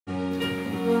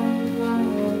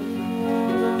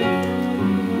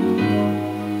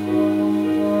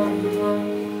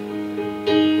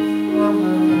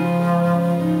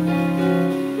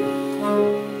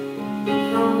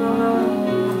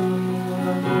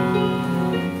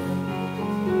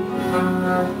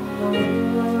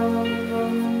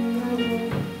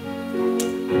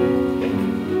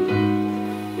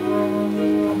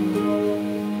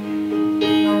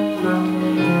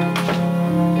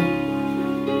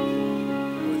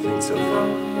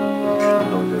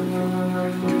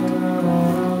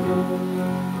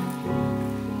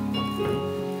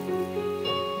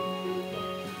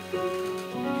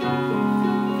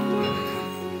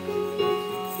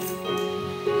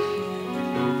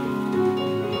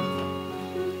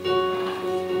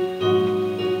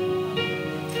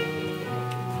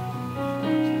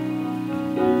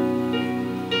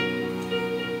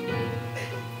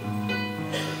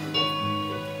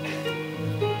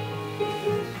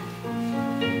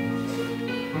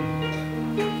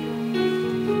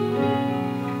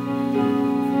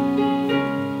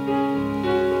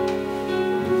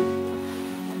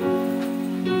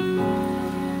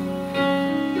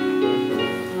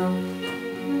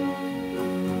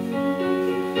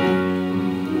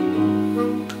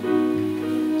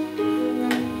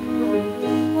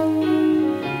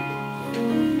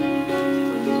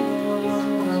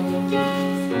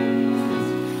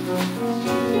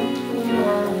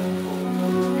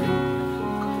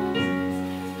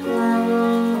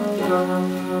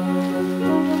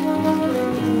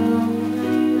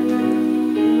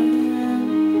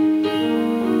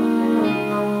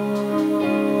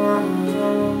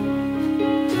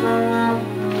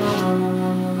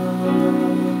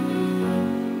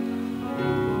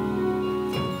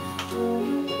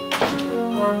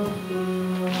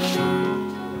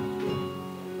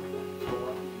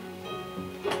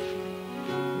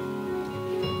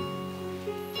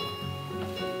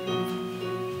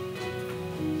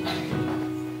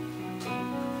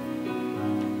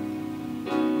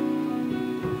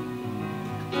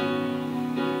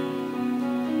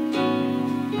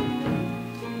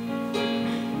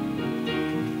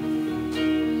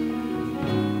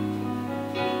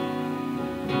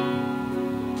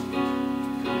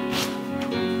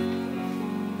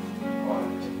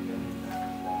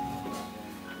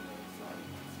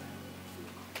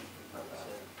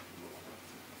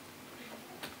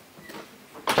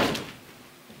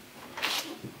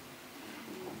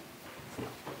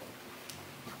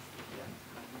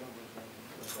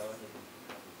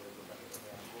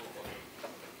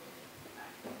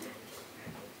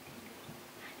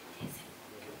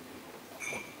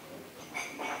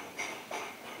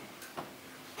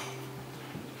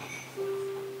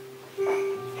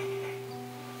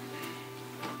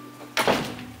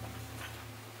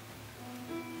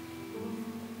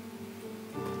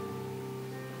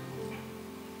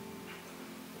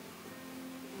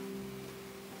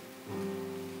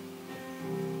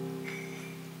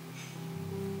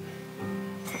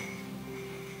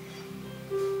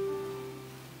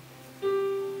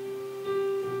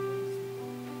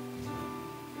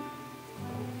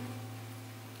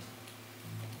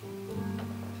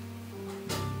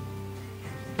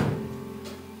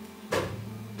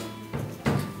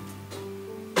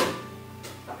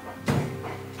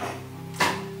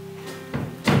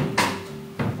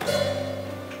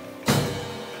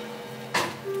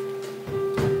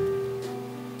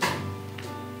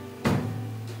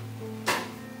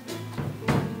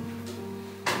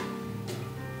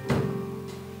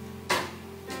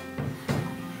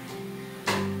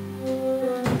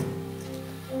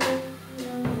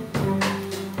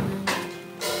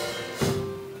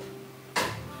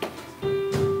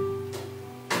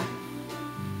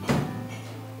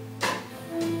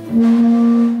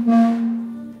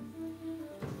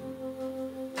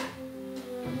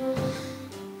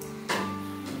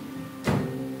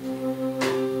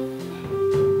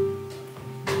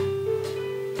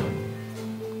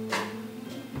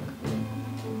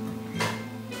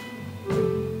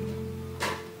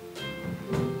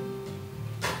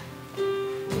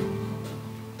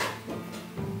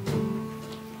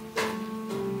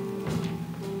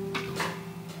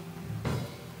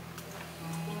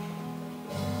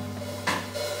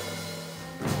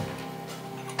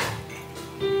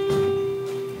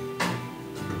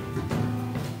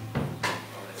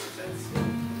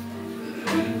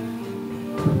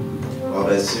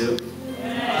Bless you.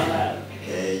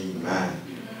 Amen.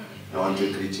 I want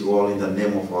to greet you all in the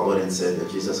name of our Lord and Savior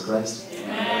Jesus Christ.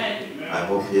 Amen. I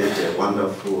hope you had a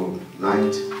wonderful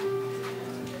night.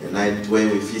 A night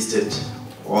where we feasted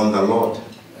on the Lord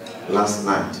last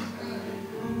night.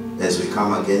 As we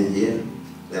come again here,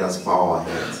 let us bow our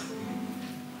heads.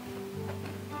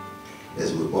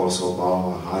 As we also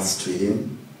bow our hearts to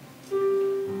Him,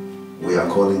 we are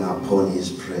calling upon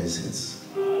His presence.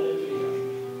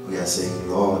 We are saying,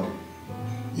 Lord,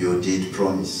 you did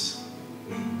promise.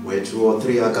 Where 2 or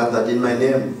 3 are gathered in my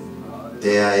name,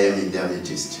 there I am in their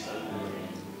midst.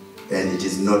 And it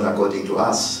is not according to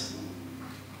us,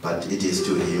 but it is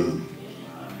to Him.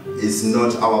 It's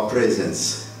not our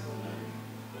presence,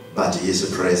 but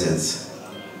His presence.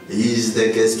 He is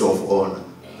the guest of honor.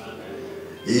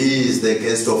 He is the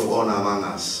guest of honor among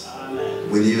us.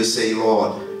 Will you say,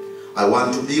 Lord, I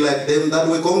want to be like them that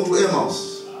were going to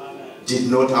Emmaus?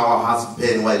 Did not our hearts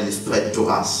burn while you spoke to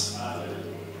us?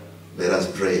 Let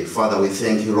us pray. Father, we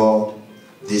thank you, Lord,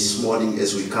 this morning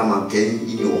as we come again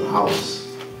in your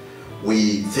house.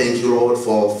 We thank you, Lord,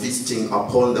 for feasting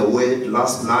upon the word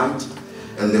last night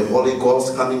and the Holy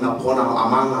Ghost coming upon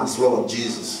among us, Lord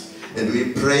Jesus. And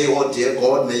we pray, oh dear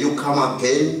God, may you come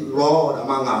again, Lord,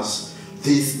 among us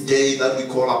this day that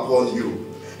we call upon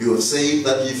you. You have said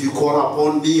that if you call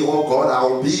upon me, oh God, I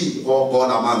will be, oh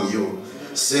God, among you.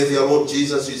 Savior, Lord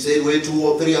Jesus, you said where 2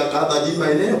 or 3 are gathered in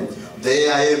my name,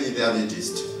 there I am in their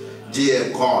midst.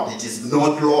 Dear God, it is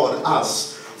not, Lord,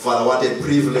 us. Father, what a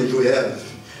privilege we have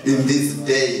in this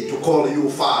day to call you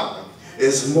Father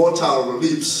as mortal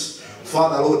lips.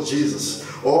 Father, Lord Jesus,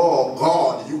 oh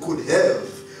God, you could have,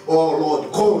 oh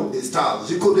Lord, called the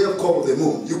stars. You could have called the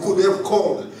moon. You could have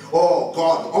called, oh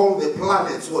God, all the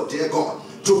planets, oh dear God,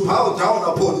 to bow down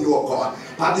upon you, oh God.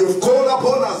 But you've called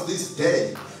upon us this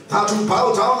day that to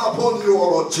bow down upon you, O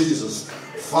Lord Jesus.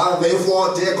 Father,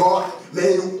 therefore, dear God,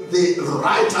 may the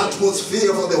right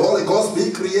atmosphere for the Holy Ghost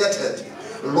be created.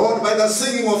 Lord, by the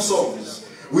singing of songs.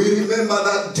 We remember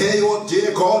that day, oh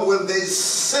dear God, when they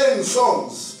sang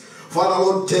songs. Father,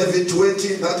 Lord, David went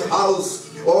in that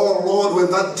house, oh Lord, when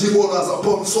that demon was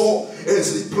upon Saul,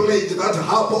 as he played that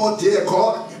harp, oh dear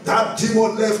God, that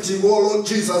demon left him, oh Lord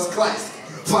Jesus Christ.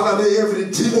 Father, may every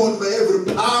demon, may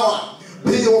every power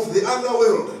be of the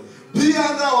underworld, be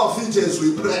under our feet as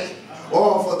we pray.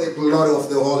 Oh, for the glory of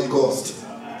the Holy Ghost,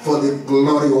 for the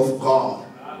glory of God.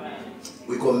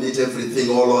 We commit everything,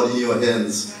 oh Lord, in your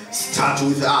hands. Start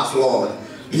with us, Lord.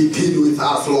 Begin with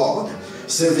us, Lord.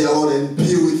 Savior, Lord, and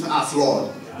be with us,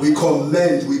 Lord. We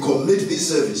commit this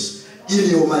service in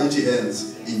your mighty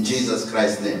hands. In Jesus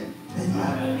Christ's name.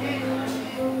 Amen.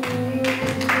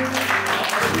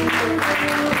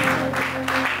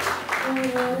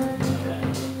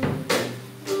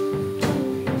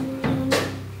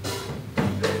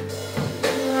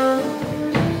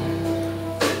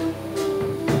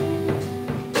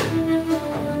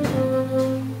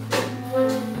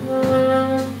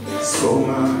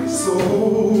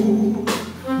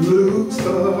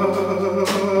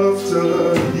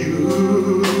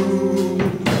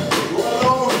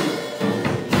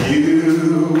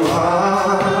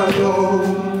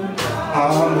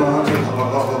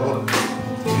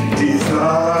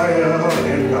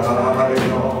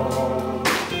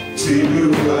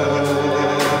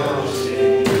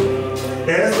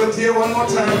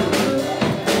 Water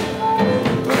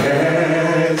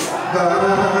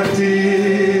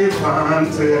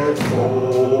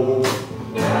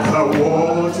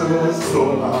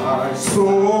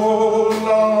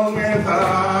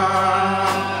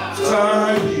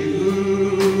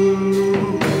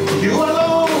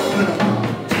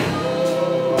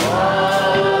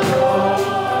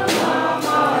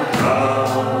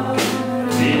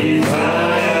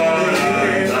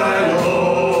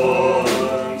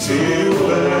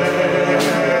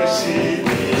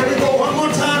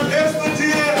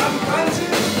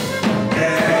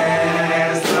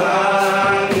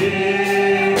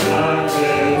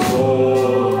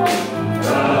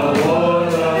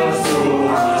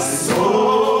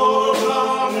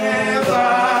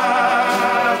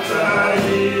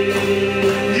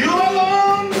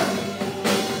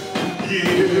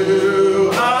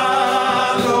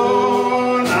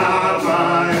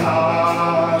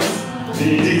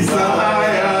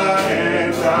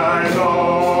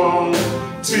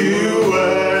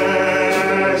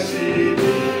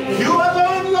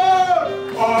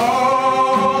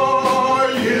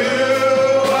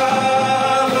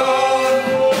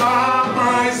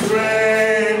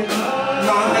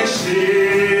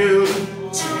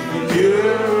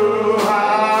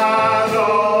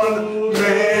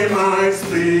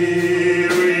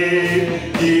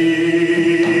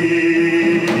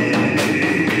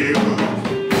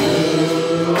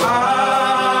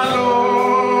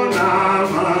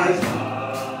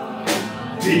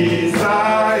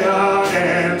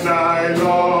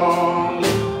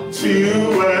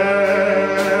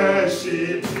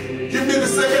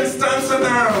answer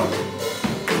now.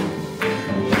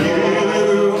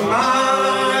 You,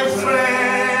 my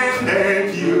friend,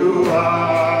 and you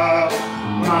are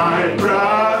my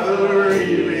brother,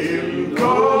 even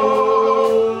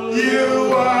though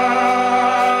you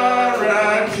are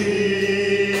a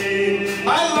king. I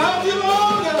love you,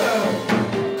 Lord.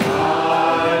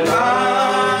 I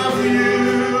love you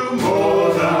more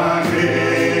than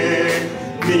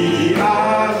any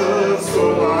other, so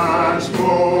much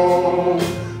more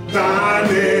than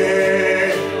any.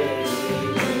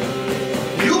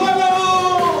 You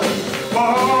alone,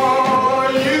 oh,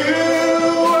 you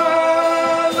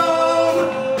alone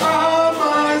are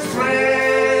my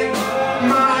strength,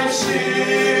 my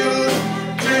shield.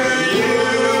 To you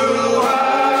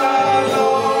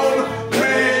alone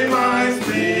may my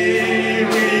spirit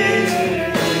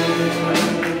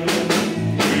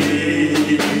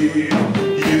give.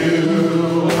 You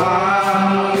alone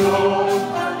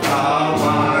are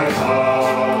my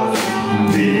heart's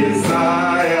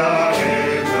desire,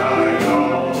 and I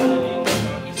long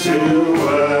to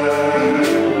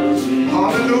worship.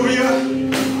 Hallelujah.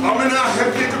 How many are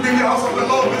happy to be in the house of the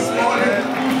Lord this morning?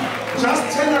 Just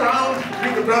turn around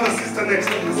with the brother, sister next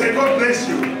to you. Say, God bless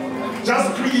you. Just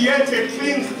create a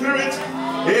clean spirit.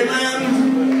 Amen.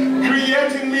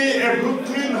 Create in me a good,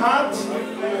 clean heart.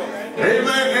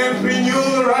 Amen. And renew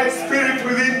the right spirit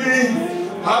within me.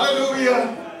 Hallelujah.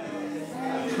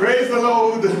 Praise the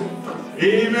Lord.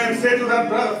 Amen. Say to that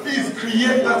brother, please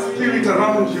create that spirit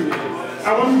around you. I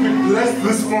want to be blessed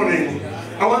this morning.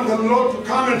 I want the Lord to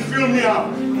come and fill me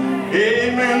up.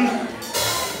 Amen.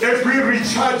 As we're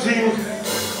recharging,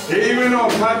 amen, our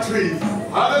battery.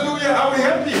 Hallelujah. Are we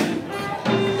happy?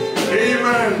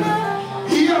 Amen.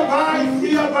 He abides,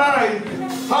 he abides.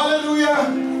 Hallelujah.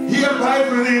 He abides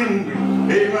within.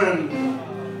 Amen.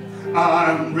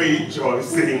 I'm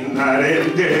rejoicing night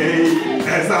and day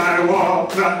as I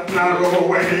walk that narrow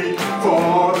way,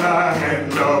 for the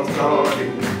hand of God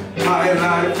in my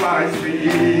life I see.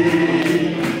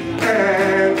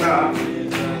 And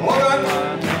hold on.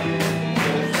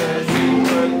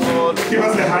 Give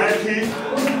us a high key.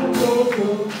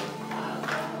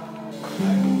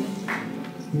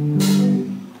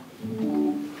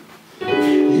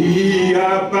 He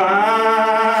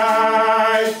abides,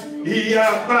 he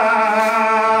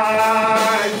abides,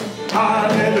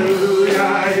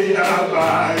 hallelujah, he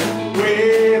abides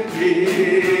with me.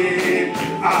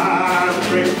 I'm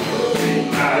rejoicing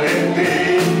night and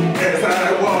day as I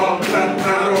walk that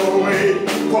narrow way,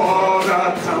 for the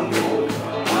temple.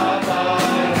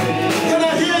 Can I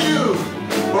hear you?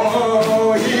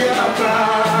 Oh, he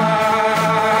abides,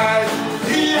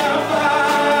 he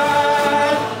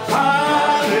abides,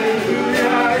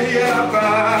 hallelujah, he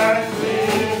abides.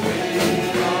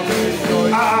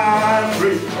 I'm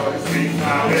rejoicing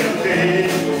night and day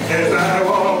as I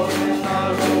walk,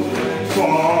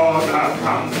 for the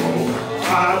temple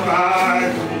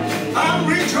abide. I'm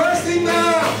rejoicing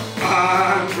now,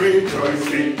 I'm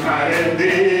rejoicing night and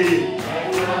day.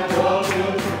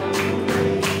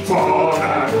 For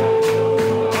that,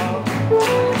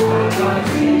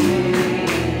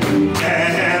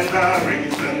 and the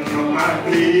reason of my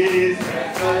pleas,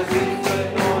 that the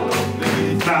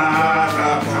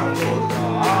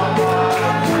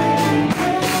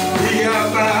he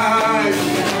abides,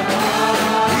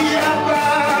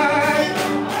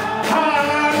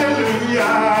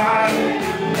 hallelujah,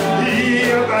 he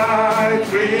abides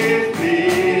with me.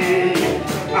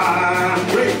 I'm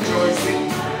rejoicing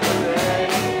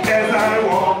as I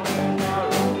walk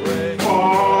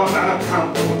for the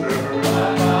Comforter.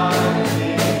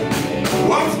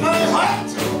 What's my heart?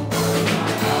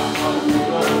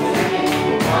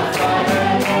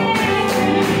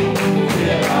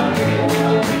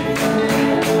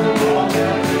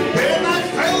 And I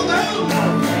fell down.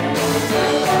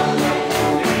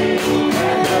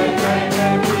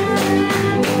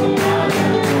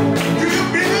 Do you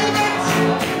believe it?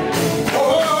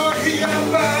 Oh, he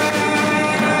abides.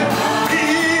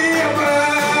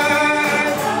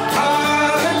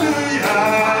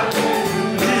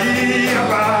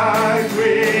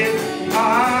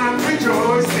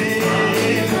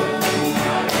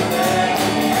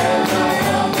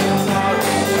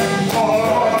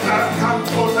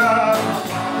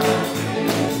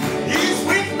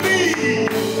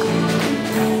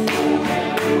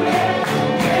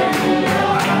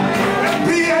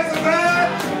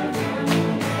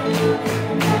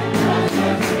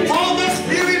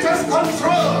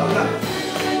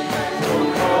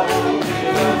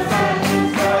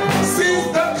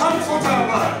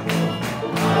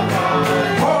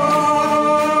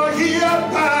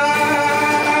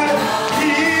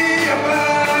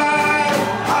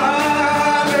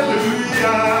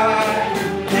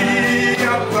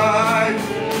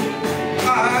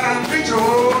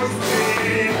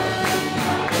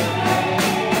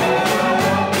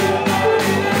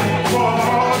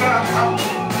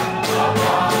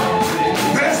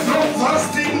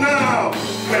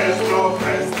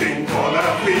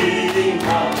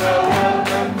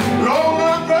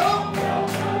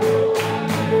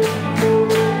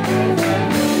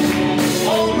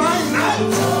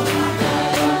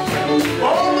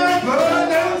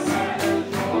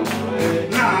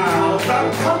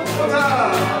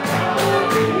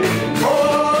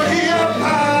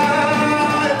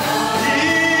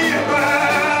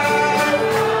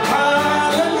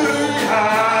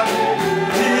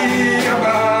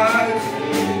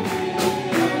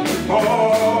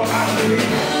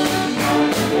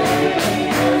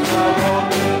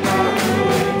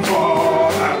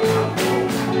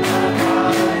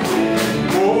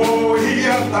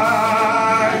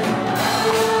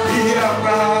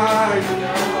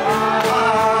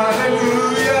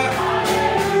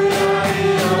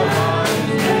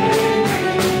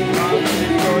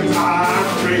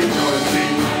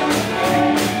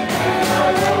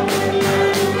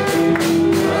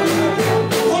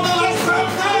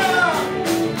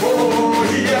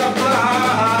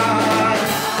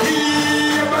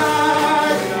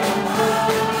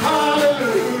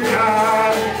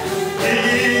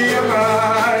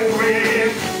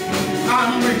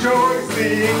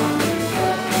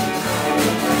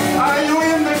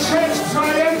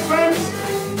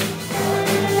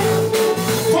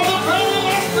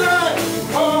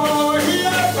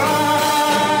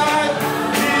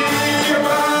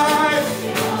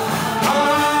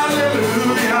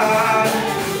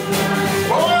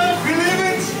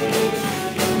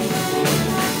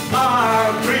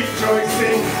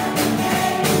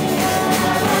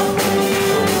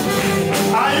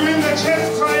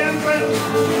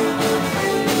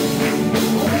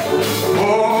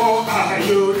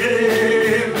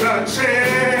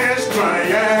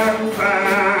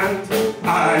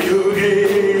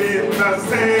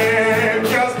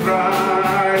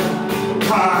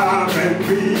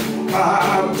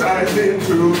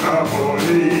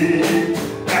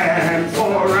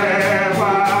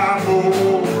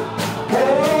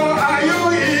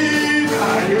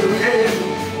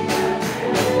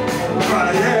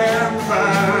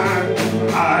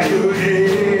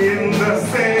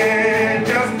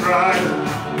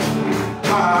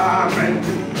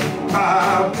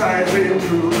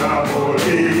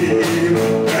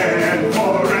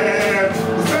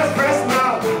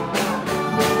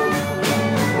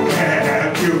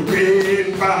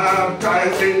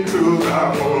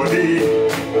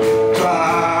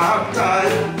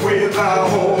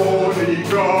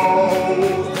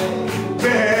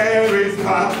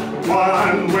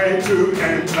 way to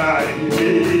enter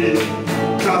in.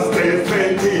 Just a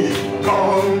fainting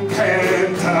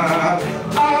content.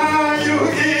 Are you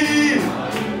in?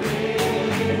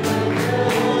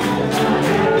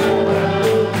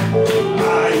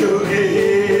 Are you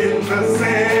in the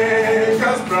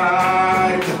Savior's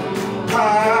bride?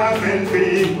 Come and be.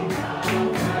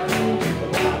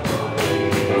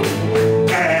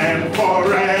 And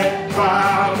forevermore.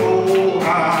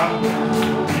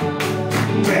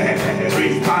 There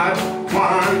is but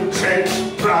one church,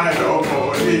 bride of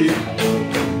body.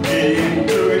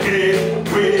 Into it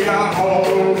we are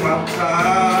all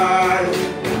baptized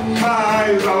by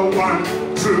the one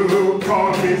true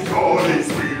promise, Holy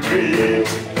Spirit.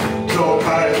 So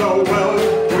by the world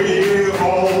we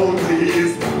hold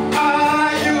this.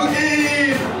 Are you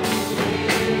in?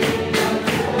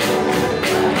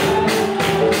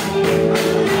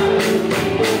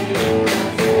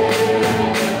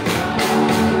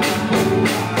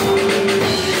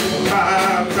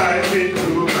 Baptized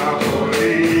into the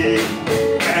Holy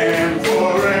and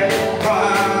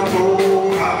forevermore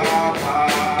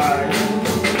abide.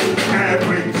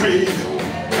 Every creed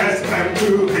has come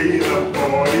to be the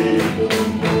body,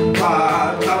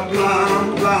 but the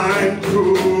blind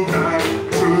prove and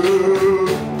true.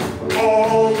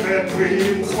 All their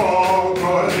dreams for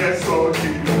God is so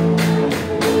deep,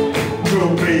 to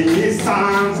bring His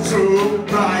sons to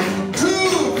light. To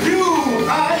you,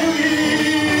 are you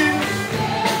in?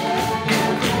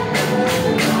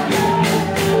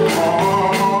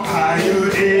 Oh, are you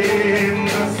in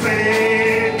the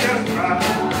Savior's bride?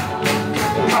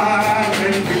 Come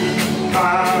and be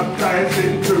baptized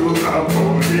into the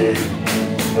Holy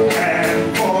and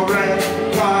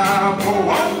forevermore.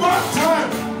 One more time.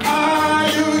 Are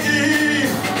you in?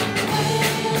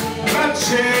 The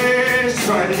church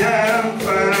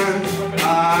triumphant.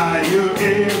 Are you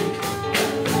in?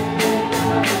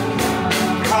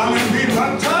 Come and be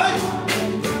baptized.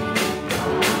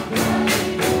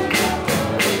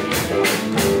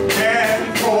 And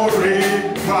forevermore.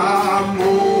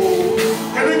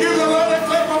 Can we give the Lord a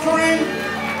clap offering?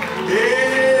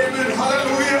 Amen.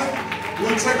 Hallelujah.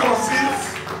 We'll take our seats.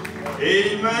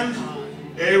 Amen.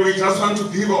 We just want to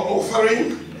give our offering.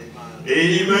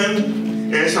 Amen.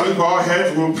 Shall we bow our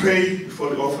heads? We'll pray for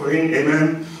the offering.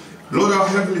 Amen. Lord, our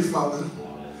Heavenly Father,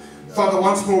 Father,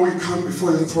 once more we come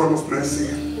before your throne of mercy.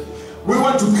 We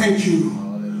want to thank you,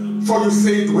 for you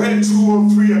said, when 2 or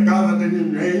 3 are gathered in your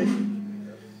name,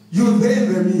 you're there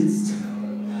in their midst.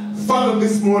 Father,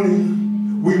 this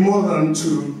morning, we're more than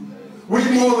 2.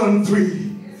 We're more than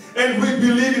 3. And we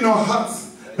believe in our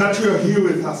hearts that you are here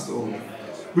with us, Lord.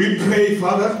 We pray,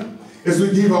 Father, as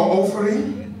we give our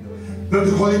offering, that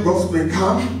the Holy Ghost may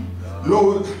come,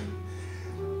 Lord.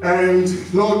 And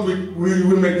Lord, we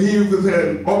may give with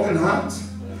an open heart.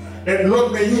 And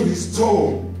Lord, may you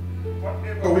restore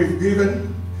whatever we've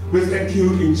given. We thank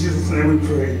you in Jesus' name we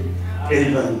pray.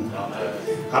 Amen.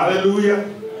 Hallelujah.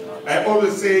 I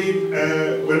always say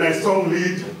when I song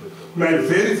lead, my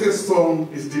very first song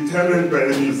is determined by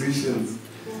the musicians.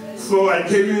 So I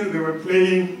came in, they were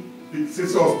playing, the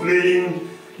sister was playing,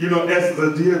 you know, as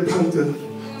the deer panted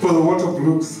for the water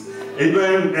brooks.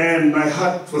 Amen. And my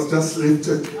heart was just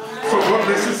lifted. So God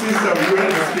bless you, sister. You in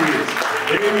the spirit.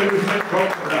 Amen. We thank God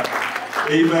for that.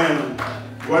 Amen.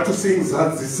 We want to sing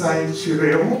Zazisai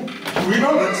Chireo. We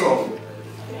know that song.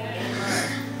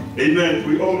 Amen.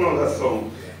 We all know that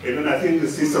song. Amen. I think the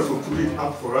sisters will put it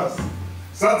up for us.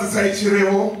 Zazisai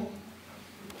Chireo.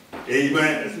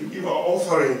 Amen. As we give our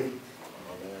offering.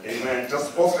 Amen.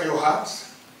 Just offer your heart.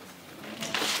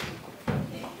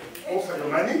 Offer your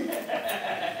money.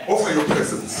 Offer your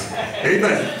presence. Amen.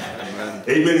 Amen.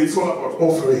 Amen. It's all about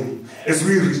offering as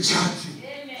we recharge you.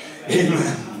 Amen.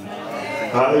 Amen.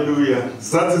 Hallelujah.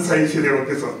 Zazisai Chireo.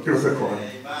 Give us a call.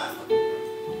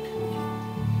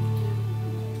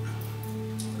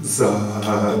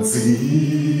 Zazisai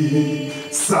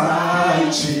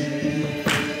Chireo.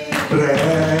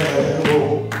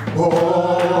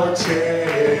 Ochelu.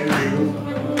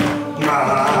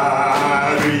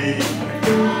 Mari.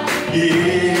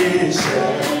 Ishe.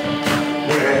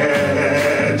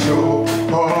 Wejo.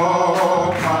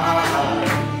 Opa.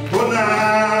 Ona.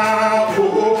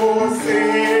 Ose.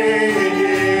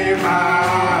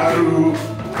 Maru.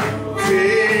 Te.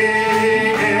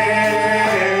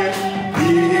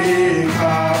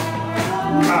 Ika.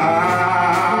 Ma.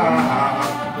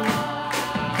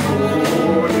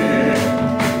 One.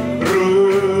 Ru.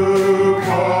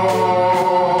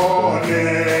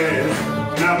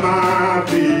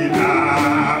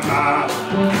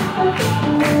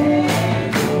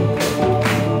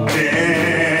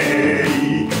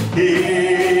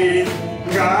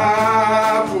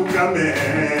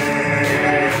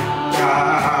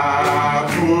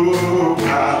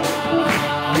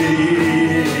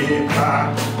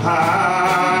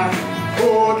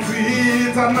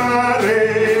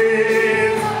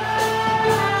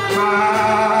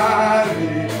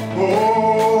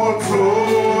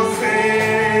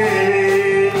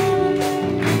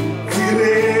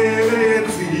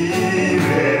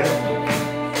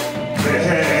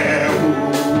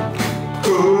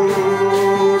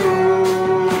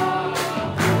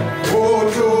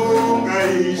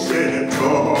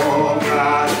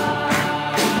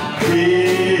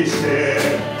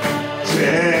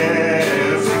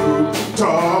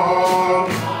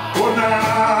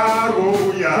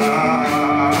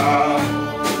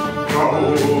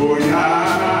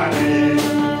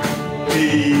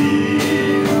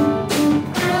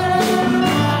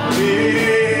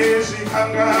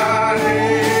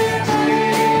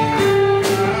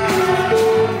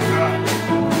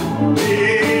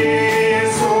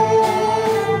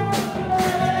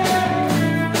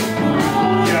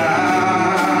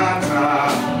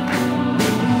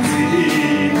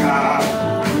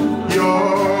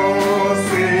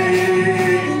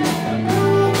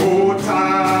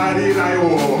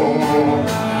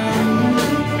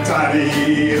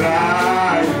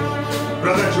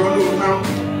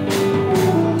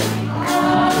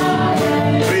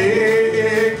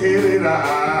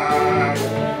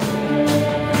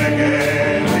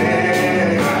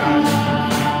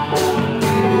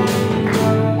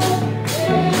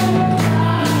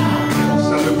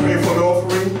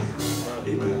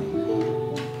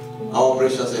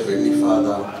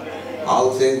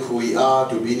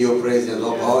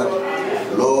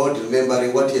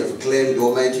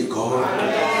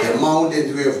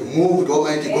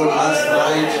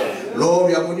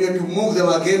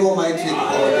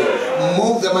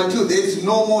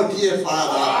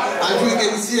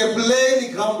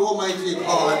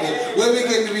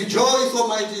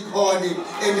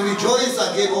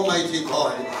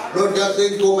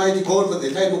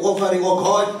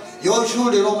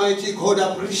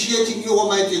 Appreciating you,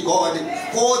 Almighty God,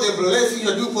 for the blessing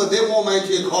you do for them,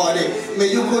 Almighty God. May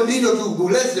you continue to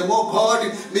bless them, oh God.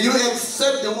 May you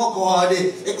accept them, oh God.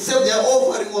 Accept their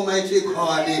offering, Almighty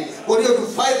God. Continue to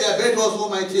fight their battles,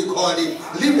 Almighty God.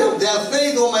 Lift up their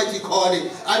faith, Almighty God,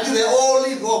 until they all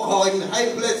live, oh God, in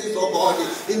high places, oh God,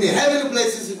 in the heavenly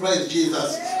places in Christ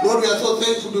Jesus. Lord, we are so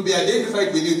thankful to be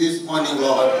identified with you this morning,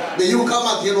 Lord. May you come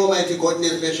again, Almighty God, in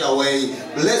a special way.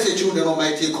 Bless the children,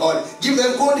 Almighty God. Give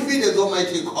them confidence,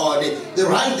 Almighty God. They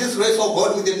run this race, oh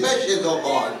God, with the patience, oh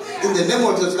God. In the name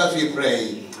of Jesus Christ we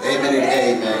pray. Amen and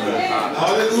amen.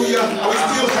 Hallelujah. Are we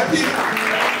still happy?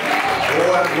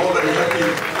 Oh, I'm more than happy.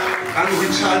 I'm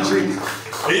recharging.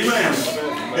 Amen.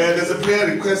 There's a prayer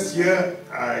request here.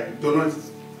 I don't know if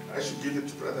I should give it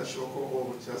to Brother Shoko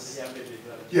or just...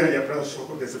 Yeah, Brother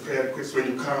Shoko. There's a prayer request when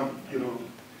you come, you know,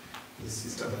 the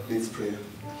sister that needs prayer.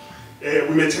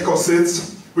 We may take our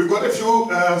seats. We've got a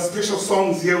few special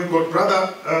songs here. We've got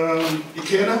Brother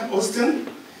Ikena Austin.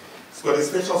 He's got a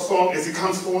special song as he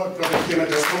comes forward. Brother Ikena,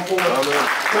 just come forward.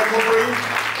 Come forward.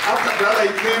 After Brother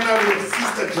Ikena, we have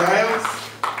Sister Giles.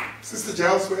 Sister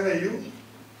Giles, where are you?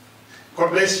 God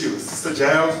bless you. Sister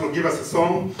Giles will give us a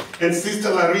song. And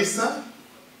Sister Larissa.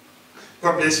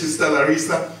 God bless you, Sister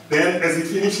Larissa. Then as he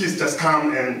finishes, just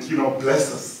come and, you know,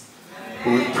 bless us.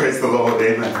 We praise the Lord.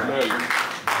 Amen. Amen.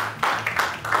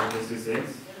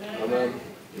 Amen.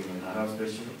 I have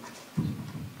special.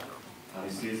 And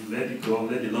it says, let it go,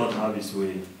 let the Lord have his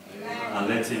way. Amen. And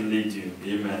let him lead you.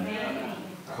 Amen. Amen.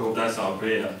 I hope that's our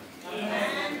prayer.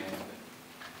 Amen.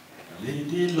 Let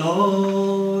the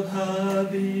Lord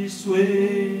have his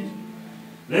way.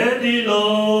 Let the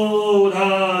Lord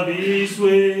have his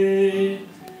way.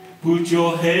 Put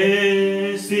your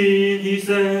hands in his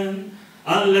hand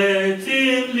and let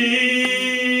him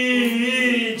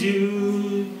lead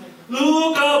you.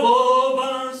 Look above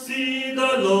and see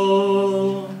the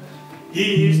Lord.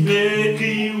 He's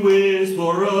making ways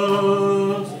for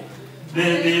us.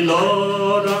 Let the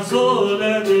Lord, and so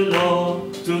let the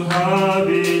Lord to have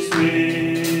his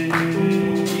way.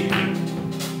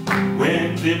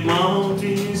 When the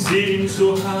mountain seems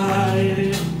so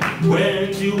high,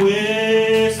 when the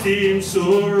waves seem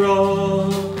so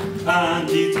rough, and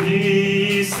the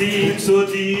trees seem so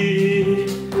deep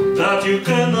that you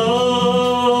cannot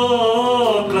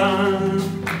climb,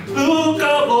 look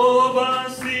above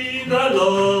and see the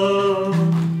Lord.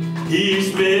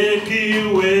 He's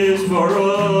making ways for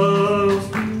us.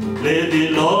 Let the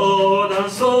Lord,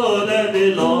 and so let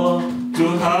the Lord to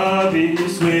have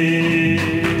his way.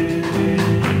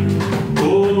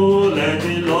 Oh, let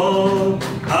the Lord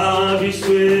have his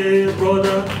way,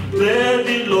 brother. Let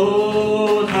the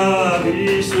Lord have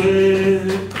his way.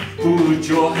 Put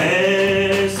your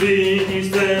hands in his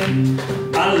hand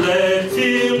and let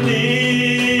him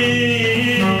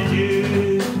lead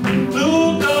you.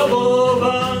 Look above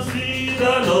and see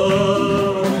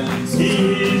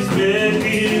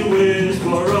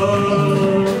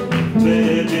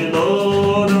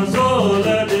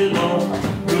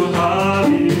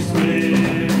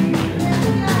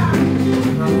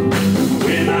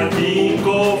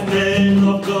of men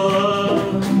of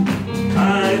God,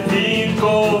 I think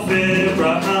of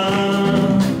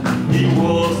Abraham. He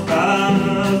was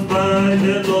asked by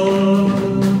the Lord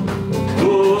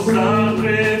to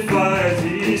sacrifice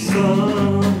his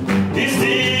son. He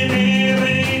still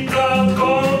didn't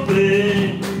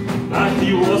complain, and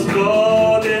he was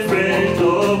called a friend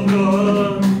of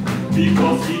God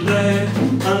because he led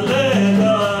and led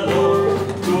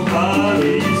alone to have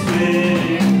his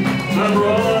way. My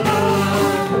brother,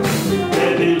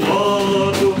 let the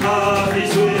Lord to have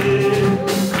his way.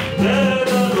 Let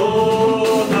the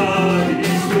Lord have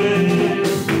his way.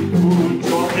 Put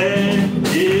your hand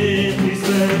in his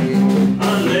hand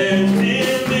and let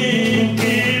him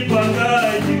keep and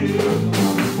guide you.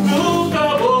 Look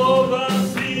above and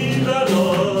see the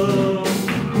Lord.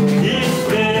 He's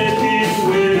making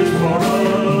ways for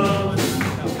us.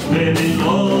 Let the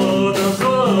Lord and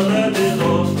so let the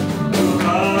Lord to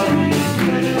have his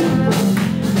way.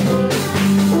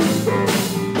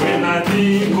 When I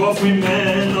think of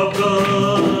women of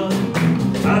God,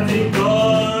 I think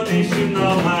God is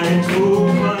now my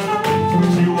woman.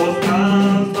 She was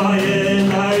cast by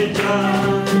Elijah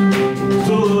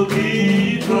to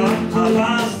give her a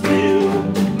last meal.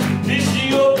 Did she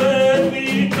obey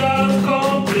without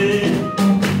complaint?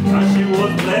 And she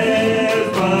was blessed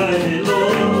by the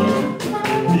Lord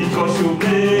because she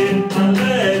obeyed and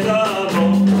led her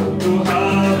along to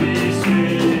have his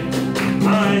way.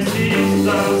 My sisters, I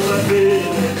pray,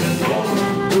 let the Lord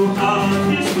to have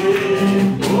his way.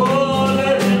 Oh,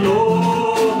 let the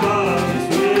Lord have his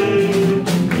way.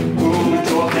 Put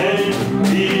your hand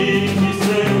in his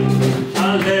hand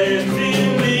and let him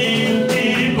lead,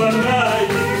 keep and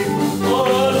guide you. Oh,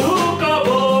 look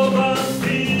above and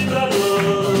see the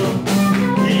Lord.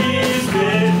 He's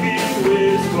making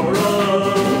ways for us.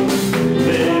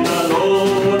 Let the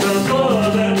Lord and so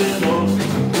let the Lord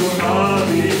to have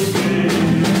his way.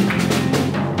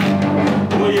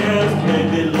 Oh yes, let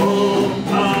the Lord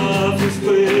have his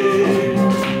way.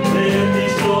 Let the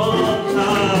Son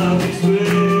have his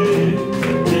way.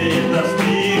 Let the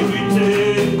Spirit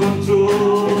take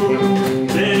control.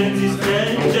 Let his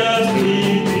angels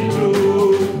lead me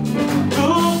through.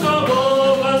 Look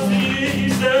above and see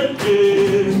his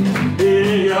angels.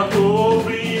 They are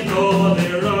hovering all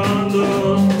around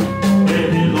us. Let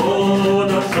the Lord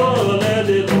and so let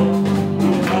the Lord to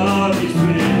have his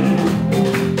way.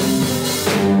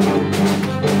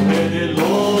 Let the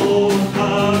Lord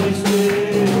have his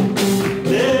way.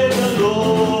 Let the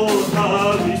Lord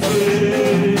have his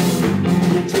way.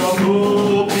 Put your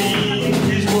hope in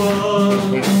his word.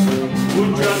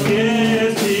 Put your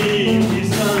cares in his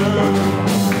hand.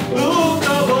 Look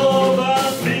above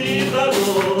and see the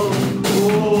Lord.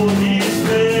 Oh, he's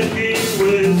making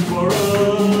ways for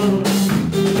us.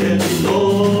 Let the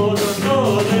Lord and so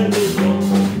let the Lord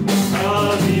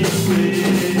have his way.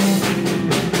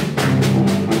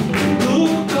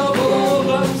 Look above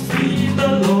and see the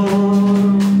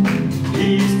Lord.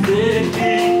 He's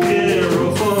taking care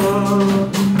of us.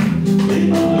 Let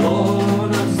the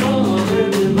Lord and so let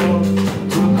the Lord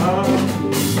to have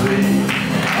his way.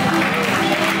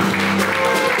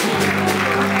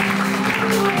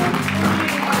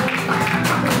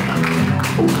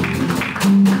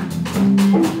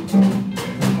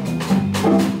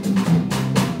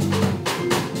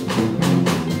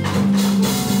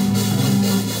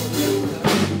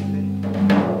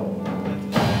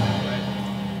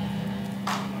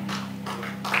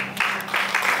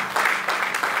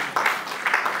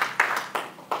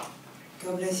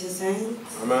 God bless you,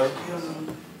 saints. Amen.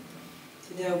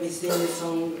 Today I'll be singing a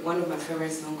song, one of my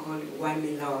favorite songs called Why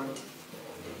Me Lord.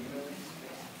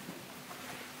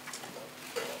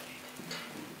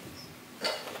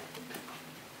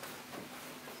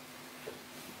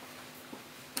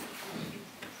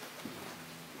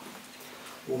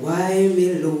 Why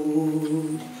me,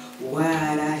 Lord, what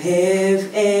I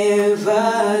have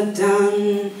ever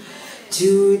done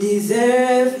to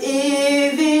deserve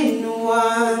even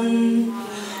one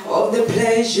of the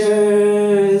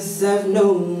pleasures I've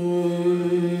known.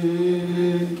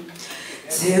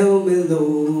 Tell me,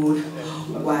 Lord,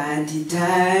 what did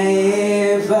I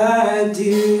ever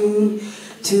do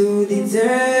to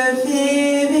deserve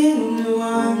even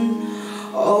one?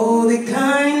 All the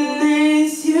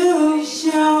kindness you've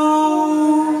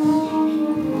shown.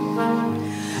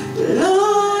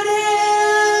 Lord,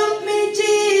 help me,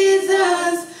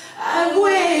 Jesus, I've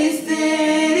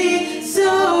wasted it,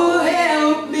 so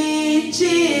help me,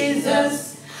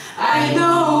 Jesus, I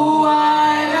know what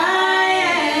I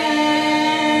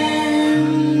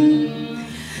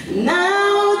am.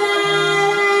 Now that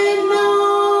I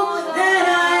know that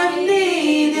I've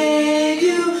needed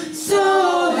you,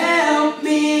 so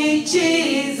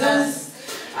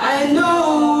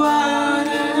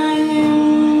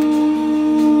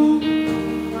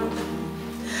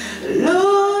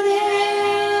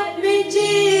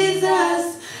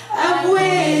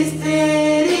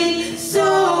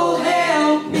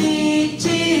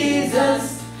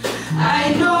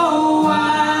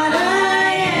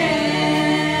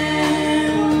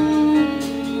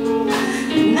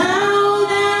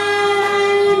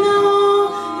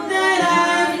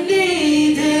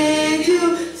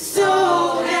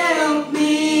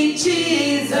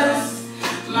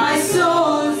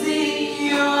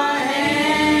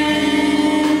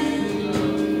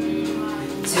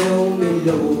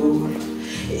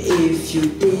If you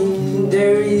think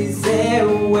there is a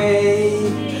way,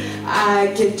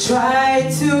 I can try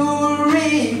to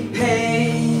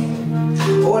repay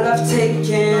all I've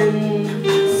taken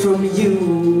from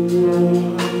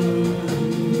you.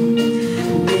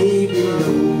 Maybe,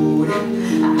 Lord,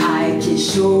 I can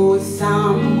show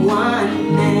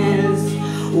someone else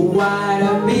what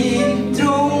I've been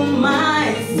through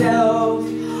myself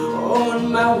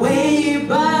on my way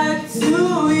back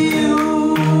to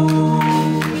you.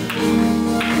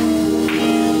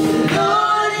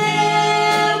 Lord,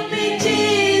 help me,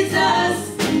 Jesus,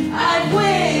 I've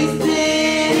wasted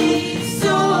it,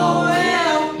 so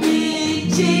help me,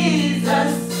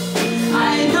 Jesus,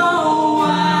 I know what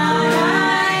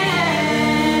I am.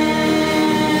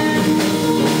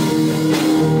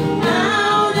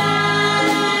 Now that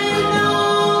I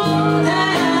know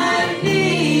that I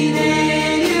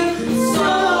needed you,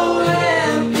 so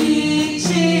help me,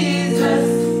 Jesus,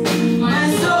 my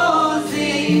soul's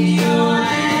in your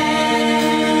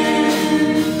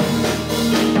hands.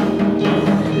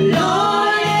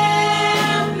 Lord,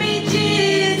 help me,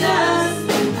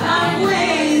 Jesus, I've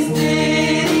wasted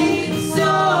it,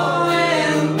 so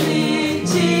help me,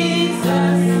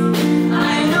 Jesus,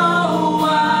 I know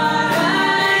what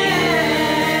I am.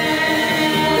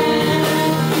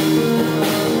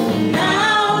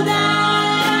 Now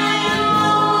that I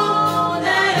know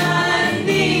that I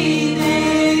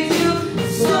needed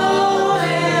you, so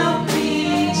help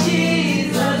me,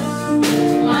 Jesus,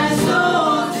 my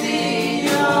soul's in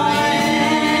your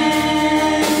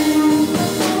hands.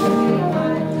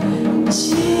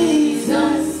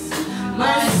 Jesus,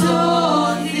 my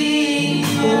soul's in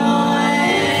your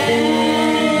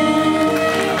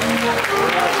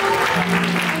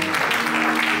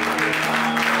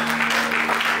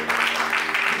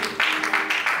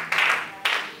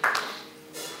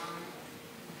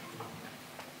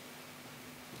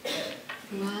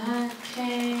What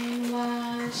can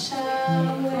wash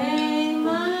away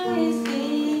my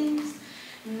sins?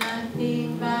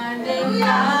 Nothing but the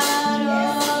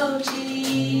blood of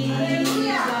Jesus.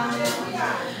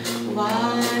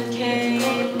 What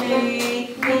can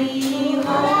make me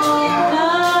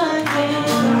whole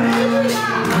again?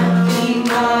 Nothing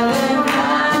but the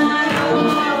blood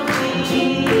of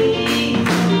Jesus.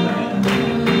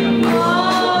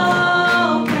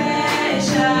 Oh,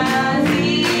 precious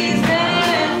is the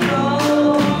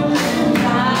flow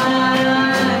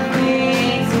that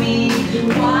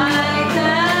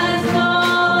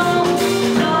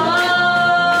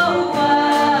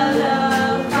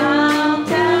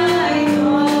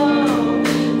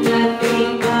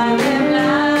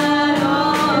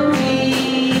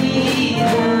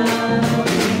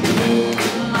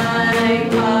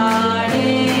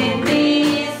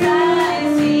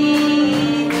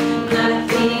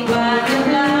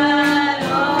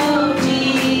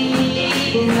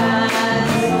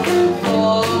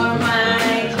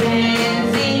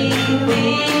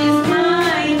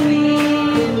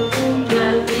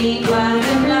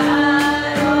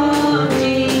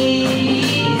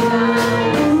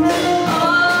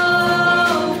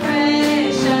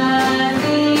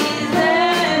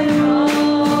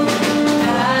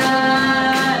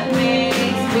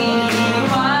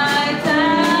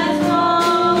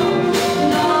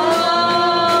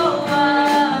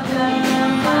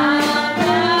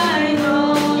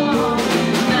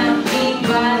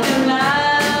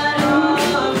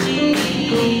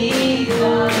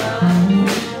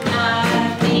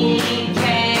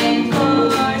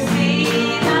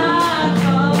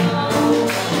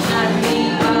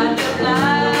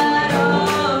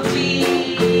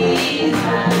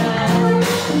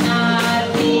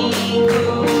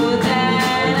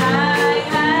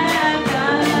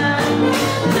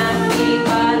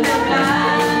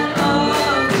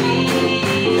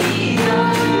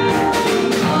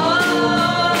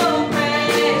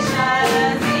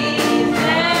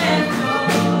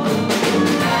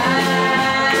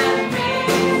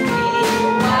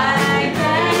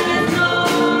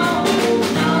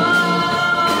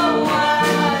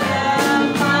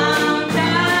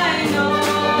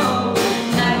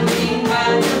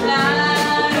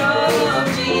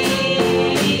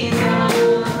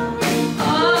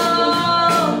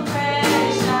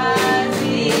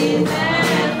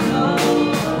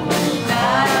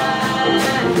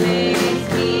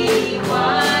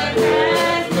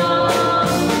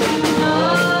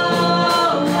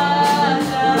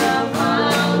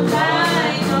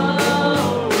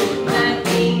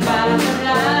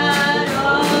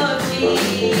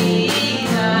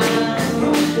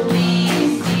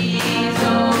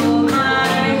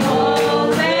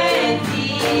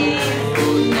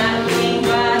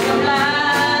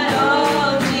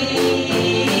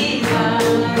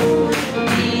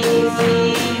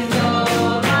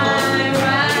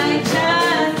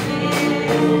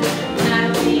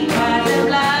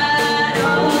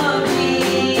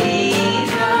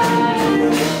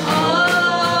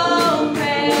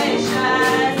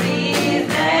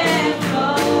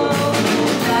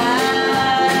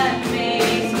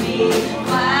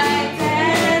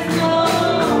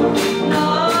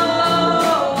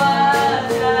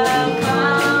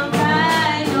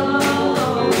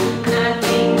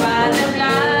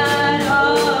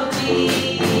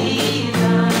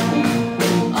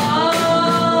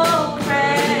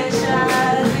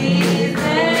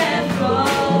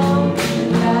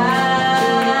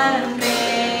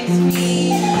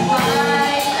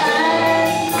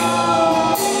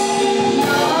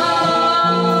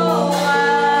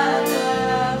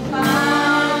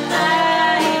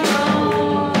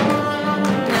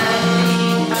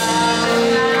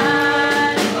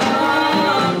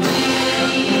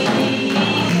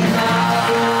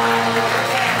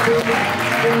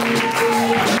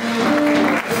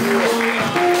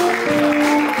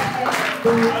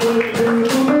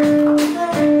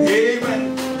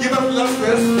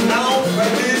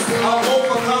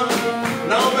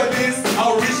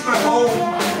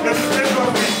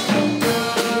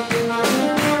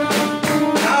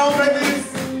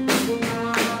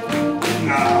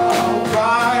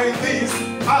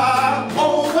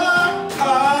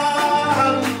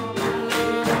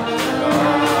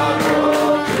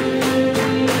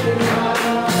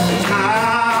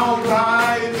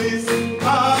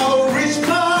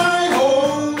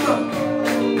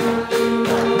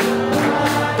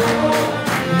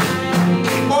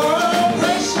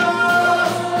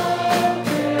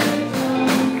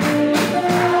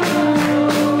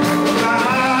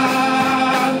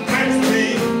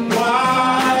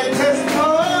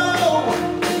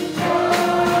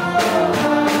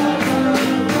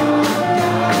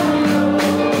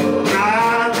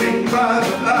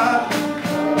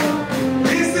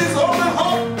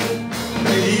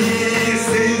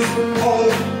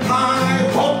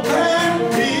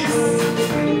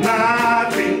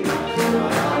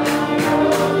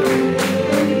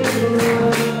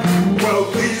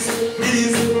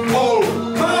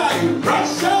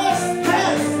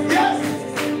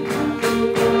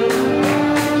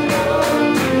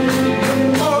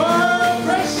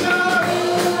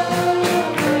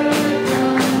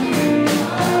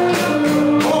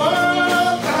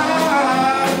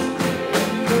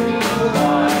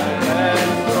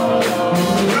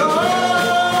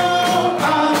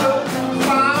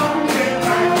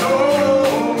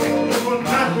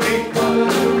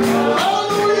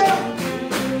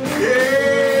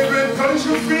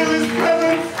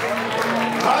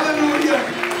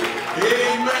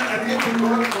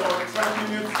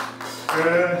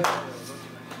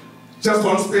Just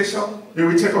one special. May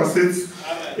we take our seats.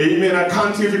 Amen. I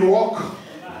can't even walk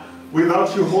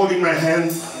without you holding my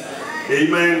hands.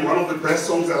 Amen. One of the best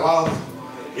songs I love.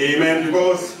 Amen.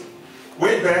 Because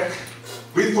way back,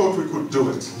 we thought we could do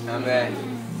it. Amen.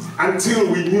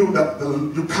 Until we knew that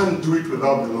you can't do it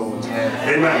without the Lord. Yeah.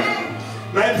 Amen.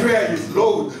 My prayer is,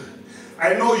 Lord,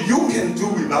 I know you can do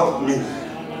without me,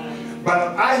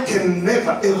 but I can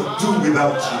never ever do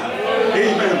without you.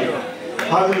 Amen.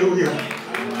 Hallelujah.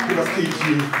 Give us keep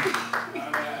you.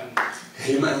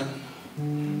 Amen.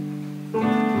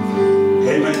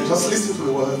 Amen. Just listen to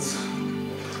the words.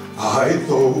 I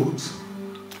thought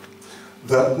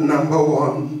that number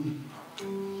one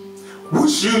would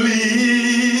surely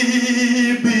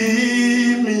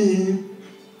be me.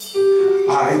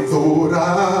 I thought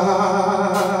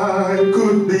I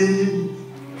could be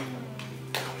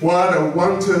what I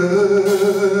wanted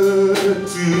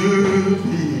to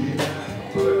be.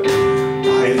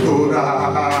 I thought I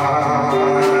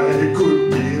could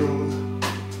build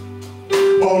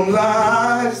on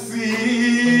life's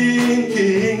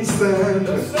sinking sand,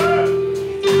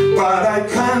 but I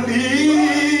can't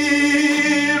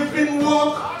even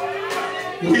walk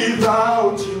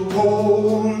without you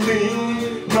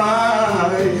holding my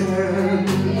hand.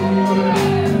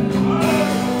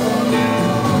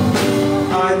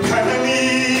 I can't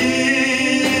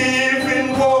even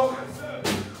walk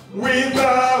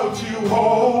without you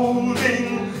holding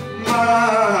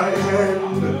my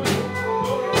hand.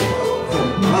 The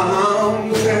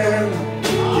mountain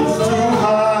is too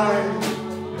high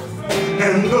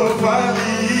and the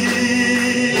valley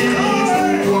is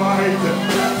too wide.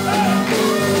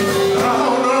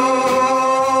 Down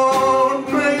on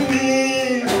my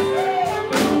knees,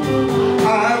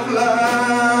 I've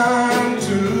learned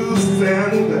to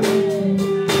stand.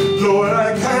 Lord, I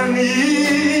can't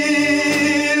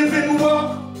even walk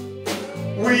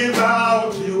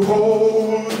without you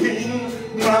holding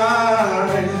my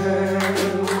hand.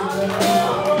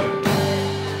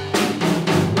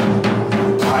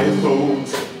 I thought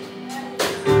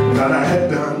that I had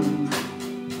done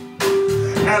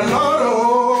a lot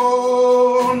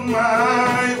on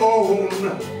my own.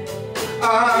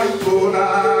 I thought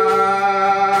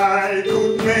I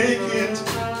could make it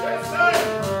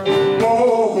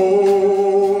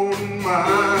on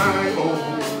my own.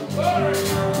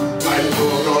 I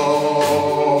thought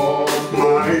of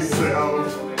myself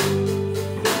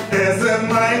as a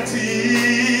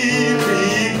mighty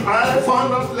big. I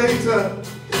found out later,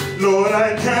 Lord,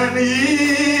 I can't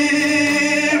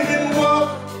even walk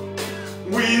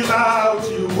without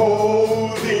you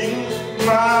holding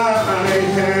my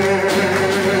hand.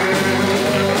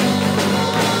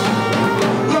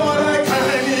 Lord, I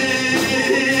can't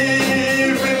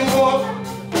even walk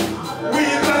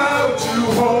without you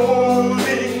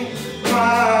holding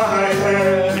my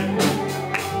hand.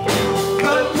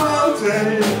 That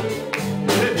mountain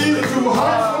is too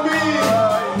hard for me,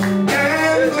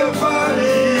 and the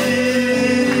valley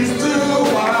is too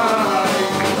wide.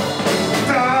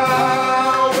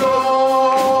 Down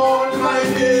on my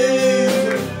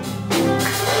knees,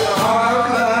 I've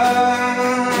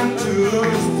learned to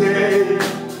stay.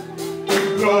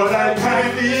 Lord, I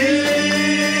can't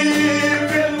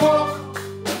even walk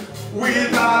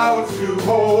without you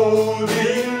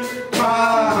holding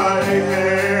my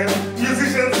hand.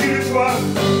 Musicians, sing it to us,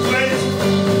 please.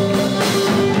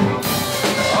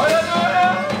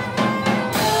 Hallelujah.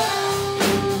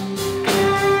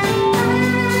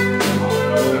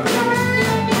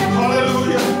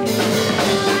 Hallelujah.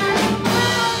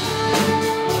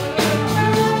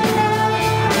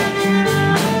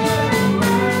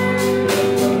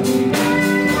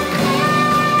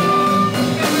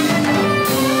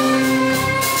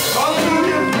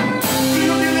 Do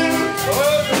you believe it?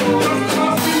 Just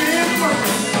trust in Him.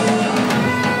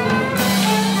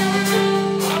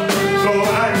 Lord,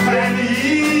 I can't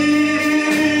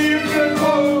even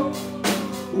go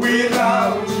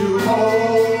without you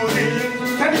holding.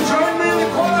 Can you join me in the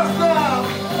chorus now?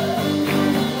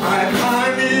 I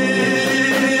can't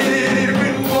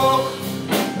even walk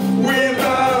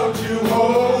without you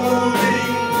holding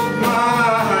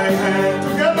my hand.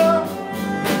 Together.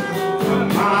 The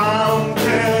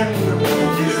mountain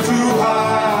is too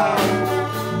high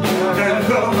and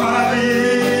the valley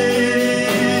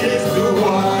is too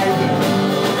wide.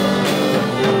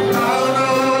 Down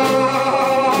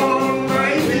on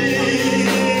my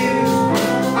knees,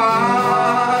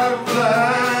 I've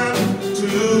learned to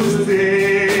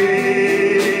stay.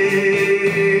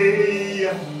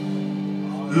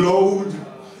 Lord,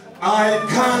 I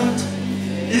can't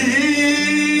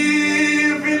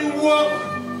even walk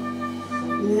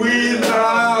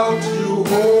without you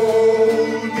holding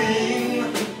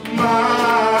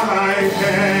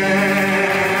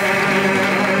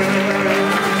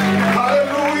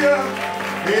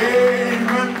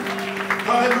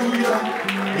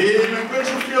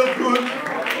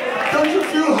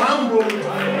humbled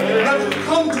that you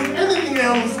come to anything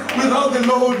else without the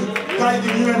Lord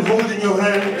guiding you and holding your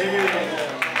hand.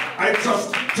 I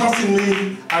trust in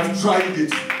me. I've tried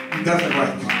it. It doesn't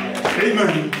work.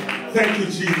 Amen. Thank you,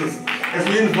 Jesus. As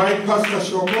we invite Pastor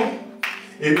Shoko,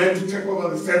 amen, to take over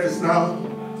the service now.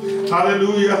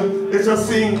 Hallelujah. Let's just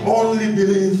sing Only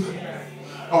Believe,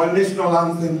 our national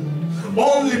anthem.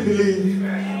 Only believe.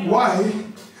 Why?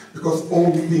 Because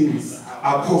all things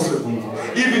are possible.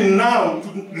 Even now,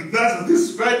 that's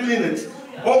this 5 minutes,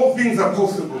 all things are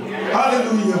possible.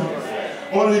 Hallelujah.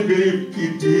 Only believe,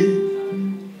 PD.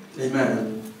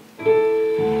 Amen.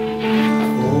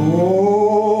 Only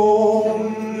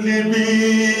believe.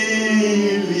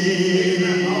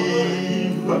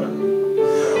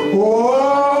 Only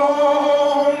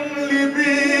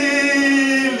believe.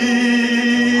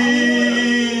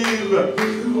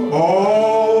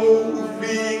 All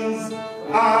things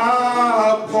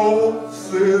are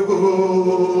possible.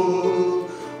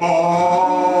 Only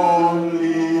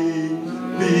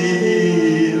believe.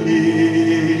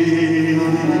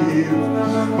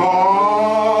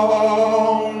 Only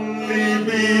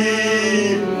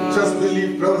believe. Just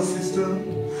believe, brother, sister.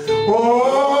 Only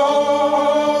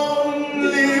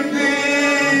believe.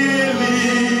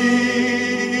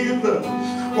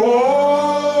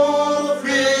 All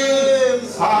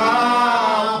things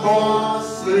are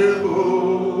possible.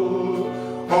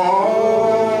 Only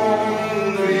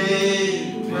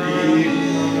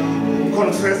believe.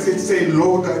 Confess it, say,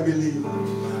 Lord, I believe.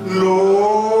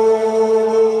 Lord,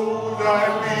 I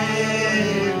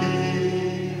believe.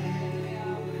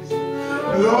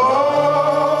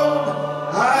 Lord,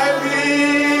 I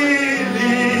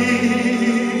believe.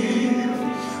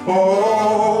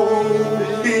 All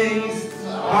things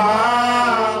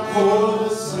are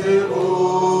possible.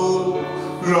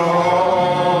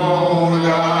 Lord,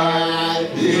 I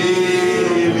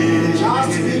believe.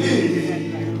 Just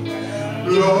believe.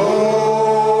 Lord,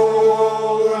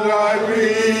 I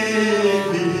believe.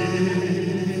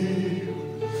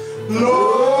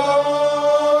 Lord,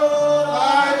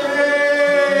 I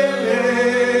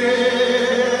believe.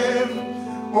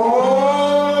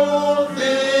 All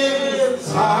things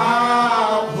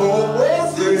are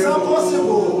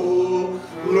possible.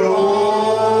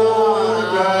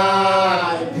 Lord, I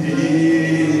believe.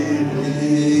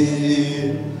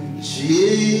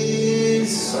 Jesus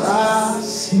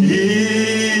is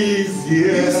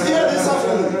here. He's here this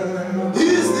afternoon.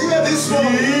 He's here this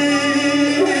morning.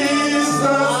 Jesus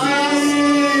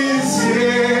is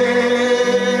here.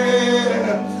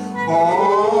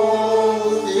 All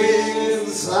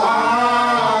things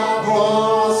are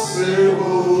possible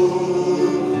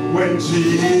when Jesus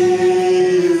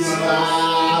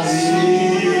is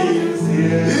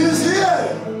here. He's here.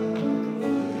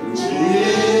 Jesus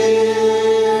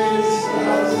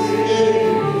is here.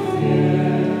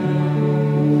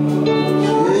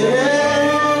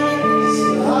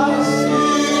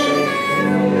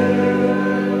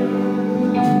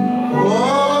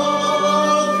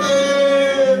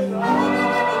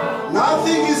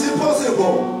 Nothing is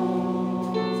impossible.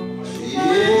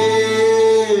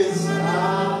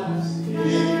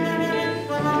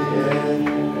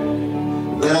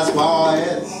 Let us bow our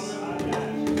heads.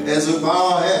 As we bow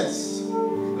our heads,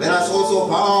 let us also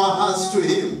bow our hearts to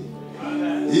Him.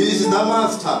 He is the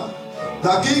Master.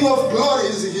 The King of glory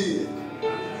is here.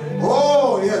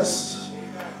 Oh, yes.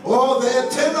 Oh, the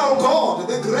eternal God,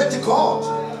 the great God,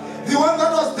 the one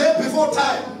that was there before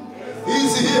time, He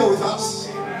is here with us.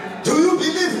 Do you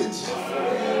believe it?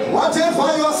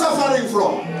 Whatever you are suffering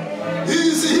from, He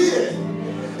is here.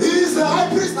 He is the high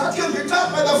priest that can be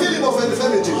touched by the feeling of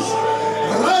infirmities.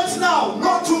 Right now,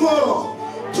 not tomorrow.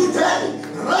 Today,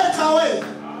 right away.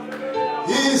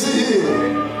 He is here.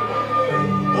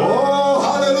 Oh,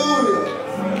 hallelujah.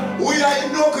 We are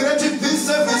inaugurating this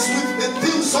service with the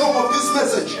theme song of this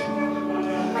message.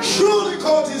 Surely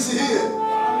God is here.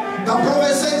 The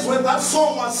prophet says when that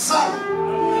song was sung,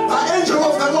 the angel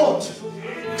of the Lord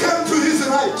came to his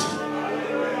right.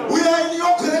 We are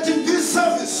inaugurating this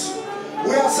service.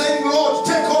 We are saying, Lord,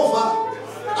 take over.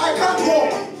 I can't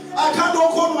walk. I can't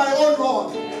walk on my own,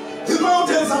 Lord. The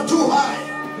mountains are too high.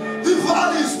 The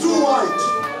valley is too wide.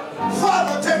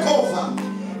 Father, take over.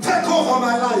 Take over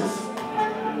my life.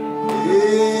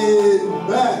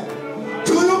 Amen.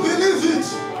 Do you believe it?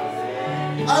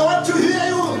 I want to hear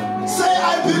you say,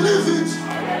 I believe it.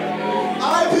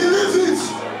 I believe it.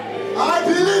 I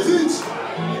believe it.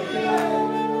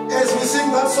 As we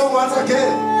sing that song once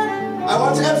again, I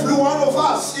want every one of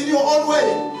us in your own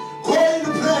way, go in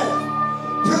prayer.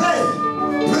 Pray.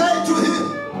 Pray to Him.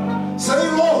 Say,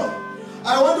 Lord,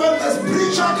 I want when this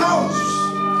preacher comes,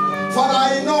 for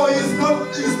I know he's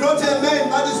not a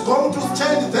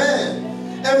stand there.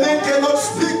 A man cannot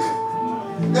speak.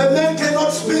 A man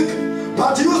cannot speak,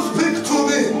 but you speak to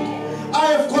me.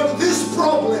 I have got this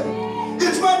problem.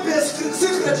 It might be a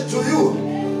secret to you.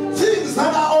 Things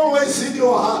that are always in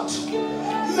your heart.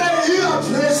 May you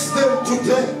address them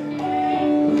today.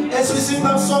 As we sing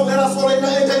that song, let us all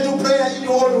enter into prayer in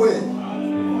your own way.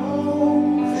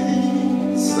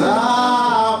 Things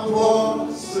are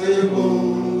possible.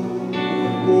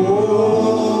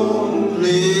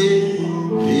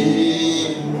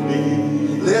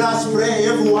 Let us pray,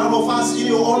 every one of us in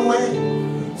your own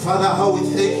way. Father, how we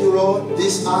thank you, Lord,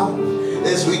 this hour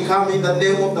as we come in the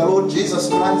name of the Lord Jesus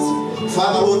Christ.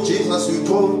 Father, Lord Jesus, you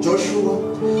told Joshua,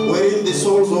 wherein the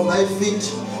soles of thy feet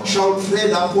shall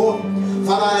tread upon.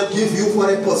 Father, I'll give you for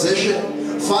a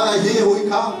possession. Father, here we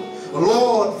come.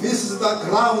 Lord, this is the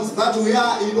grounds that we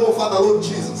are in, oh Father, Lord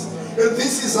Jesus. And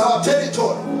this is our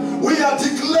territory. We are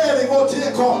declaring, oh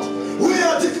dear God, we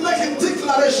are making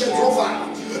declarations, oh Father,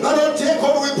 that, oh dear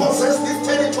God, we possess this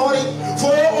territory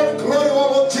for your own glory, oh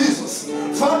Lord Jesus.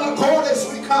 Father God, as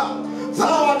we come,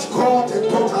 thou art God and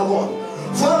God alone.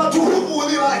 Father, to whom will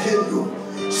we liken you?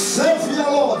 Savior,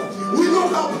 Lord, we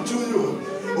look up to you.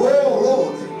 Oh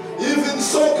Lord, even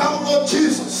so come, Lord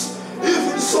Jesus.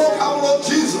 Even so come, Lord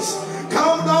Jesus.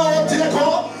 Come now, oh dear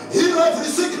God, heal every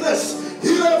sickness.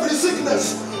 Heal every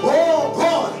sickness. Oh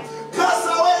God, cast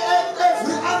away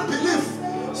every unbelief.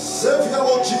 Savior,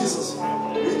 Lord Jesus,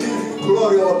 we give you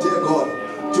glory, oh dear God,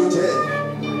 today.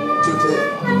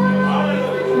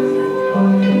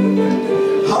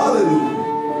 Hallelujah.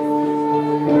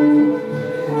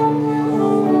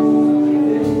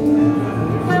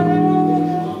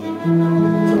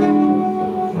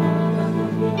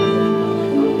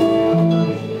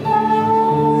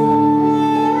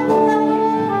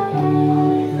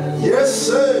 Yes,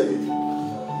 sir.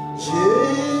 Jesus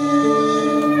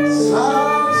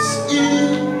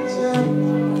is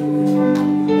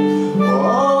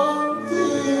all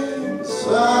things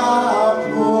are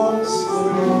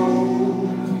possible.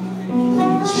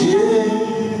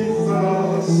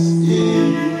 Jesus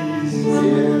is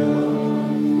here.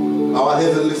 Our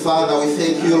Heavenly Father, we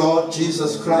thank you, Lord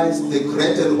Jesus Christ, the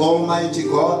great and almighty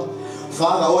God.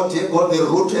 Father, oh dear God, the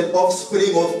root and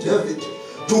offspring of David.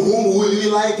 To whom will we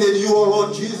liken you, O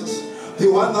Lord Jesus? The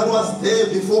one that was there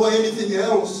before anything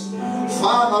else.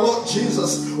 Father, Lord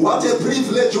Jesus, what a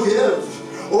privilege we have.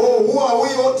 Oh, who are we,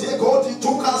 oh dear God? You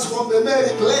took us from the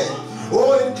merry clay.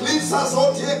 Oh, and cleansed us,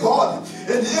 oh dear God.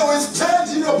 And here we stand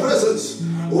in your presence.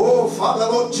 Oh, Father,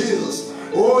 Lord Jesus.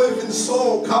 Oh, even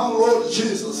so, come, Lord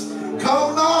Jesus.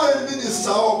 Come now and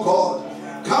minister, oh God.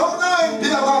 Come now and be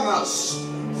among us.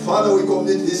 Father, we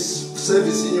commit this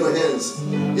service in your hands.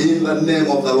 In the name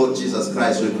of the Lord Jesus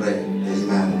Christ we pray.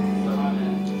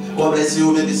 Amen. God bless you.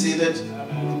 You may be seated.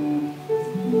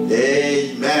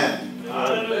 Amen.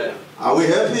 Amen. Are we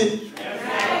happy?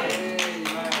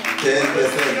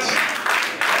 10%.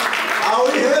 Are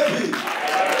we happy?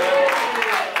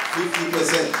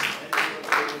 50%.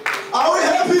 Are we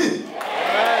happy?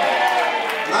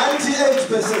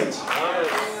 98%.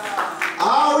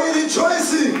 Are we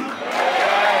rejoicing?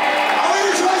 Are we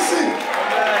rejoicing?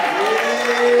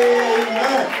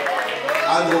 Amen.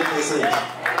 100%.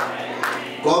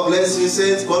 God bless you,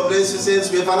 saints. God bless you,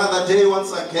 saints. We have another day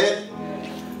once again.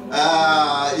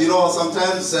 You know,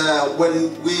 sometimes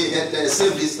when we had a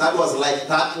service that was like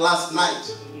that last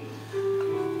night,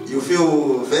 you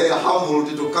feel very humbled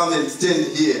to come and stand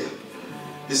here.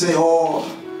 You say, oh,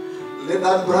 let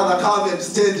that brother come and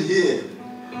stand here.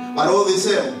 But all the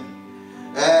same,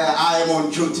 I am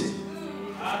on duty.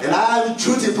 And I am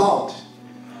duty bound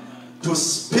to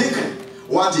speak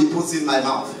what he puts in my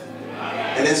mouth.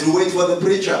 And as we wait for the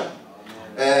preacher,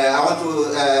 I want to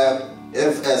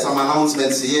have some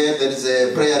announcements here. There is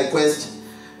a prayer request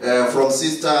from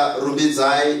Sister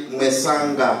Rubidzai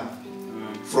Mwesanga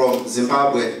from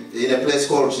Zimbabwe in a place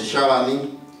called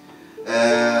Shishawani.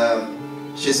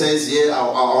 She says here, I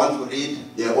want to read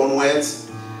their own words.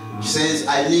 She says,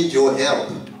 I need your help.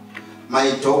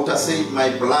 My doctor said my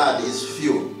blood is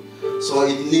few, so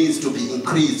it needs to be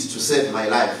increased to save my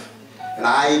life. And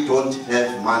I don't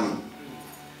have money.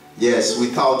 Yes,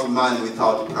 without money,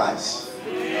 without price.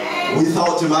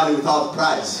 Without money, without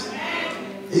price.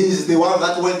 He is the one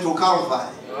that went to Calvary.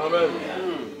 Amen.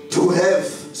 To have,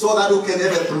 so that we can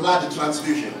have a blood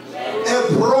transfusion. A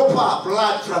proper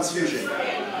blood transfusion.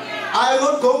 I am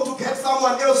not going to get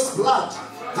someone else's blood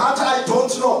that I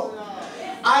don't know.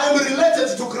 I am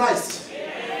related to Christ.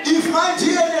 If my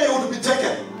DNA would be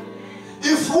taken,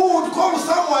 if who would call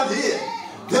someone here,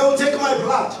 they will take my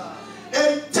blood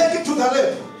and take it to the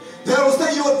lab. They will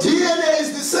say your DNA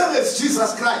is the same as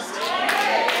Jesus Christ.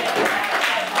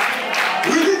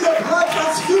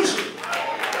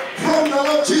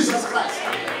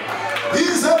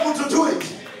 able to do it.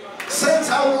 Saints,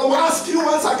 I will ask you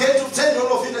once again to stand on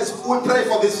your feet as we pray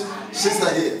for this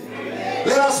sister here.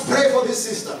 Let us pray for this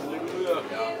sister.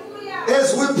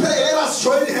 As we pray, let us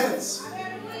join hands.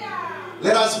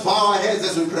 Let us bow our heads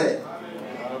as we pray.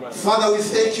 Father, we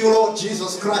thank you, Lord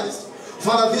Jesus Christ.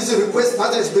 Father, this request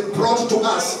that has been brought to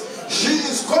us, she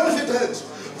is confident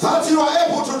that you are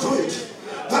able to do it,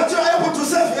 that you are able to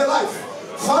save her life.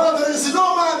 Father, there is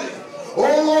no money,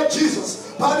 oh Lord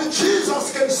Jesus, but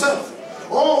Jesus can save.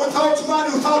 Oh, without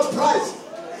money, without price.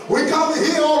 We come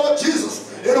here, oh Lord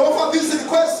Jesus, and offer this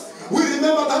request. We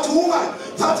remember that woman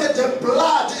that had a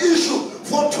blood issue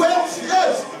for 12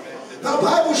 years. The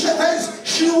Bible says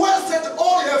she wasted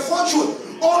all her fortune,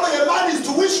 all her money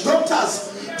to witch doctors,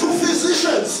 to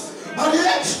physicians, but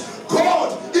yet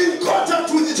God in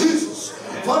contact with Jesus.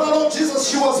 Father, Lord Jesus,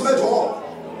 she was made whole.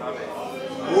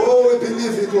 Oh, we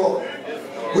believe it, Lord.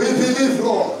 We believe,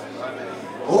 Lord.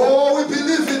 Oh, we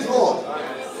believe it, Lord.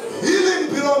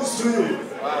 Healing belongs to you.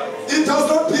 It does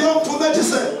not belong to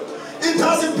medicine. It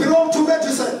doesn't belong to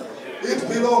medicine. It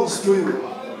belongs to you.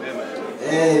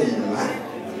 Amen.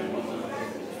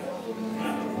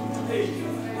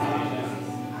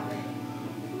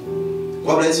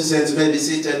 God bless you, saints. You may be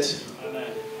seated.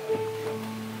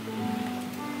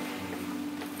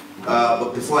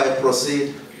 But before I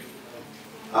proceed,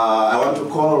 I want to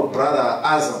call Brother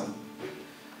Azam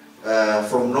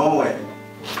from Norway.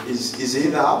 Is he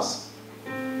in the house?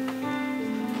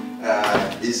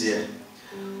 He's here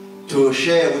to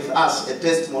share with us a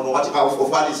testimony of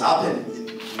what is happening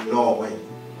in Norway.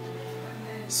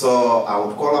 So I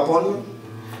would call upon you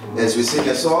as we sing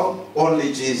a song,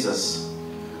 Only Jesus,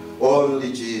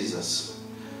 only Jesus,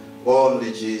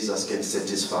 only Jesus can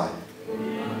satisfy.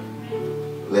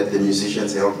 Let the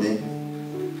musicians help me.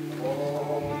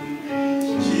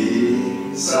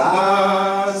 Jesus,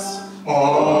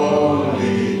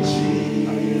 only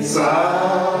Jesus,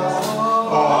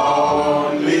 only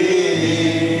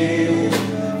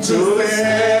to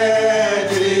satisfy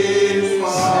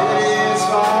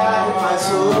my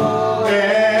soul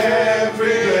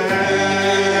every day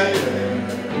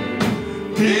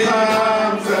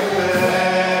becomes a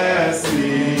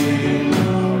blessing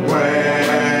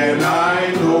when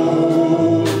I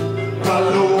know the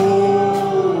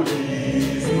Lord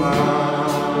is mine.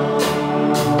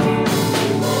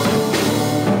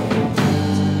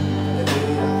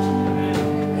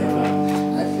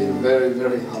 I feel very,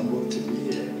 very humbled to be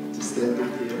here, to stand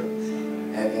here.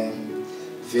 Amen.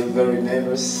 I feel very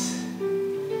nervous,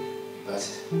 but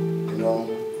you know,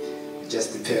 we just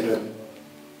depend on.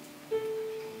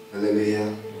 Hallelujah.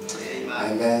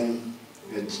 Amen.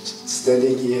 We're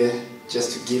standing here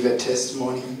just to give a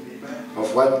testimony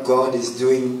of what God is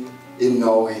doing in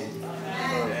Norway.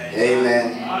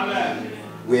 Amen.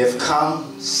 We have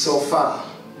come so far.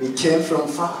 We came from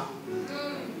far.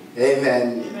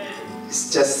 Amen.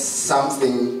 It's just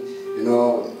something, you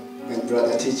know, when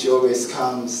Brother Teach always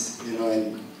comes, you know,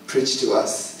 and preach to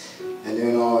us. And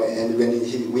you know, and when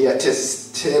he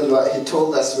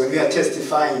told us when we are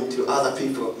testifying to other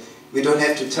people, we don't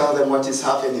have to tell them what is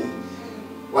happening.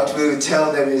 What we will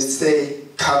tell them is say,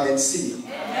 come and see.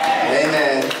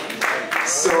 Amen.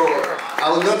 So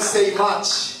I will not say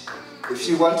much. If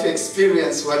you want to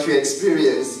experience what you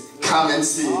experience, come and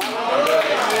see.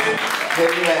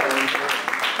 Amen.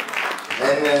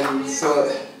 Amen.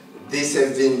 So this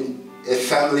has been a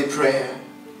family prayer.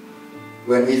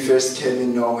 When we first came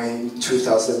in Norway in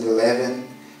 2011,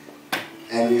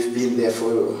 and we've been there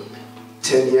for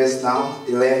 10 years now,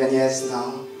 11 years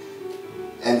now,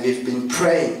 and we've been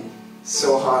praying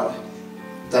so hard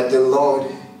that the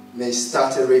Lord may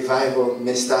start a revival,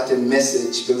 may start a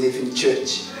message, believing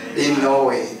church in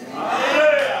Norway.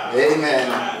 Amen.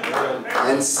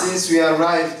 And since we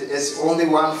arrived as only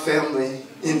one family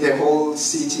in the whole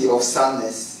city of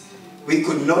Sandnes, we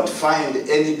could not find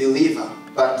any believer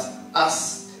but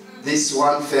us, this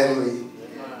one family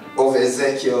of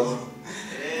Ezekiel.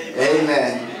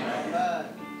 Amen.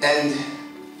 And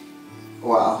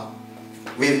wow,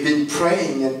 we've been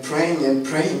praying and praying and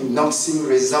praying, not seeing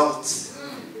results.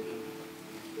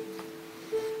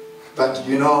 But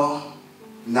you know,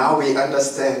 now we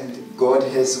understand God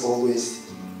has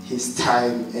always His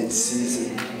time and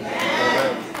season.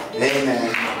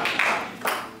 Amen.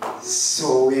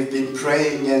 So we've been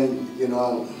praying, and you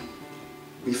know,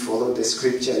 we follow the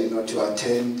scripture, you know, to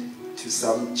attend to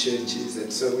some churches,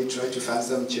 and so we tried to find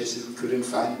some churches we couldn't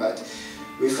find, but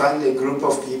we found a group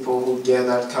of people who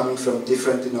gathered coming from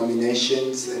different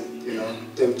denominations, and you know,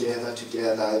 they gathered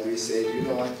together, and we said, you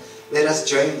know what, let us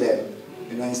join them,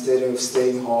 you know, instead of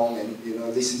staying home and you know,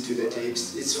 listen to the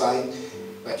tapes. It's fine.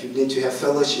 but you need to have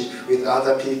fellowship with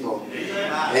other people.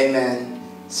 Amen.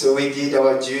 So we did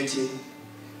our duty,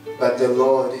 but the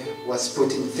Lord was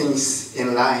putting things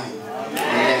in line.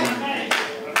 Amen.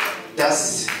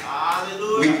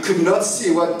 We could not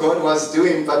see what God was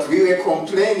doing, but we were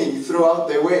complaining throughout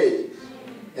the way.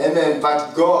 Amen.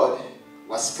 But God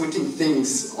was putting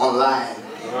things online.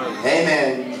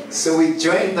 Amen. So we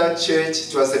joined that church.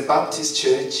 It was a Baptist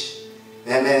church.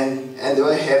 Amen. And they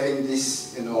were having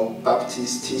this,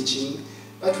 Baptist teaching.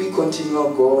 But we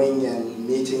continued going and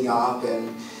meeting up,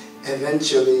 and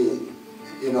eventually,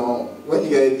 when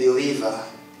you're a believer,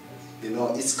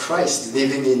 it's Christ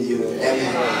living in you.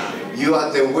 Amen. You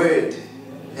are the Word.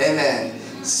 Amen.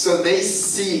 So they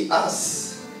see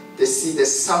us. They see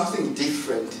there's something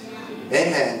different.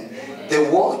 Amen. The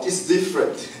walk is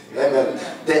different. Amen.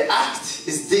 The act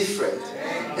is different.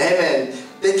 Amen.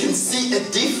 They can see a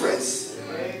difference.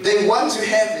 They want to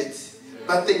have it,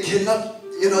 but they cannot,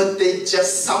 they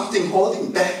just something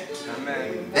holding back.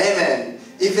 Amen. Amen.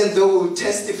 Even though we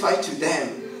testify to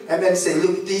them. Amen. Say,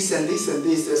 look, this and this and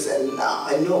this. They say, nah,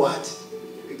 I know what.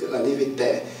 We're going to leave it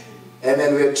there.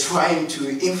 Amen. We're trying to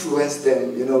influence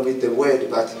them, with the word,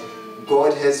 but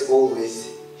God has always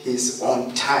His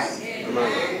own time.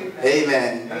 Amen.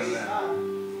 Amen.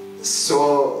 Amen.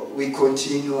 So we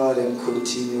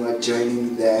continued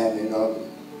joining them,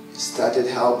 started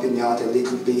helping out a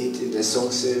little bit in the song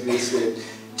service. We're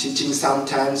teaching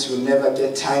sometimes. We never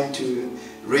get time to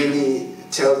really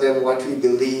tell them what we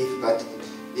believe, but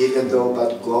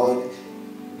God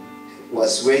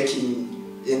was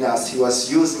working in us. He was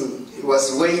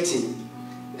waiting.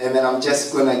 Amen. I'm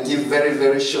just going to give very,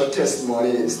 very short testimony.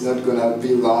 It's not going to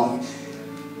be long.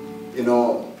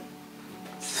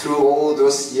 Through all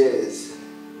those years,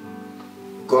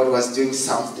 God was doing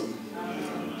something.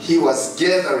 He was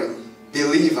gathering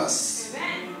believers.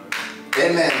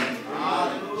 Amen.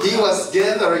 He was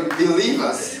gathering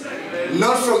believers,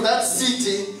 not from that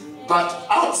city, but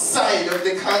outside of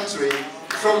the country,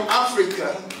 from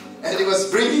Africa, and He was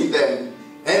bringing them.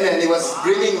 Amen. He was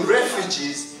bringing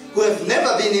refugees who have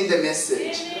never been in the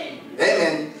message.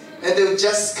 Amen. And they would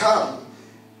just come.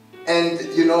 And,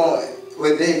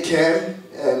 when they came,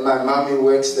 my mommy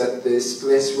works at this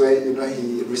place where,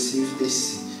 he received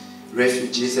these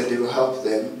refugees and they will help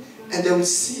them. And they will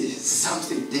see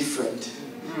something different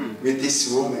with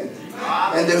this woman.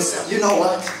 And they'll say, you know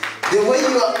what? The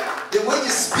way you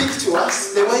speak to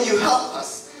us, the way you help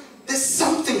us, there's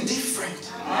something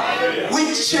different.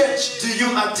 Which church do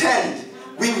you attend?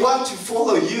 We want to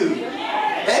follow you.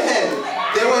 Amen.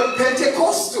 There were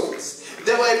Pentecostals.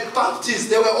 There were Baptists.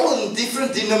 They were all in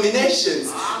different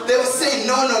denominations. They were saying,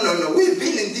 no. We've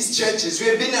been in these churches.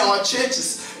 We've been in our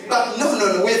churches. But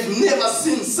no. We've never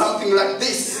seen something like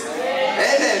this.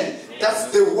 Amen. That's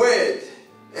the word.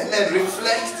 Amen.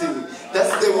 Reflecting.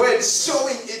 That's the word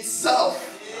showing itself.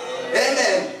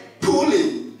 Amen.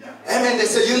 Pulling. Amen. They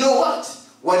say, you know what?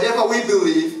 Whatever we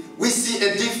believe, we see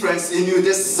a difference in you.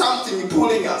 There's something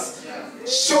pulling us.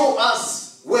 Show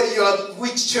us where you are,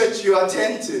 which church you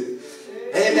attend to.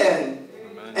 Amen.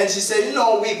 And she said,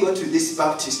 we go to this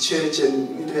Baptist church,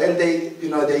 and they,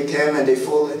 they came and they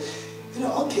followed.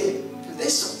 Okay,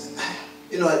 this,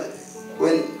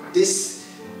 when this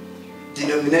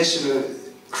denominational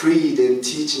creed and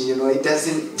teaching, it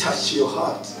doesn't touch your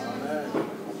heart.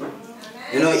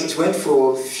 It went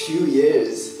for a few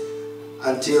years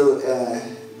until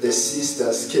the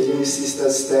sisters, can you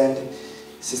sisters stand?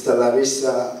 Sister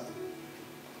Larissa,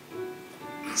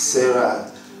 Sarah,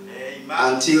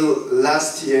 until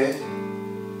last year,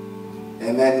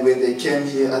 amen, when they came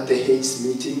here at the Hayes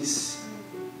meetings,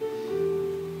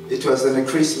 it was on a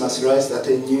Christmas, right, at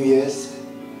the New Year's,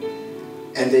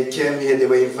 and they came here, they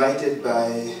were invited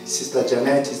by Sister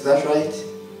Janet, is that right?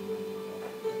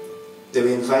 They were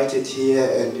invited here,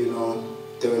 and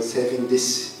they was having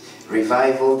this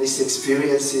revival, these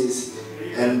experiences,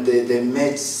 and they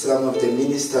met some of the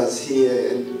ministers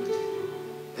here,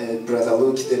 and Brother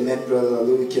Luke, they met Brother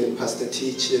Luke and Pastor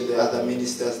Teach and the other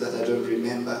ministers that I don't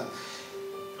remember.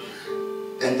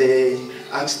 And they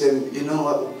asked them,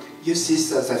 you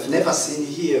sisters, I've never seen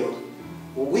you here.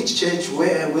 Which church,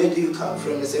 where do you come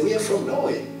from? They said, we are from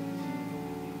Norway.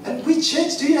 And which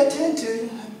church do you attend to?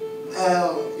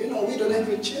 We don't have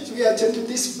a church. We attend to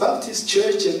this Baptist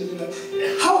church. And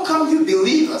how come you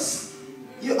believers?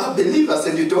 You are believers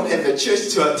and you don't have a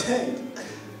church to attend.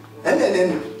 And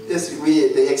then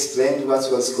they explained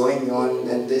what was going on,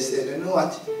 and they said, you know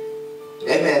what?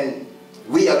 Amen.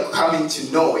 We are coming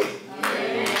to Norway.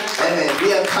 Amen.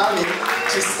 We are coming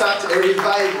to start a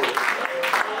revival.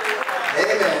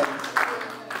 Amen.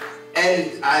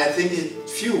 And I think a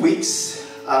few weeks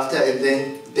after, and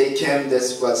then they came.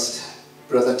 This was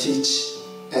Brother Teach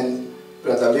and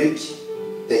Brother Luke.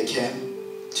 They came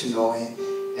to know him,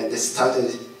 and they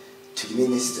started to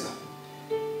minister.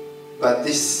 But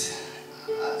this,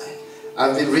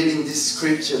 I've been reading this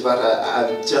scripture, but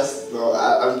I'm just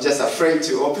afraid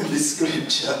to open this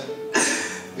scripture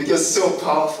because it's so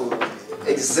powerful.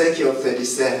 Ezekiel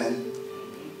 37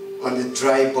 on the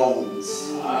dry bones.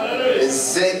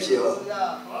 Ezekiel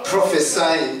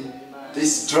prophesying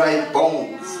these dry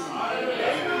bones.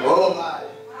 Oh my.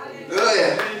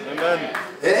 Hallelujah. Amen.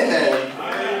 Amen.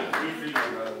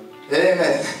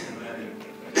 Amen.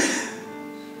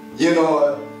 You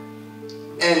know,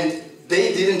 and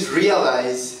they didn't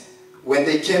realize when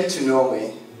they came to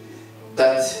Norway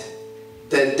that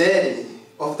the daddy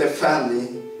of the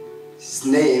family, his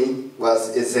name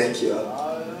was Ezekiel.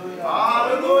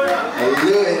 Hallelujah.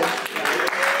 Hallelujah.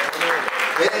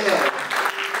 Amen.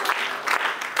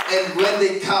 And when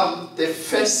they come, the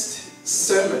first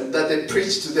sermon that they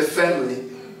preached to the family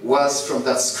was from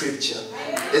that scripture.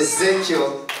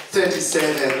 Ezekiel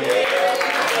 37.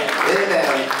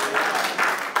 Amen.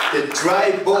 The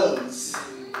dry bones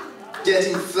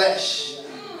getting flesh.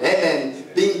 Amen.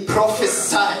 Being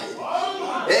prophesied.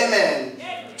 Amen.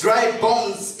 Dry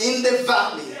bones in the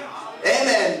valley.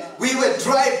 Amen. We were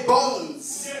dry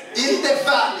bones in the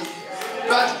valley.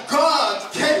 But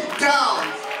God came down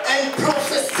and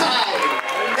prophesied.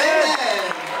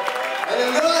 Amen.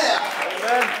 Hallelujah.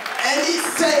 Amen. And he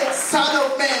said, Son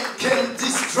of man, can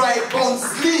these dry bones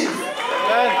live?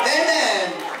 Amen. Amen.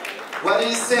 What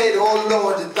he said, oh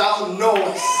Lord, thou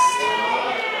knowest.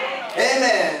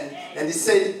 Amen. And he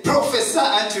said, prophesy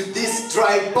unto these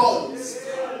dry bones.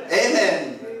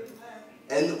 Amen.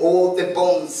 And all the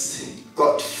bones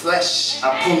got flesh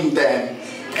upon them.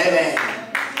 Amen.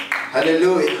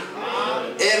 Hallelujah.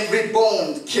 Every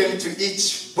bone came to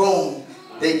each bone.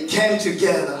 They came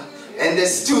together and they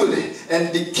stood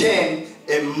and became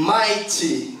a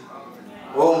mighty.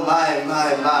 Oh my.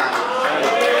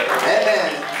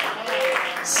 Amen.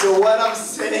 So what I'm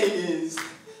saying is,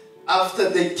 after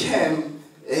they came,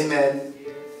 amen,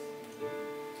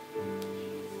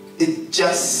 it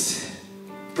just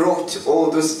brought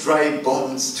all those dry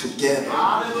bones together.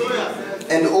 Hallelujah.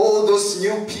 And all those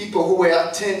new people who were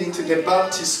attending to the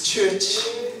Baptist church.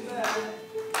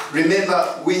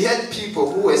 Remember, we had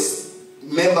people who were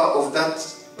member of that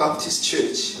Baptist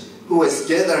church who was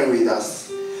gathering with us.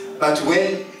 But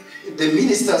when the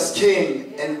ministers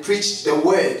came and preached the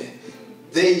word,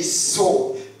 they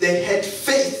saw, they had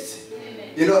faith.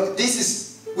 You know,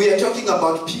 we are talking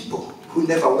about people who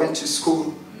never went to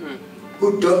school,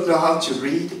 who don't know how to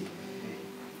read.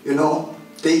 You know,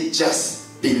 they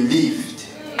just believed.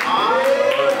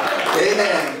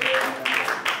 Amen.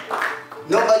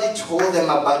 Nobody told them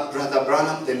about Brother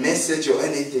Branham, the message or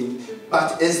anything,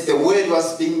 but as the word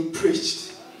was being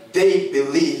preached, they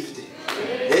believed.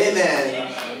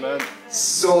 Amen. Amen.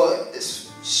 So,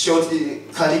 shortly,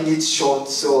 cutting it short,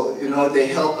 so, you know, they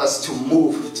help us to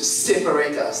move, to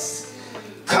separate us,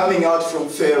 coming out from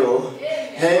Pharaoh.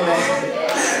 Amen.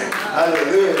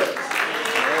 Hallelujah.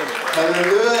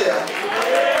 Hallelujah.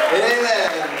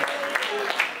 Amen.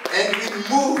 And we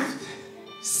moved,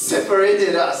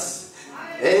 separated us.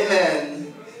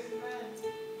 Amen.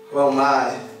 Oh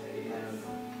my.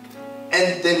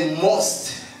 And the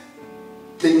most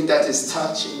thing that is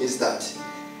touching is that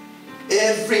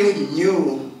every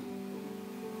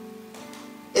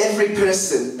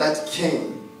person that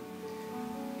came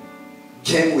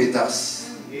with us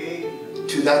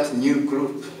to that new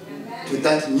group, to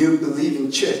that new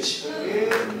believing church.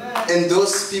 And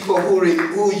those people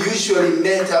who usually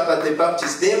met up at the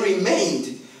Baptist, they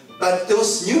remained. But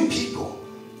those new people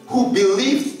who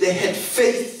believed, they had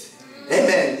faith,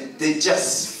 amen, they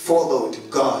just followed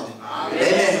God.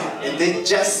 Amen. And they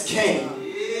just came.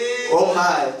 Oh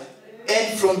my.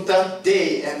 And from that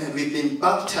day, amen, we've been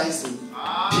baptizing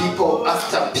people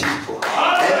after people.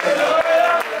 Amen.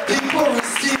 People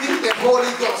receiving the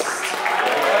Holy Ghost.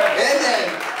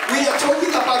 Amen. We are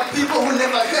talking about people who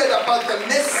never heard about the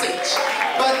message,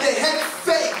 but they had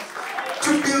faith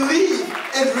to believe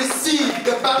and receive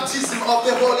the baptism of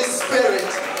the Holy Spirit.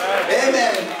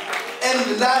 Amen.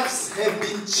 And lives have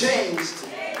been changed.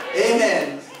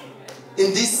 Amen.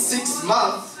 In these 6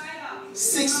 months,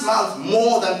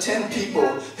 more than 10 people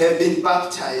have been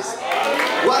baptized.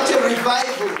 What a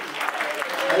revival.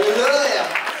 Hallelujah.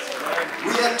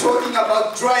 We are talking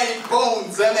about drying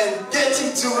bones, amen,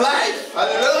 getting to life.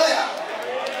 Hallelujah.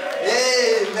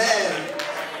 Amen.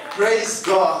 Praise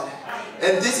God.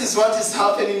 And this is what is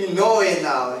happening in Norway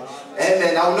now.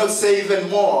 Amen. I will not say even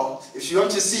more. If you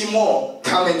want to see more,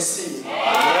 come and see.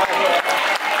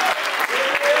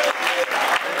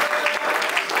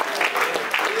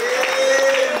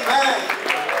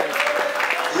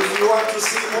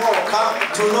 more. Come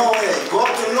to Norway. Go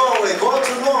to Norway. Go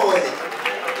to Norway.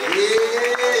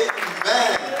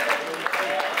 Amen.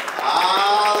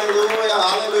 Hallelujah.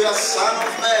 Hallelujah. Son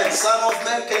of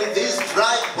man, can these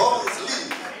dry bones live?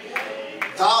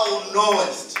 Thou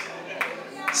knowest.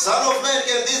 Son of man,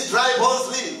 can these dry bones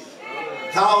live?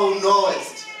 Thou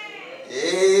knowest.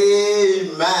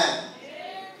 Amen.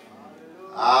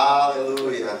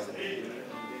 Hallelujah.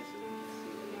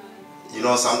 You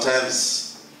know,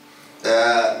 sometimes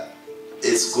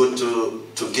it's good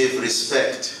to give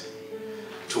respect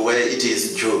to where it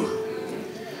is due.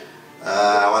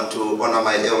 I want to honor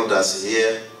my elders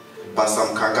here, Pastor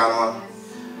Mkanganwa,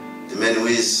 the man who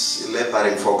is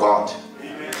laboring for God.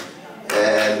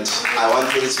 And I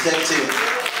want to respect him.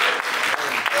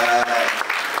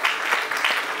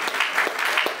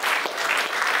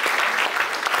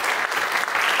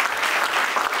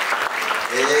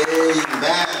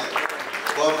 Amen.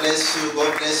 God bless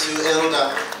you, elder,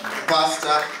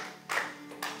 pastor.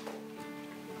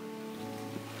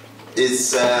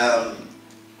 It's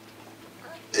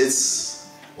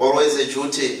always a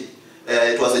duty.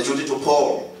 It was a duty to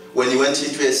Paul. When he went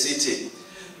into a city,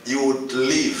 you would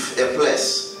leave a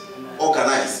place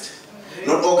organized.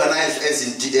 Not organized as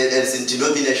in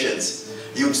denominations.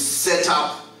 You'd set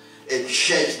up a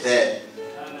church there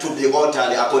to be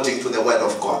orderly according to the word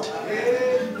of God.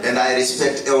 And I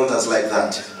respect elders like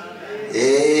that.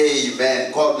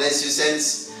 Amen. God bless you,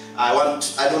 saints. I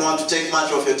don't want to take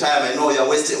much of your time. I know you're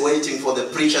waiting for the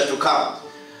preacher to come.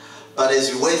 But as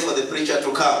you wait for the preacher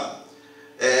to come,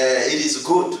 it is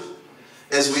good,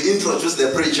 as we introduce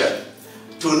the preacher,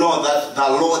 to know that the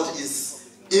Lord is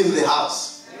in the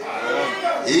house.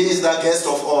 He is the guest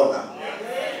of honor.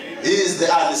 He is the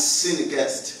unseen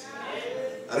guest.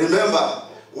 Remember,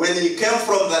 when he came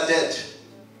from the dead,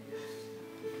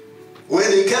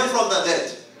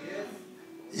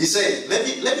 he said, let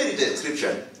me read the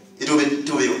scripture. It will be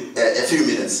a few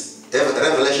minutes.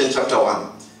 Revelation chapter 1.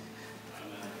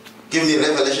 Give me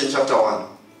Revelation chapter 1.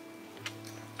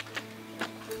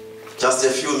 Just a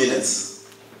few minutes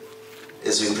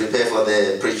as we prepare for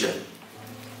the preacher.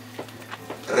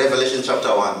 Revelation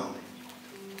chapter 1.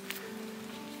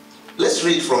 Let's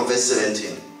read from verse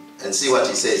 17 and see what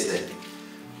he says there.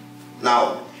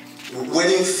 Now, when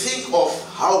you think of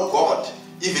how God,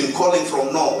 even calling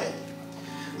from Norway,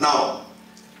 now,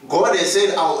 God has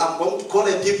said, I'm going to call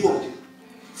a people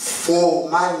for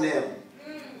my name.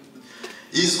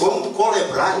 He's going to call a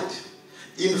bride.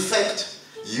 In fact,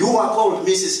 you are called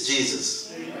Mrs.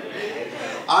 Jesus.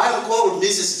 I am called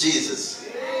Mrs. Jesus.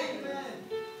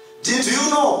 Did you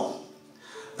know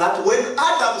that when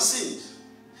Adam sinned,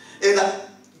 and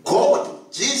God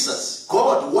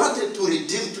wanted to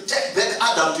redeem, to take back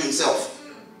Adam to himself,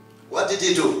 what did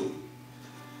he do?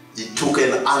 He took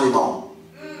an animal.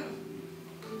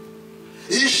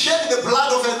 He shed the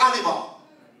blood of an animal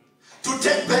to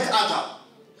take back Adam.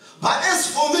 But as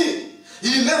for me,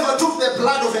 he never took the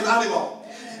blood of an animal.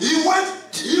 He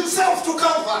went himself to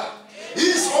Calvary.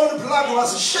 His own blood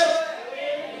was shed.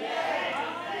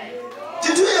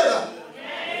 Did you hear that?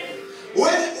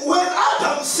 When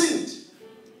Adam sinned,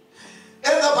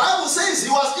 and the Bible says he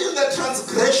was in the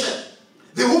transgression.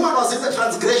 The woman was in the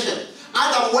transgression.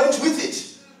 Adam went with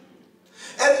it.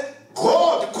 And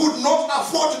God could not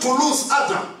afford to lose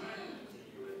Adam.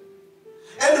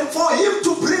 And for him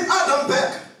to bring Adam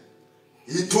back,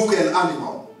 he took an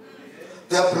animal.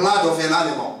 The blood of an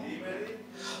animal.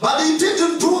 But he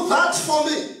didn't do that for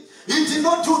me. He did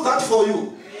not do that for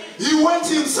you. He went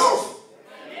himself.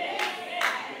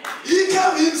 He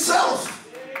came himself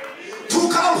to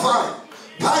Calvary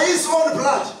by his own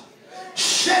blood.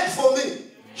 Shed for me.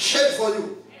 Shed for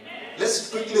you. Let's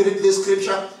quickly read this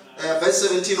scripture. Verse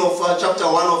 17 of chapter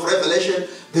 1 of Revelation.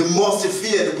 The most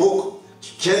feared book.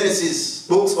 Genesis.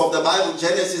 Books of the Bible.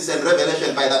 Genesis and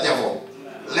Revelation by the devil.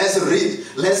 Let's read.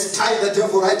 Let's tie the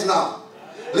devil right now.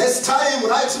 Let's tie him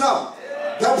right now.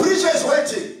 The preacher is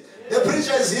waiting. The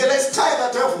preacher is here. Let's tie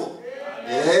the devil.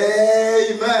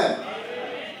 Amen.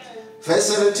 Verse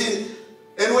 17.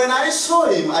 And when I saw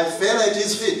him, I fell at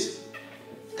his feet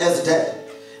as dead.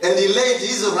 And he laid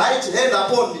his right hand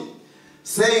upon me,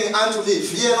 saying unto me,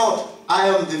 fear not, I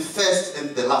am the first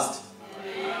and the last.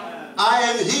 I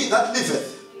am he that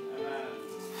liveth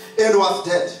and was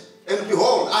dead. And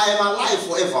behold, I am alive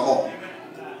forevermore.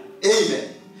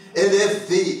 Amen. And have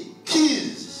the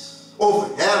keys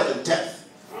of hell and death.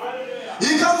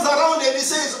 He comes around and he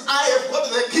says, I have got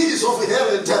the keys of hell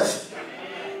and death.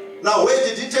 Now, where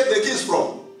did he take the keys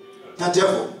from? The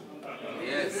devil.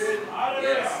 Yes.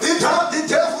 The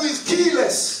devil is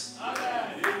keyless.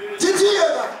 Did you hear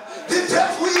that? The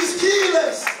devil is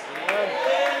keyless.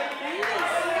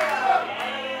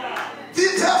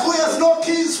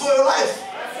 keys for your life.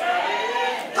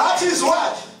 That is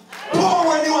what Paul,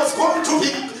 when he was going to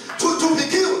be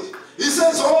killed, he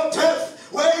says, "Oh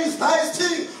death, where is thy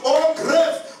sting? Oh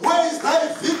grave, where is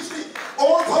thy victory?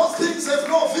 All those things have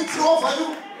no victory over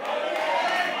you.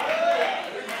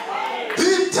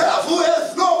 The devil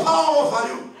has no power over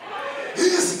you. He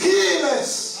is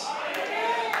keyless."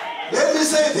 Let me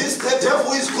say this, the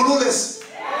devil is clueless.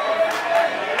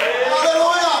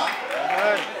 Hallelujah.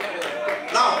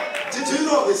 Now, did you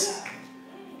know this?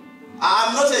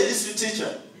 I'm not a history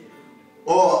teacher,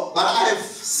 but I have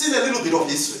seen a little bit of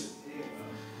history.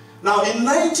 Now, in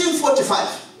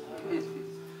 1945,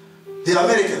 the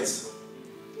Americans,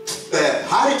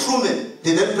 Harry Truman,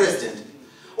 the then president,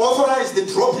 authorized the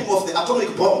dropping of the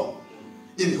atomic bomb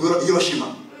in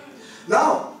Hiroshima.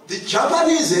 Now, the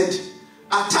Japanese had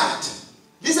attacked.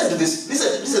 Listen to this.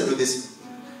 Listen to this.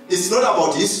 It's not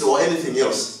about history or anything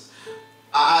else.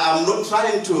 I'm not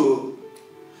trying to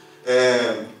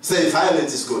say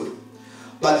violence is good.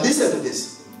 But listen to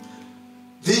this.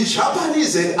 The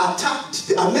Japanese had attacked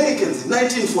the Americans in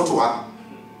 1941.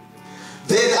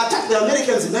 They had attacked the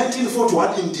Americans in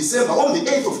 1941 in December, on the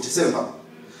 8th of December.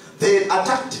 They had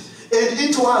attacked, and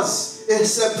it was a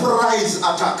surprise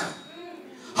attack.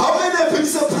 How many have been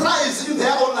surprised in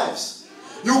their own lives?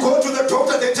 You go to the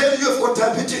doctor, they tell you you've got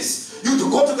diabetes. You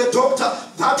go to the doctor,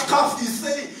 that cough is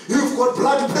saying you've got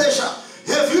blood pressure.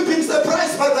 Have you been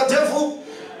surprised by the devil?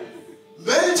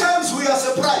 Many times we are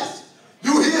surprised.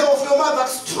 You hear of your mother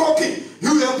stroking,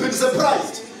 you have been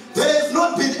surprised. There has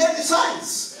not been any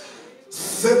signs.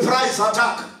 Surprise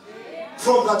attack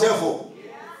from the devil.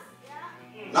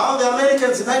 Now the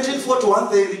Americans in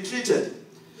 1941, they retreated.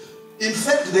 In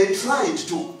fact, they tried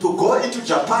to go into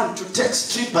Japan to take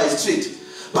street by street.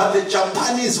 But the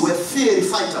Japanese were fiery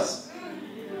fighters.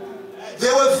 They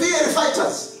were fiery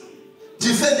fighters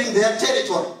defending their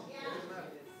territory.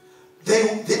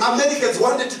 The Americans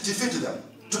wanted to defeat them,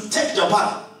 to take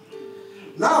Japan.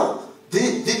 Now,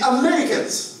 the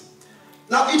Americans,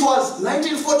 now it was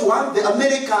 1941,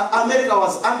 America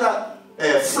was under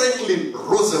Franklin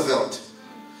Roosevelt.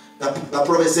 The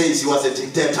prophet says he was a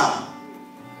dictator.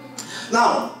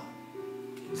 Now,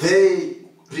 they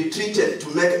retreated to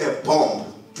make a bomb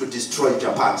to destroy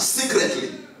Japan secretly.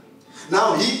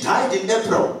 Now, he died in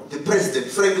April, the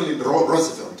president, Franklin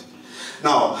Roosevelt.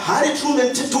 Now, Harry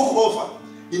Truman took over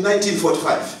in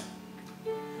 1945.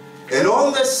 And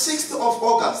on the 6th of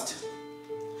August,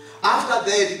 after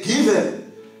they had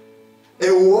given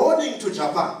a warning to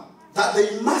Japan that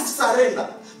they must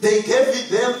surrender, they gave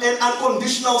them an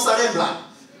unconditional surrender.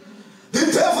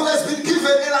 The devil has been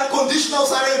given an unconditional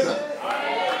surrender.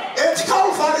 At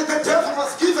Calvary, the devil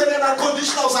was given an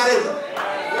unconditional surrender.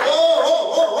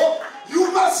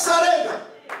 You must surrender.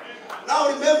 Now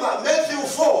remember, Matthew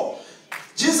 4,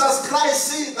 Jesus Christ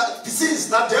sees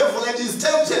the devil and is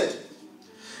tempted.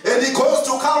 And he goes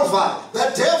to Calvary.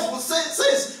 The devil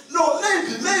says, no,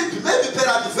 maybe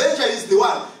peradventure is the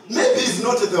one. Maybe he's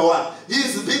not the one.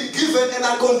 He's been given an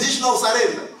unconditional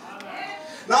surrender.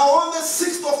 Now on the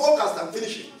 6th of August, I'm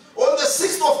finishing. On the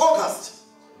 6th of August,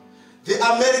 the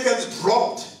Americans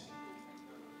dropped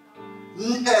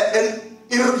an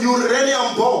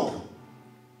uranium bomb.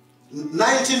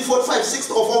 1945,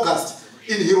 6th of August,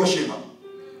 in Hiroshima.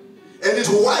 And it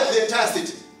wiped the entire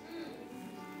city.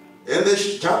 And the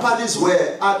Japanese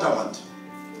were adamant.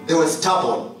 They were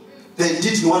stubborn. They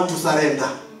didn't want to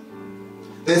surrender.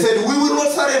 They said, we will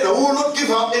not surrender. We will not give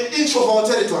up an inch of our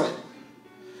territory.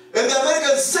 And the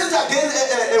Americans sent again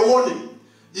a warning.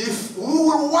 If we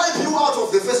will wipe you out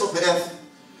of the face of the earth,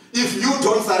 if you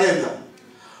don't surrender.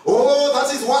 Oh,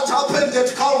 that is what happened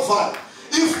at Calvary.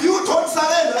 If you don't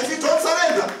surrender,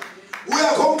 we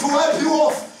are going to wipe you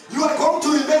off. You are going to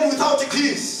remain without the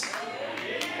keys.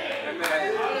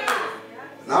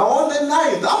 Now on the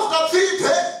 9th, after 3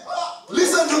 days,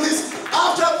 listen to this,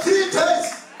 after 3 days,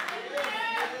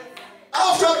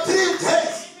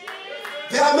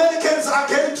 the Americans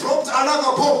again dropped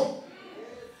another bomb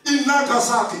in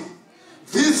Nagasaki.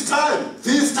 This time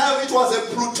it was a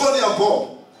plutonium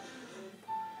bomb.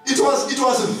 It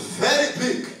was very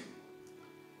big.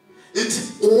 It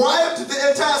wiped the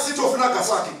entire city of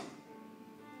Nagasaki.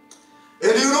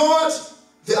 And you know what?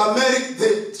 The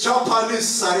Japanese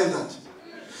surrendered.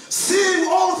 Seeing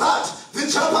all that, the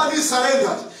Japanese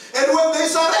surrendered. And when they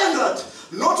surrendered,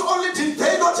 not only did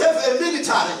they not have a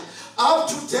military, up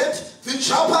to date, the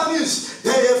Japanese,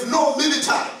 they have no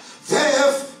military. They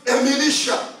have a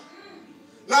militia.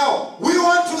 Now, we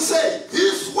want to say,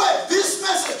 this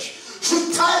message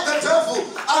should tie the devil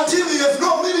until he has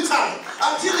no military,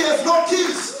 until he has no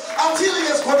keys, until he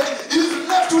is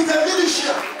left with a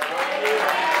militia.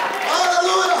 Hallelujah.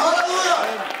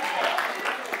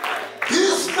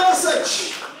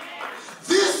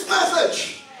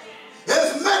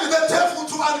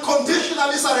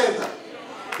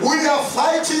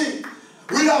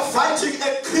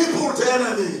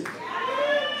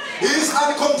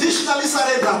 unconditionally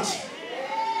surrendered.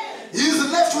 He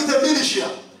is left with a militia.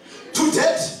 To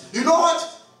date, you know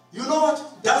what? You know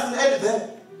what? Doesn't end there.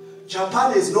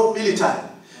 Japan is no military.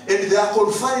 And they are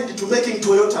confined to making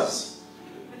Toyotas,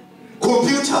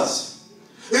 computers,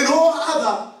 and all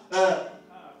other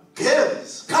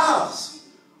games, cars,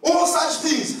 all such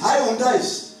things,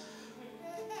 Hyundais.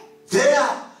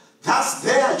 That's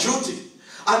their duty.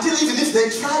 Until even if they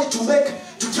try to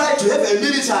have a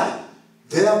military,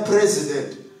 their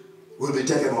president will be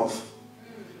taken off.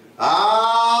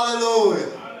 Hallelujah.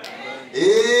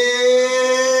 Amen.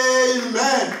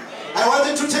 I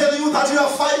wanted to tell you that you are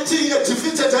fighting a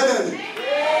defeated enemy.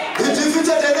 The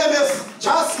defeated enemy has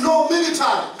just no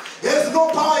military. He has no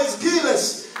power, he's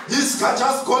keyless. He's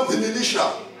just got the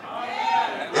militia.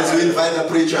 Let's invite the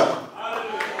preacher.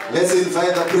 Let's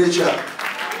invite the preacher.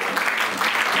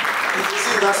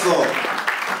 Sing that song.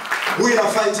 We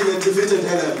are fighting a defeated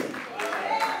enemy.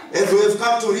 If we have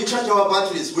come to recharge our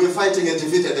batteries, we are fighting a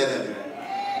defeated enemy.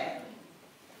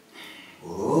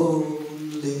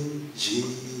 Only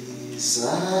Jesus,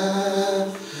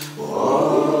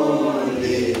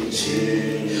 only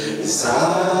Jesus,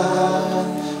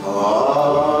 only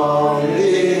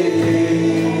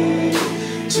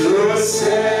to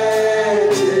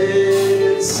set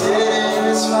it,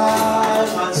 satisfy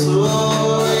my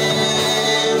soul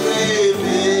every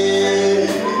day.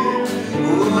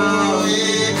 Oh, we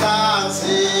can't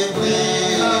simply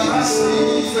see.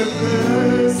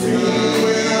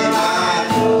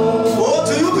 Oh,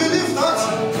 do you believe that?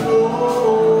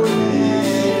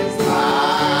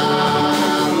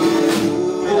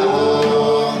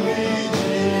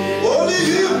 Only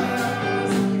Him.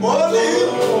 Only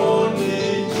Him.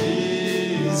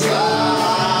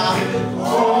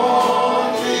 Only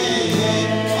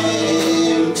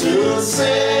Him to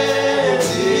set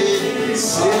it,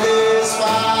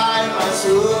 satisfy my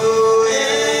soul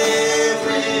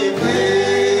every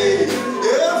day.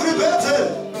 Every battle.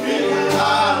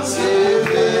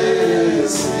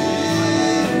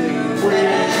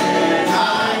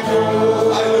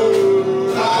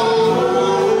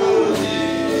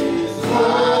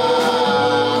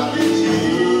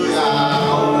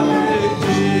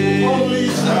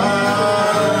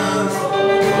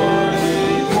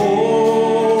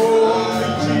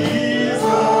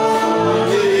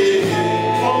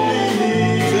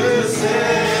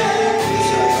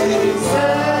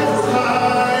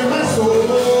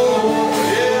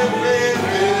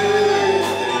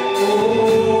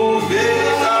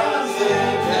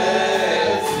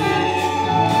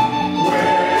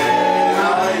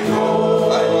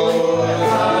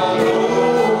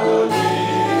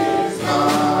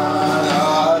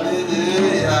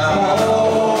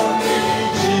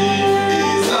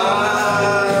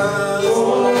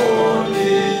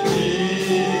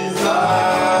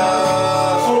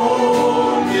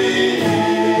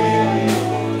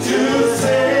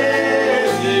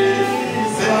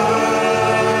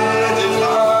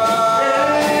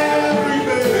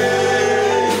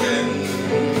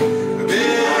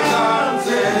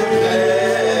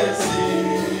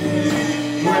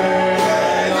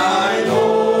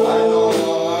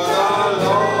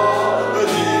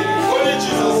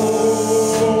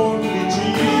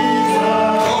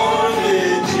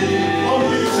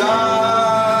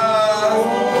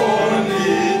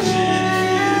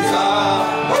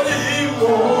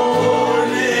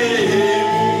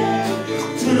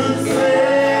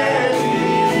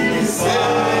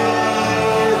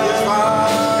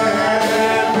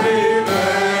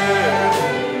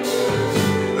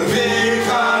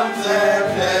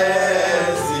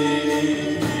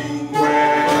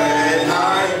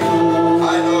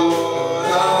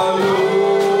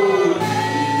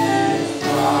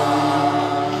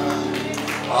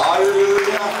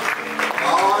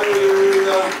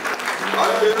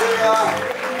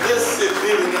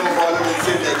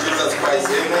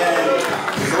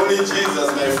 Jesus,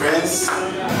 my friends.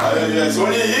 Hallelujah. It's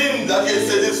only Him that can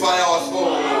satisfy our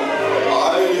soul.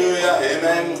 Hallelujah.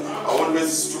 Amen. I won't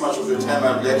waste too much of your time.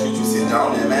 I'd like you to sit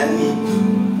down. Amen.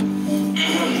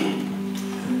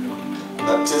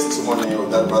 That testimony of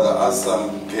that brother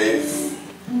Asam gave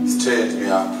stirred me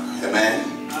up.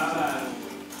 Amen.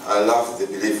 I love the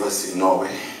believers in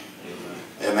Norway.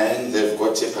 Amen. They've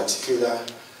got a particular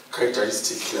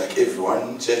characteristic like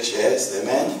everyone church has.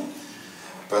 Amen.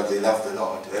 But they love the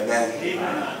Lord. Amen. Amen.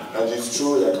 And it's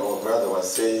true, like our brother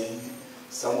was saying,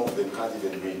 some of them can't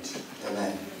even read.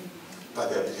 Amen. But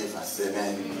they're believers.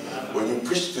 Amen. When you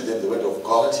preach to them the word of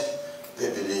God,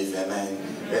 they believe. Amen.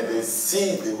 And they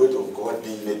see the word of God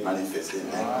being made manifest.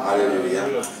 Amen.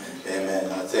 Hallelujah. Amen.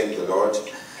 I thank the Lord.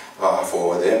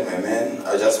 for them. Amen.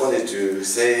 I just wanted to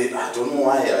say, I don't know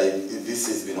why this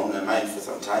has been on my mind for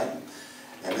some time.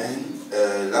 Amen.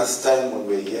 Last time when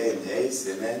we were here in Hayes,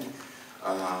 amen,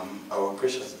 our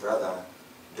precious brother,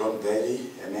 John Bailey,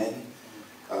 amen,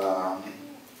 I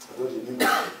don't remember,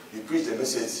 he preached a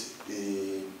message,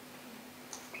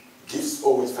 gifts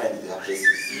always find their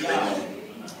places. Amen.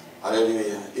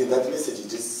 Hallelujah. In that message, it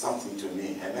did something to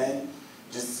me. Amen.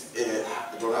 Just,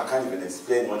 I can't even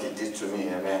explain what it did to me.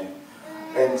 Amen.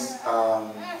 And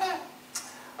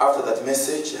after that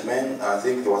message, amen, I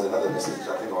think there was another message.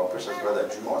 I think our precious brother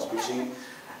Juma was preaching,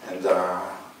 and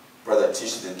Brother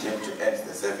Tish then came to end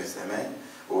the service. Amen.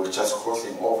 We were just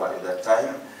crossing over at that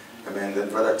time. Amen. Then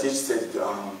Brother Tish said,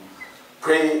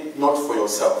 pray not for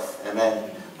yourself.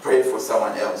 Amen. Pray for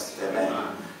someone else.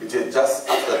 Amen. It is just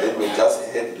after that we just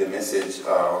heard the message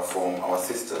from our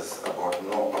sisters about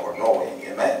Norway.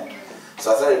 Amen.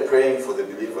 So I started praying for the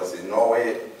believers in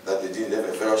Norway that they didn't have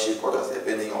a fellowship, what was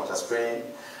happening. I was just praying.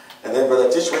 And then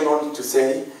Brother Tish went on to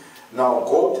say, now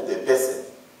go to the person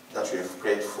that you have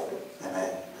prayed for.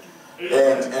 Amen.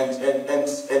 And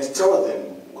tell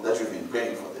them that you've been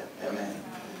praying for them. Amen.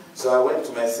 So I went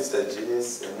to my sister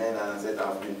Gilles, amen, and I said,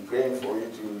 I've been praying for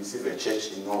you to receive a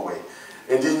church in Norway.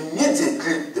 And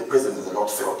immediately the presence of the Lord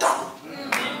fell down.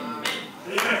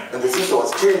 And the sister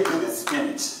was carried in the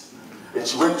spirit. And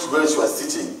she went to where she was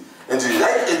sitting. And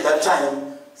right at that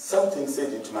time, something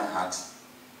said into my heart,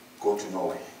 go to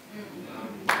Norway.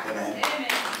 Amen.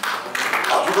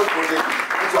 I do not protect it.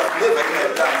 It was never in my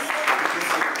plans.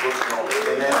 Go to Norway.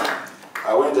 Amen.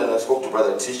 I went and I spoke to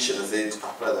Brother Tish and I said,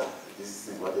 brother, this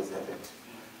is what has happened.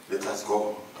 Let us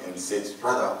go. And he said,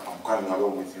 brother, I'm coming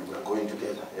along with you. We're going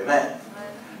together. Amen.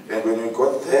 And when we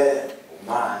got there,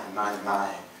 my,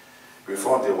 we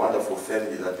found a wonderful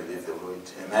family that believed the word.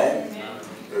 Amen.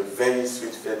 A very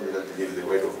sweet family that believed the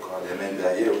word of God. Amen. They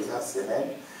are here with us.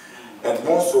 Amen. And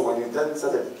more so, when we then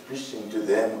started preaching to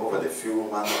them over the few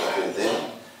months that we were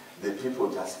there, the people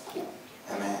just pulled.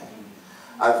 Amen.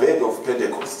 I've heard of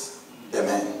Pentecost.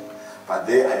 Amen. But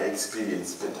there I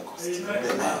experienced Pentecost.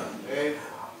 Amen.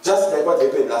 Just like what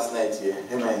happened last night here.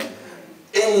 Amen.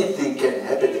 Anything can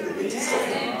happen in the midst of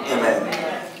them.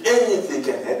 Amen. Anything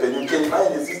can happen. You can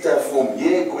find a sister from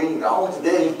here going down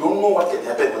there. You don't know what can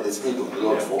happen when the Spirit of the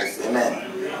Lord falls.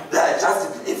 Amen. They are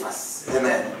just believers.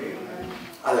 Amen.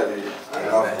 Hallelujah. I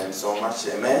love them so much.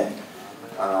 Amen.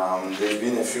 There's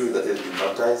been a few that have been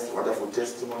baptized. Wonderful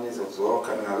testimonies as well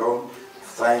coming along.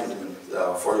 Signs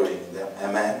following them.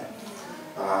 Amen.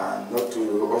 Not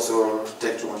to also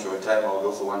take too much of your time, I would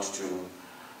also want to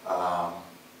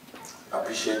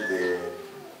appreciate the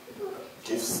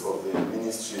gifts of the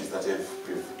ministries that have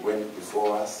went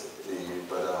before us.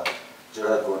 Brother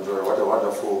Gerard Gondora, what a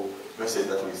wonderful message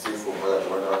that we see from Brother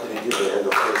Gondora. Can you give a hand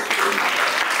of praise to him?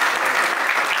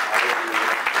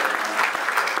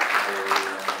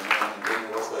 And then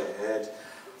we also heard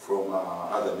from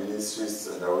other ministries,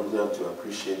 and I would like to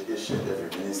appreciate each and every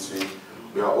ministry.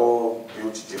 We are all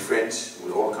built different.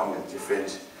 We all come with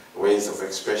different ways of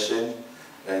expression,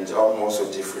 and are also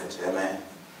different. Amen.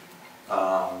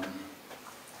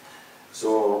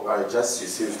 So I just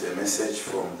received a message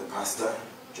from the pastor,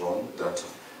 John, that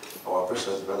our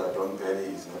precious brother John Perry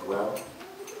is not well,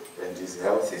 and his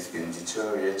health has been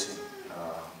deteriorating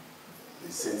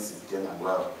since he became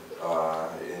unwell,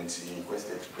 and he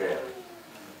requested prayer.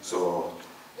 So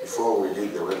before we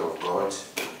read the word of God,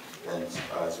 and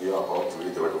as we are about to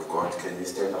read the word of God, can we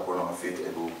stand up on our feet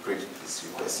and we'll pray this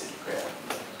request in prayer.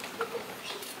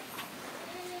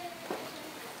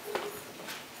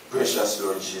 Precious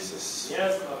Lord Jesus,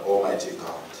 yes, Almighty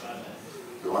God,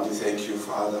 we want to thank you,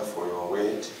 Father, for your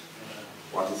word.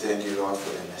 We want to thank you, Lord,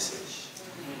 for the message.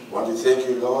 We want to thank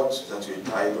you, Lord, that you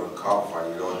died on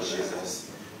Calvary, Lord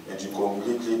Jesus, and you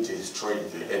completely destroyed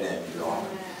the enemy, Lord.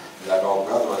 Like our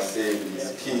brother was saying, he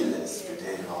is killers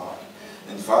today, Lord.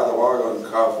 And Father, while on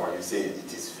Calvary, you said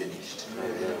it is finished.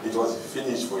 It was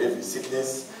finished for every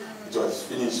sickness. It was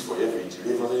finished for every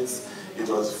deliverance. It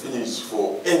was finished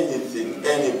for anything,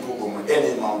 any problem,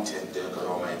 any mountain, dear God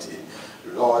Almighty.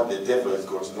 Lord, the devil has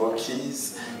got no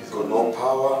keys, he's got no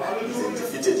power, he's a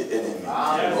defeated enemy.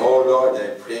 Oh Lord,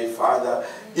 I pray, Father,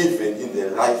 even in the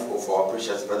life of our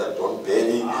precious brother Don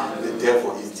Bailey, the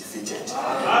devil is defeated.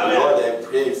 Lord, I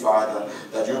pray, Father,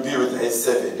 that you be with his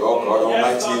servant, oh God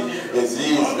Almighty, as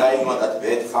he is lying on that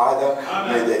bed, Father.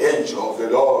 May the angel of the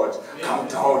Lord come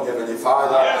down, Heavenly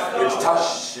Father, and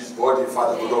touch his body,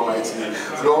 Father God Almighty.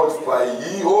 Lord, by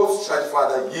ye all stripes,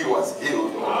 Father, he was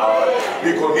healed, oh God.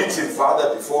 We commit him,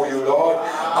 Father, before you, Lord,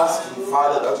 asking,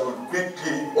 Father, that you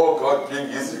quickly, oh God, bring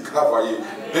his recovery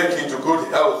back into good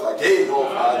health again, oh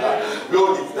Father.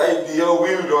 Lord, if that be your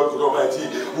will, Lord God Almighty,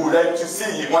 we would like to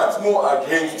see him once more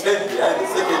again stand behind the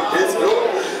second desk, Lord.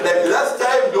 Like last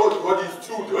time, Lord God, he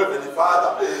stood, Heavenly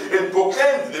Father, and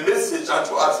proclaimed the message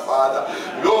unto us, Father.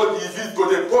 Lord, if he's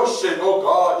got a portion, oh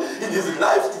God, in his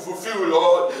life to fulfill,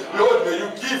 Lord, Lord, may you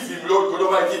give him, Lord God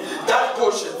Almighty, that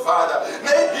portion, Father.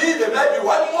 Maybe there might be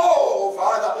one more, oh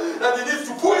Father, that he needs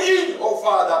to put in, oh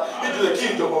Father, into the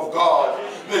kingdom of God.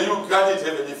 May you grant it,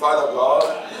 Heavenly Father, God.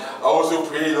 I also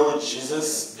pray, Lord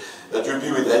Jesus, that you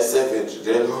be with thy servant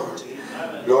today, Lord.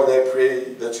 Lord, I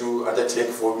pray that you undertake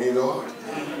for me, Lord.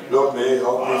 Lord, may you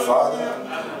help me, Father.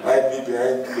 Hide me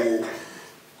behind the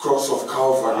cross of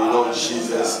Calvary, Lord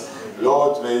Jesus.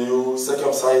 Lord, may you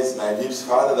circumcise my lips,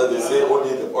 Father, that they say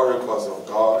only the oracles of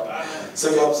God.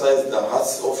 Circumcise the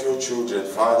hearts of your children,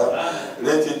 Father.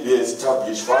 Let it be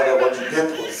established, Father, what you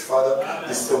purpose, Father,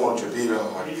 this sermon to be,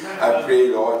 Lord. I pray,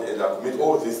 Lord, and I commit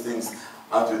all these things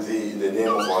unto thee in the name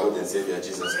of our Lord and Savior,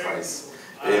 Jesus Christ.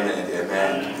 Amen and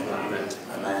amen. Amen.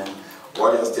 Amen.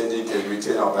 While you're standing, can we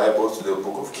turn our Bibles to the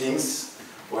book of Kings,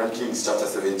 1 Kings chapter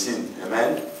 17.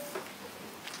 Amen.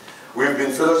 We've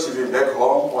been fellowshipping back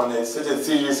home on a certain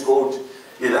series called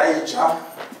Elijah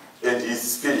and his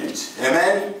spirit.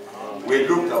 Amen. We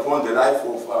looked upon the life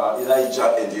of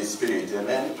Elijah and his spirit.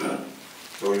 Amen.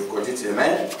 So we've got it.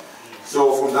 Amen.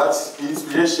 So from that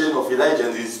inspiration of Elijah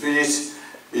and his spirit,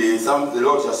 the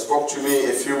Lord just spoke to me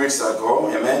a few weeks ago.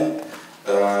 Amen.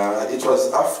 It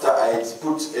was after I had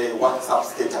put a WhatsApp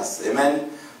status. Amen.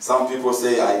 Some people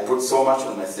say I put so much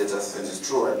on my status, and it's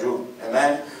true, I do.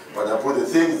 Amen. But I put the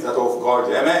things that of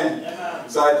God. Amen. Amen.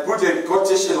 So I put a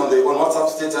quotation on WhatsApp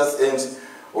status, and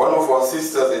one of our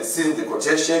sisters had seen the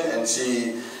quotation, and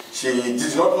she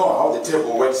did not know how the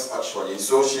table works actually.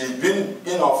 So she'd been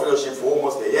in our fellowship for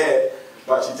almost a year,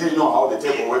 but she didn't know how the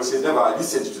table works. She never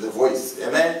listened to the voice.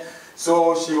 Amen.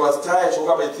 So she was tired. She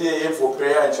woke up at 3 a.m. for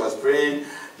prayer, and she was praying.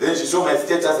 Then she saw my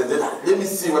status, and then let me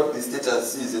see what the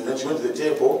status is. And then she went to the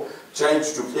table, trying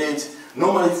to play it.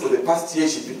 Normally for the past year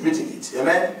she'd been reading it.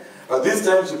 Amen. But this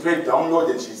time she prayed download,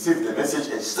 and she received the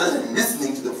message, and she started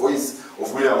listening to the voice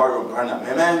of William Marion Branham.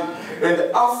 Amen.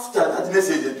 And after that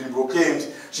message had been proclaimed,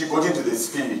 she got into the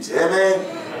spirit. Amen.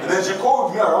 And then she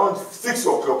called me around 6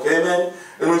 o'clock. Amen.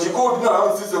 And when she called me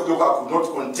around 6 o'clock, I could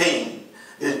not contain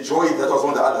the joy that was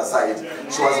on the other side.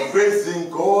 She was praising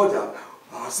God,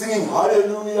 singing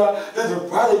hallelujah. Then the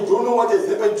brother, you don't know what has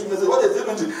happened to me. I said, what has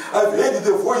happened to me? I've heard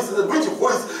the voice. I said, which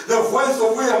voice? The voice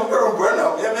of William Marion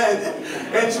Branham. Amen.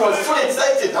 And she was so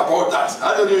excited about that.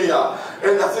 Hallelujah.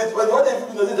 And I said, well, what have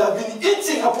you been doing? I've been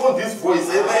eating upon this voice.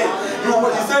 Amen.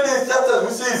 He said in chapters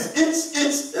which says,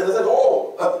 eat. And I said,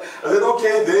 oh. I said,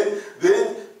 okay,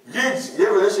 then read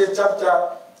Revelation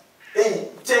chapter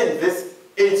 10, verse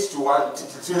 8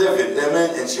 to 11,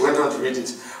 amen, and she went on to read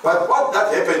it. But what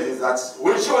that happened is that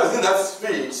when she was in that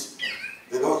spirit,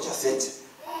 the Lord just said,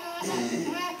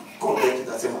 go back to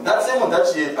that sermon. That sermon that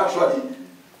she had actually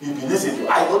been listening to,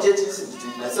 I not yet listened to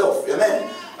it myself, amen.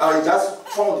 I just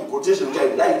found the quotation which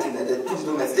I liked and I put it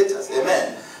on my status,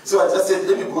 amen. So I just said,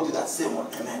 let me go to that sermon,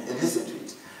 amen, and listen to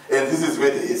it. And this is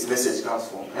where his message comes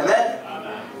from, amen.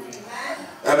 Amen.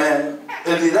 Amen.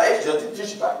 And Elijah the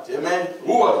Tishbite, amen,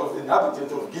 who was of the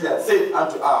inhabitant of Gilead, said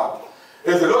unto Ahab,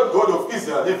 as the Lord God of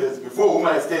Israel liveth, before whom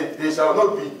I stand, there shall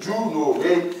not be dew nor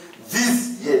rain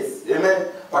these years, amen,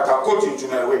 but according to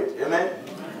my word, amen.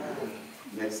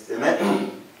 Next,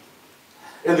 amen.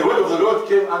 And the word of the Lord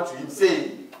came unto him,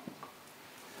 saying,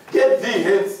 get thee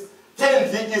hence,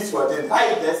 turn thee eastward, and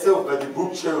hide thyself by the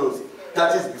brook Cherith,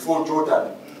 that is before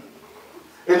Jordan.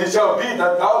 And it shall be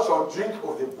that thou shalt drink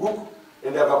of the brook,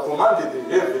 and I have commanded the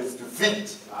ravens to feed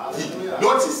thee.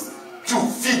 Notice, to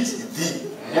feed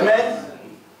thee. Amen.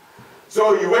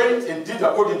 So he went and did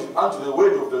according unto the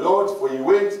word of the Lord, for he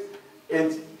went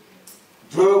and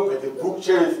dwelt at the brook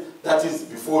Cherith, that is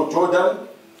before Jordan.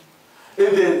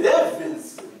 And the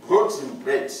ravens brought him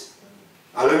bread.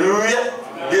 Hallelujah.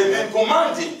 They had been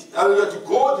commanded, hallelujah, to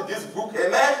go to this brook.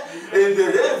 Amen. And the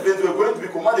ravens were going to be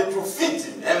commanded to feed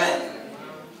him. Amen.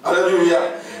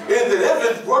 Hallelujah. And the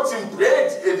ravens brought him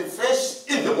bread and fish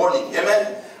in the morning.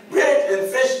 Amen. Bread and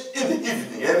fish in the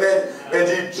evening. Amen. And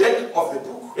he drank of the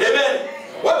brook. Amen.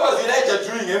 What was Elijah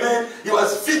doing? Amen. He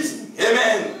was feeding.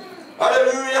 Amen.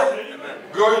 Hallelujah. Amen.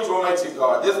 Glory to Almighty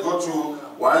God. Let's go to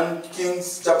 1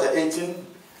 Kings chapter 18.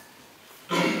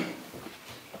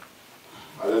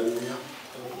 Hallelujah.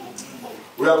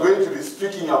 We are going to be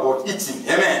speaking about eating.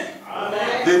 Amen.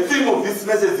 Amen. The theme of this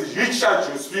message is recharge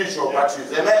your spiritual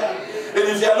batteries. Amen. And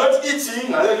if you are not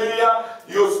eating, hallelujah,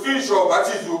 your spiritual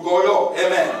batteries will go low.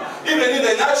 Amen. Even in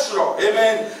the natural,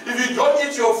 amen. If you don't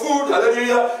eat your food,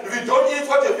 hallelujah, if you don't eat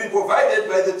what you've been provided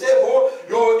by the table,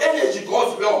 your energy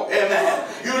goes low. Amen.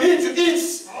 You need to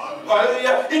eat,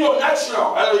 hallelujah, in your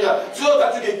natural, hallelujah, so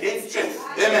that you can gain strength.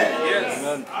 Amen. Yes.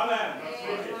 Amen.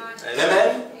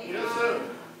 Amen. Yes, sir.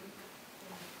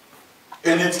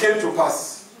 And it came to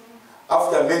pass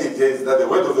after many days that the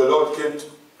word of the Lord came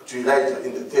to Elijah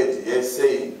in the 3rd year,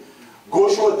 saying,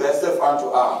 Go show thyself unto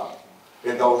Ahab,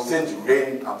 and I will send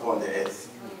rain upon the earth.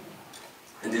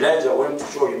 And Elijah went to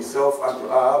show himself unto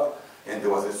Ahab, and there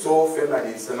was a sore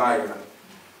famine in Samaria.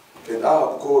 And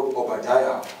Ahab called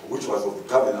Obadiah, which was of the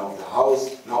governor of the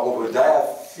house. Now Obadiah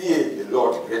feared the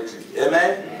Lord greatly.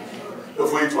 Amen?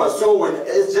 For it was so when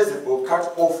Jezebel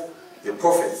cut off the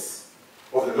prophets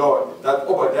of the Lord, that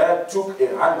Obadiah took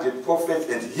 100 prophets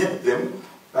and hid them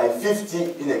by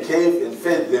 50 in a cave and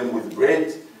fed them with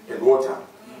bread and water.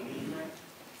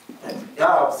 And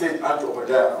Ahab said unto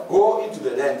Obadiah, Go into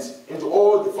the land, into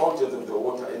all the fountains of the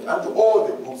water, and unto all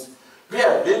the brooks.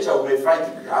 Peradventure we may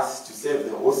find grass to save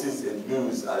the horses and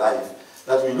mules alive,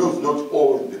 that we lose not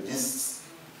all the beasts.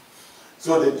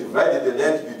 So they divided the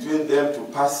land between them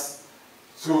to pass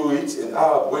through it, and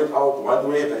Ahab went out one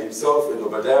way by himself, and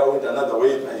Obadiah went another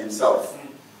way by himself.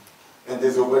 And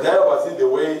as Obadiah was in the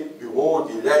way,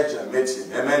 behold, Elijah met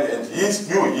him. Amen. And he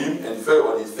knew him and fell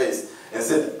on his face and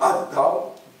said, Art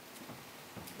thou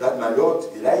that my Lord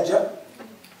Elijah?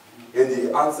 And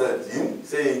he answered him,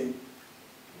 saying,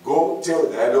 Go tell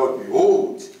thy Lord,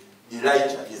 behold,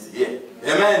 Elijah is here.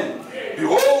 Amen.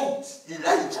 Behold,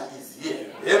 Elijah is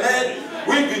here. Amen.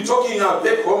 We've been talking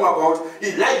back home about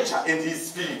Elijah and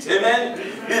his spirit. Amen.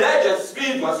 Elijah's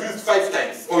spirit was used 5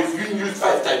 times, or is being used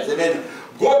 5 times. Amen.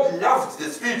 God loved the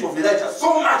spirit of Elijah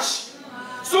so much,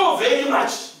 so very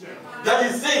much, that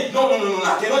he said, no,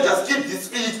 I cannot just keep this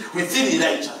spirit within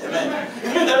Elijah. Amen.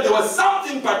 It means that there was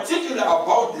something particular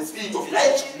about the spirit of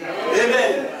Elijah.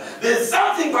 Amen. There's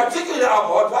something particular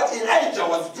about what Elijah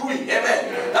was doing.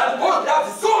 Amen. That God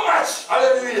loved so much.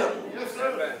 Hallelujah. Yes,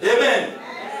 sir. Amen.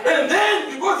 And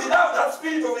then, because he loved that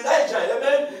spirit of Elijah,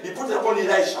 amen, he put it upon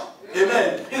Elisha.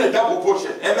 Amen. In a double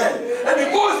portion. Amen. And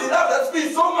because he loved that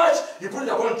spirit so much, he put it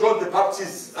upon John the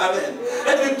Baptist. Amen.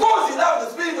 And because he loved the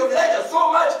spirit of Elijah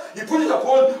so much, he put it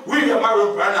upon William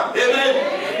Marion Branham. Amen.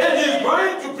 And he's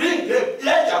going to bring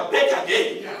Elijah back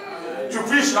again to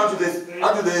preach unto the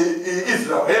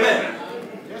Israel. Amen.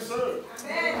 Yes, sir.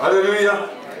 Hallelujah.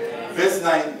 Verse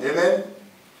 9. Amen.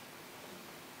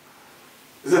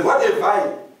 He said, What have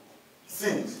I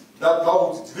sinned that thou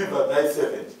wouldst deliver thy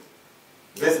servant?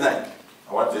 Verse 9.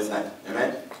 I want verse 9.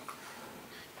 Amen.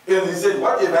 And he said,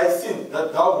 What have I sinned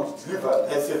that thou wouldst deliver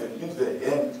thy servant into the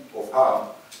hand of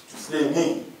Ahab to slay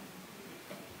me?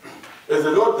 As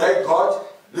the Lord thy God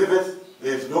liveth,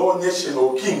 there is no nation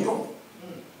or kingdom.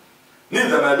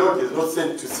 Neither my Lord is not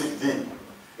sent to seek thee.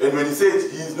 And when he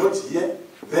said he is not here,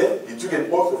 then he took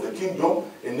an oath of the kingdom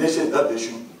and nation that they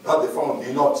found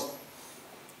thee not.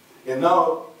 And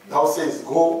now thou sayest,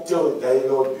 Go tell thy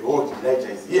Lord, behold,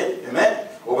 Elijah is here. Amen.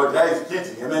 Obadiah is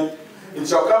pleading. Amen. It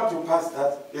shall come to pass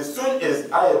that as soon as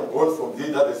I am gone from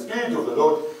thee, that the Spirit of the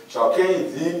Lord shall carry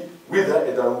thee whither,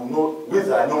 and I will know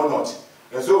whither I know not.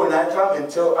 And so when I come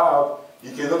and tell Ahab,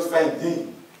 he cannot find thee,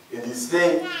 and he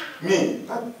slay me.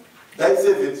 But thy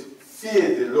servant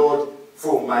fear the Lord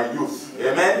from my youth.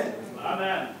 Amen.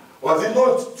 Amen. Was it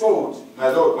not told, my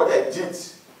Lord, what I did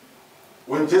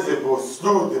when Jezebel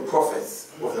slew the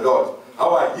prophets of the Lord?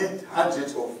 How I hid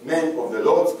hundreds of men of the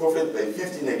Lord's prophet by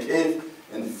 50 in a cave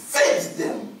and fed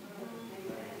them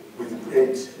with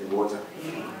bread and water.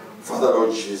 Father,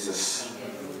 Lord Jesus,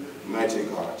 mighty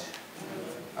God,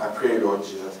 I pray, Lord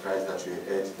Jesus Christ, that you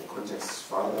add the context,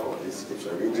 Father, of these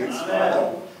scripture readings,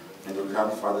 Father, and you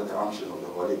grant, Father, the unction of the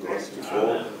Holy Ghost to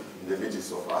fall in the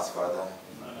midst of us, Father.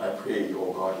 I pray,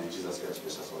 O God, in Jesus Christ's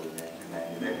precious holy name.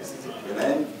 Amen.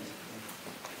 Amen.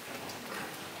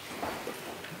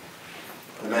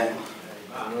 Amen.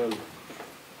 Amen.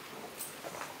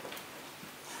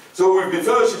 So we've been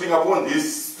fellowshipping upon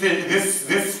this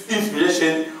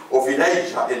inspiration of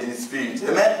Elijah and his spirit.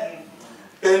 Amen.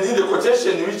 And in the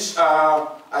quotation which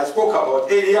I spoke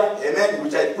about earlier, amen,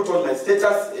 which I put on my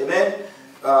status, amen.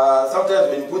 Sometimes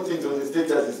when you put things on the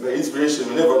status, it's by inspiration,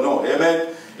 you never know,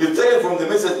 amen. It's taken from the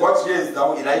message, What raised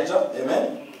thou Elijah,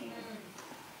 amen.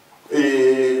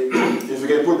 If you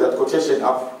can put that quotation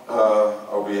up,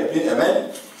 I'll be happy,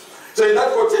 amen. So in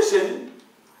that quotation,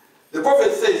 the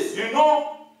prophet says, you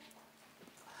know,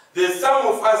 there's some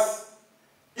of us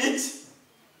eat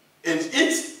and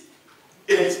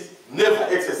never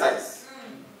exercise.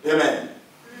 Amen.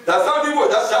 There are some people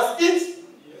that just eat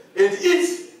and eat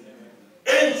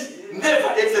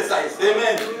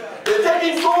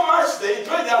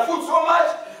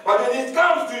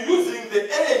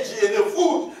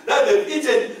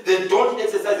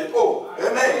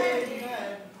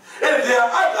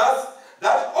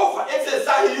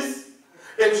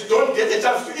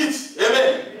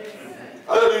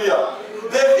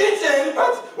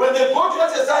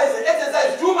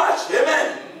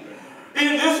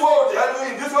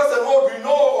God, we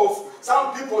know of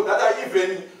some people that are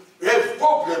even have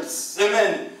problems,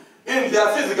 amen, in their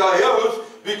physical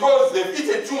health because they've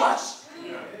eaten too much.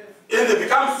 And they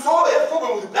become so have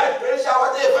problems with blood pressure,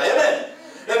 whatever, amen.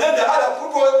 And then there are other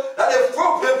people that have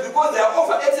problems because they are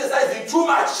over-exercising too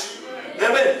much.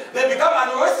 Amen. They become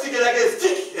anorexic like a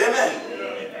stick. Amen.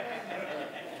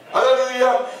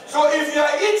 Hallelujah. So if you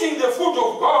are eating the food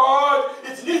of God,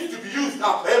 it needs to be used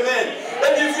up. Amen.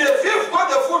 And if you've got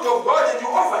the food of God and you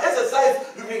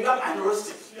over-exercise, you become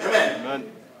anorexic. Amen.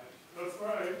 Amen. That's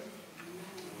right.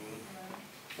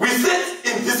 We sit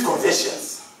in these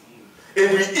confessions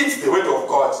and we eat the word of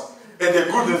God and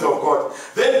the goodness of God.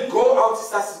 Then go out,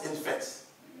 start in fact.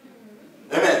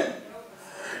 Amen.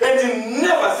 And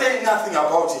never say nothing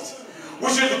about it. We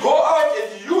should go out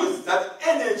and use that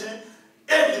energy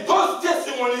and those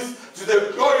testimonies to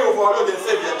the glory of our Lord and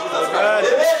Savior Jesus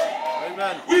Christ. Amen.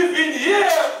 Amen. We've been here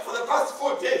for the past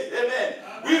 4 days. Amen.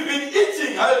 We've been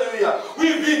eating. Hallelujah.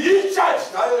 We've been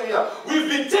recharged. Hallelujah. We've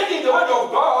been taking the word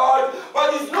of God,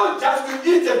 but it's not just to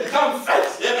eat and become fat.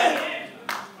 Amen.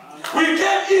 We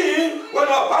came in when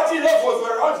our party levels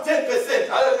were around 10%.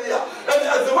 Hallelujah. And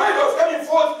as the word was coming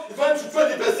forth, it went to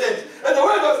 20%. And the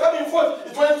word was coming forth,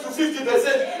 it went to 50%.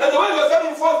 And the word was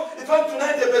coming forth, it went to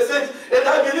 90%. And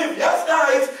I believe last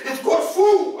night it got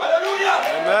full. Hallelujah.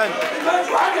 Amen. It went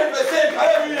to 100%.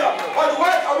 Hallelujah. But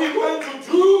what are we going to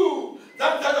do?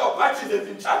 That our parties have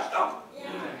been charged up.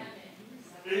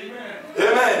 Amen.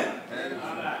 Amen.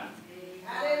 Amen.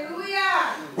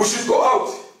 Hallelujah. We should go out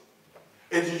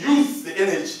and use the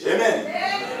energy. Amen.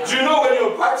 Amen. Do you know when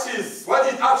your practice, what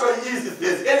it actually is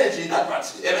there's energy in that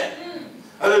practice. Amen.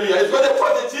 Hallelujah. It's got a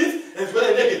positive and it's got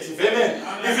a negative. Amen.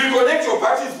 If you connect your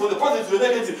practice from the positive to the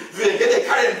negative, you will get a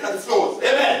current that flows.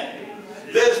 Amen.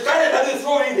 There's current that is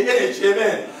flowing the energy.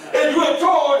 Amen. And you were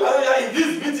told, hallelujah, in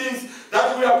these meetings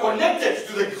that we are connected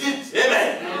to the grid.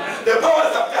 Amen. The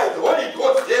power supply, the Holy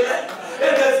Ghost. Amen.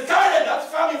 And there's current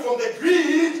that's coming from the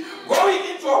grid going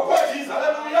into our bodies,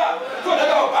 hallelujah, so that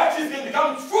our bodies can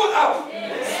become full up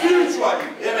spiritually.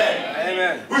 Amen.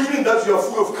 Amen. Which means that you are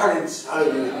full of current.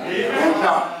 Hallelujah. Amen.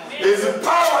 Now, there's a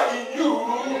power in you,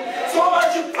 so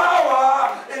much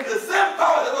power, in the same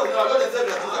power that was in our Lord and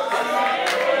Savior Jesus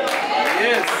Christ.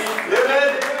 Yes.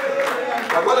 Amen.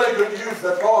 But what are you going to use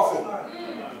that powerful?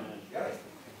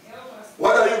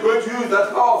 What are you going to use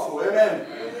that powerful? Amen.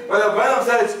 But the Bible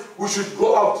says we should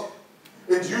go out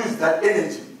and use that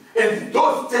energy and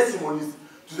those testimonies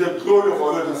to the glory of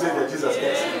our Lord and Savior Jesus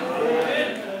Christ.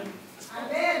 Amen.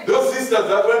 Those sisters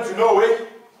that went to Norway,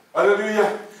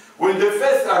 hallelujah, when they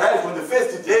first arrived on the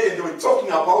first day and they were talking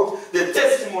about the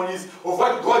testimonies of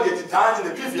what God had done in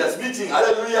the previous meeting,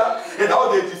 hallelujah, and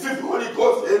how they received the Holy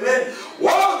Ghost, amen.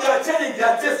 While they are telling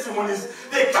their testimonies,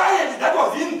 the current that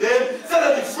was in them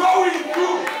started flowing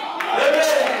through.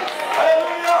 Amen.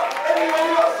 Hallelujah. And when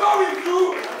you are flowing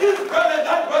through, this brother,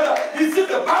 that brother, received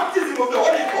the baptism of the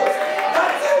Holy Ghost.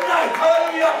 That same night,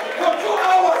 hallelujah, for 2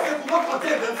 hours they could not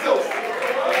contain themselves.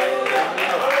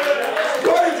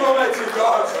 Glory to Almighty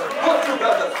God. Not you,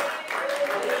 brothers.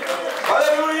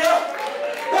 Hallelujah.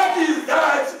 That is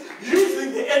that,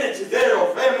 using the energy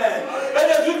thereof. Amen.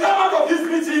 And as we come out of these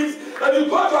meetings and we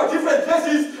go to our different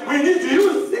places, we need to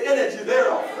use the energy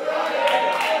thereof.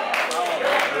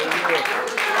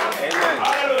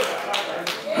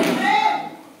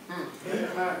 Amen.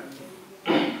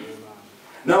 Amen.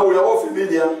 Now we are all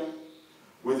familiar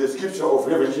with the scripture of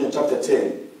Revelation chapter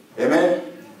 10. Amen.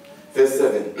 Verse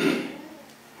 7.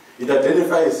 It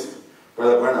identifies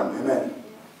Brother Branham. Amen.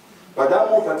 But I'm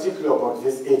more particular about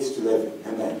verse 8 to 11.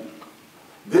 Amen.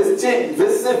 Verse 10,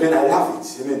 verse 7, I love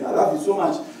it. Amen. I love it so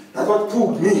much. That's what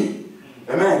pulled me.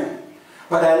 Amen.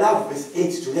 But I love verse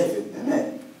 8 to 11.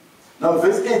 Amen. Now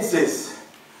verse 8 says,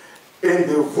 and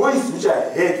the voice which I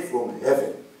heard from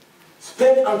heaven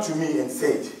spake unto me and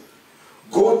said,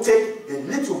 go take the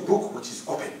little book which is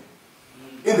open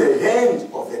in the hand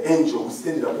of the angel who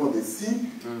standeth upon the sea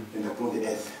and upon the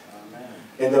earth. Amen.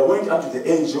 And I went unto the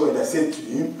angel and I said to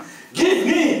him, give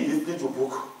me this little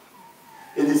book.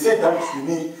 And he said unto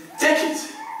me, take it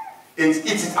and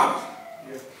eat it up.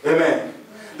 Yes. Amen.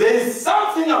 There is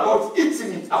something about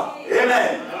eating it up.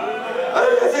 Amen.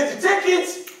 I said, take it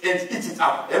and eat it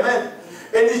up. Amen.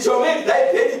 And it shall make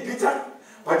thy belly bitter,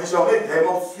 but it shall make thy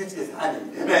mouth sweet as honey.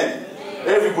 Amen.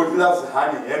 Everybody loves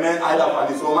honey. Amen. I love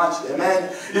honey so much. Amen.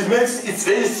 It makes it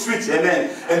very sweet. Amen.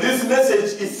 And this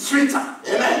message is sweeter.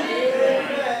 Amen.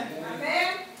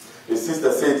 Amen. The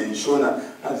sister said in Shona,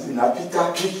 amen.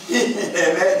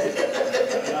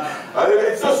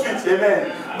 It's so sweet.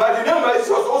 Amen. But remember, it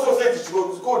was also said it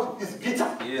was called, it's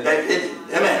bitter. Yes. Like it.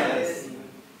 Amen. Yes.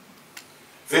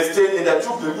 Verse 10, and I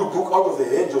took the little book out of the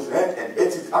angel's hand and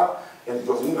ate it up, and it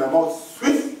was in my mouth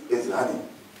sweet as honey.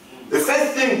 The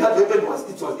first thing that happened was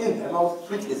it was in my mouth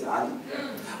sweet as honey.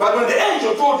 But when the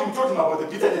angel told him about the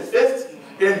bitterness first,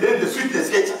 and then the sweetness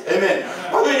later. Amen.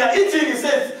 But when you're eating, he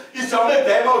says, it shall make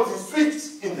thy mouth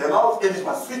sweet in the mouth, and it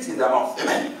was sweet in the mouth.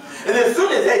 Amen. And as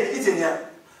soon as I had eaten here,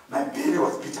 my belly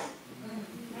was bitter.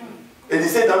 And he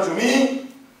said unto me,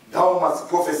 thou must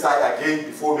prophesy again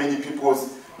before many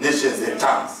peoples, nations, and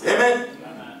tongues. Amen.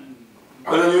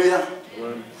 Hallelujah.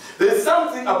 There's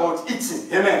something about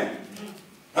eating. Amen.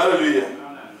 Hallelujah.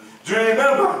 Do you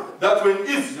remember that when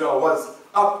Israel was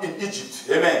up in Egypt,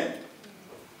 amen,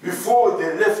 before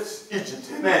they left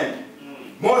Egypt, amen,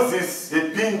 Moses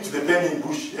had been to the burning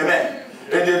bush, amen,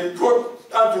 and they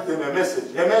brought unto them a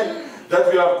message, amen,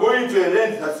 that we are going to a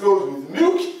land that flows with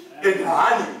milk and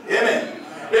honey, amen.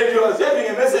 And he was having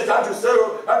a message unto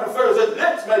Pharaoh, said,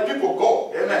 let my people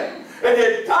go, amen. And he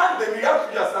had done the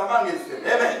miraculous among them,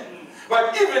 amen.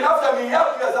 But even after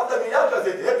miraculous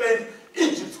had happened,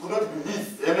 Egypt could not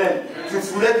believe, amen,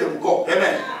 to let them go,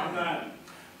 amen.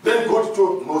 Then God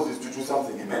told Moses to do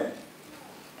something, amen.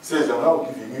 He says, I'm now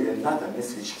giving you another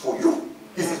message for you,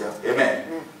 Israel,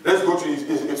 amen. Let's go to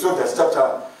Exodus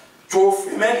chapter 12,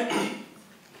 amen.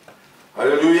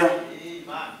 Hallelujah.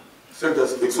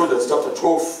 Exodus chapter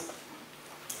 12,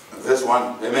 verse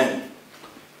 1, amen.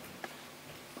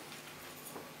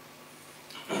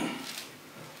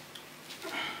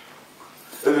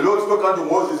 And the Lord spoke unto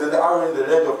Moses and Aaron in the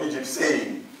land of Egypt,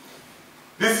 saying,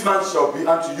 this month shall be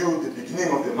unto you the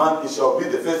beginning of the month, it shall be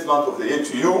the first month of the year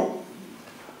to you.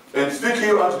 And speak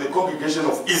here unto the congregation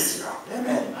of Israel.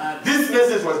 Amen. This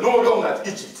message was no longer at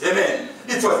Egypt. Amen.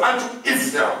 It was unto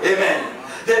Israel. Amen.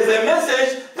 There's a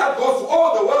message that goes to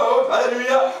all the world.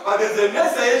 Hallelujah. But there's a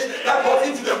message that goes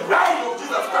into the bride of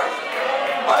Jesus Christ.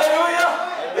 Hallelujah.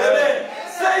 Amen.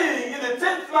 Saying in the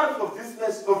 10th month of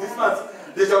this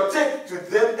month, they shall take to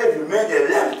them every man a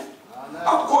lamb,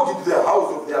 according to the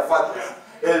house of their fathers.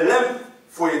 A lamb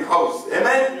for in house.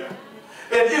 Amen.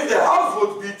 And if the house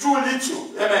would be too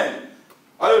little, amen.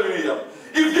 Hallelujah.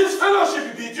 If this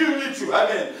fellowship be too little,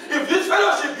 amen. If this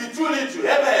fellowship be too little,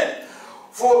 amen.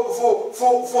 For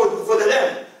the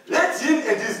lamb, let him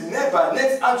and his neighbor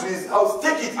next unto his house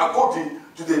take it according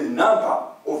to the number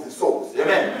of the souls.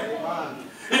 Amen.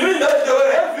 It means that they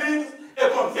were having a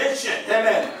convention.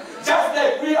 Amen. Just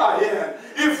like we are here.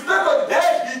 If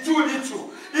there be too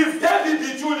little, if there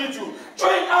be too little,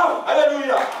 join up.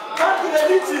 Hallelujah. Come to the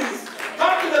meetings.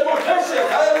 Come to the convention.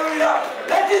 Hallelujah.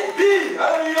 Let it be.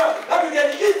 Hallelujah. That we can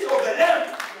eat of the lamb.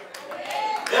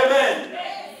 Amen.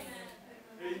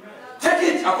 Take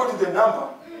it according to the number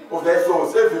of their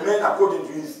souls. Every man according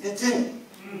to his eating.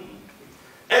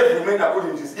 Every man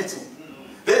according to his eating.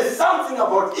 There's something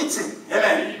about eating.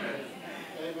 Amen.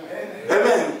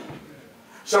 Amen.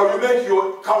 Shall you make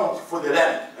your count for the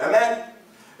lamb? Amen.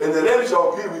 And the lamb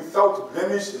shall be without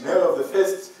blemish, the male of the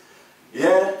first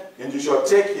year, and you shall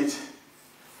take it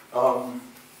out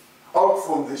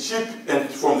from the sheep and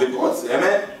from the goats.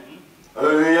 Amen.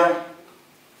 Hallelujah.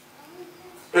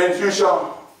 And you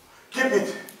shall keep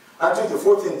it until the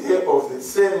 14th day of the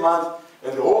same month,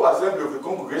 and the whole assembly of the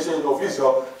congregation of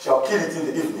Israel shall kill it in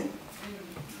the evening.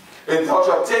 And thou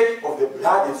shalt take of the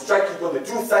blood and strike it on the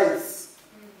two sides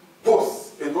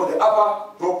posts, and on the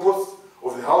upper doorpost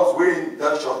of the house wherein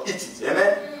thou shalt eat it.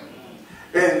 Amen.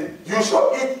 And you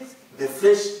shall eat the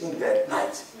flesh in that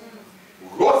night.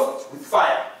 Roast with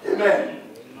fire. Amen.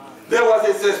 There was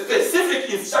a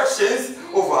specific instructions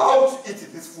of how to eat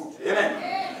this food.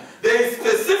 Amen. There is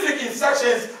specific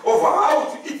instructions of how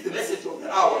to eat the message of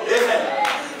the hour.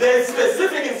 Amen. There is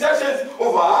specific instructions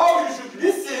of how you should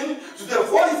listen to the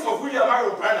voice of William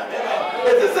Marion Branham. Amen.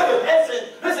 It's the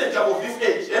seventh messenger of this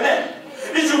age. Amen.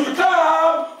 It should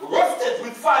become roasted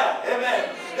with fire. Amen.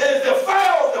 There is the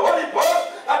fire of the Holy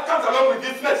Ghost that comes along with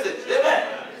this message.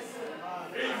 Amen.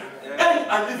 And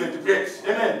unleavened bread.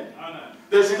 Amen.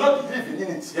 There should not be living in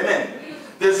it. Amen.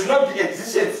 There should not be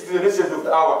existence to the message of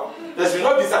the hour. There should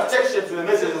not be subjection to the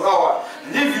message of the hour.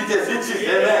 Live it as it is.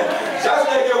 Amen. Just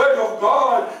like the word of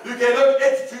God, you cannot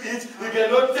add to it, you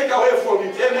cannot take away from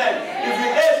it. Amen. If you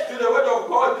add to the word of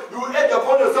God, you will add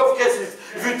upon yourself cases.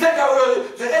 If you take away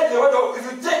to add the word of, if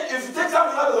you take something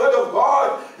out of the word of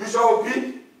God, you shall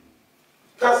be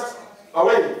cast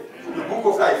away from the book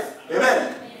of life.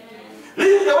 Amen.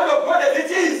 Leave the word of God as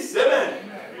it is. Amen.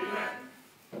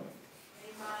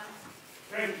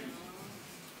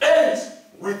 And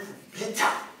with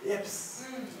bitter lips,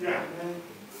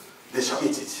 they shall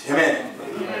eat it. Amen.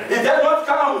 It does not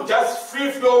come just free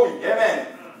flowing. Amen.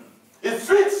 It's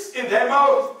sweet in their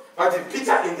mouth, but it's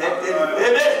bitter in their belly.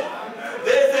 Amen.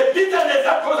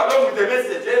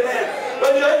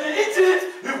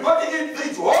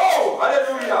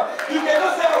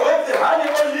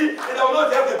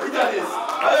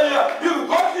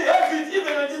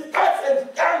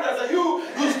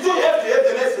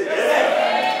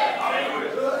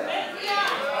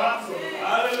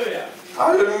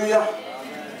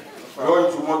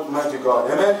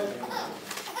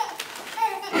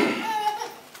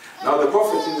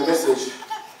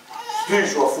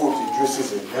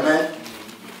 reason. Amen.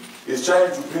 He's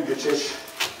trying to bring the church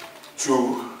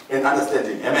to an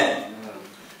understanding. Amen.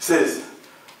 He says,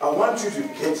 I want you to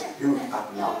get built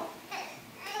up now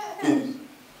in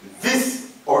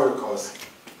this oracles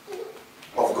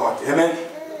of God. Amen.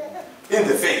 In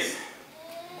the faith.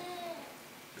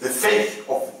 The faith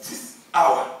of this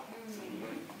hour.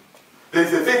 There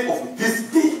is the faith of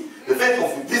this day. The faith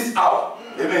of this hour.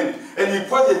 Amen. And he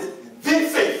calls it the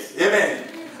faith. Amen.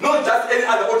 Not just any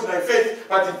other ordinary faith,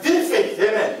 but the faith.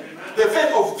 Amen. The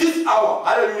faith of this hour.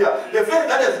 Hallelujah. The faith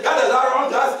that has gathered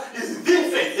around us is the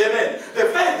faith. Amen. The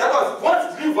faith that was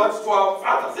once delivered to our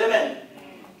fathers. Amen.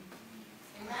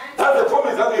 That's the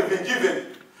promise that we have been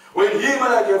given. When he,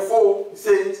 Malachi 4,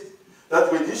 said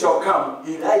that when he shall come,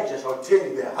 Elijah shall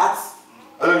turn the hearts,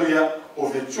 hallelujah,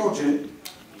 of the children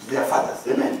to their fathers.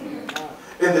 Amen.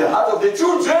 And the heart of the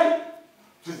children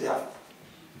to their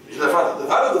fathers.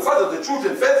 The heart of the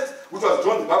children first, which was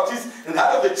John the Baptist, and the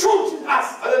heart of the children,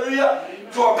 us, hallelujah,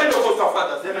 to our Pentecostal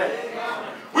fathers. Amen.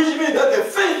 Which means that the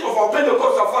faith of our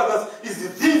Pentecostal fathers is the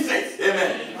faith.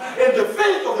 Amen. And the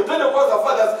faith of the Pentecostal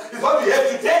fathers is what we have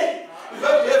today. Is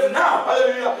what we have now.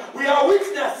 Hallelujah. We are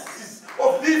witnesses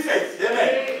of this faith.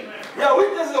 Amen. We are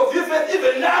witnesses of this faith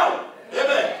even now.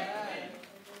 Amen.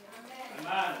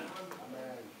 Amen.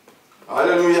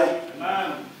 Hallelujah.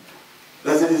 Amen.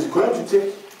 That it is going to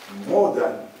take more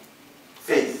than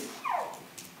faith.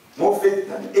 More faith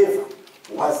than ever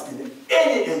was in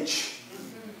any age.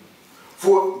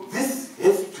 For this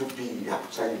has to be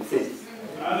actually faith.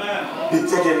 Amen. Be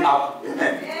taken up.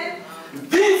 Amen.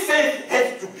 This faith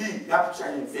has to be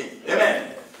actually faith.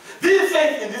 Amen. This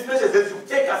faith in this message has to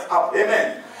take us up.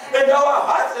 Amen. And our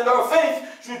hearts and our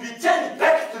faith should be turned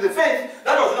back to the faith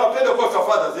that was in our Pentecostal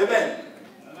fathers. Amen.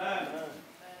 Amen.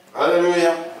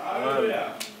 Hallelujah.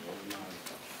 Hallelujah.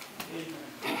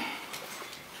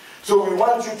 So we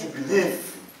want you to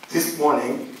believe this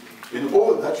morning in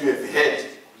all that you have heard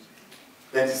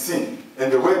and seen,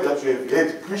 and the word that you have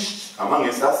heard preached among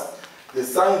us, the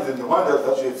signs and the wonders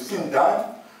that you have seen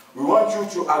done. We want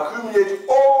you to accumulate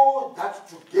all that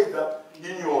together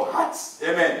in your hearts.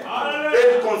 Amen.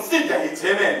 And consider it.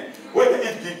 Amen. Whether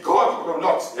it be God or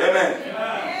not. Amen.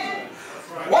 Amen.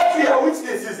 What we are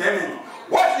witnesses. Amen.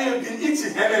 What we have been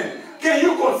eating. Amen. Can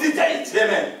you consider it?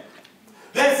 Amen.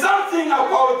 There's something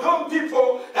about those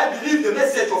people that believe the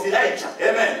message of Elijah.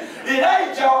 Amen.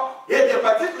 Elijah had a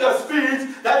particular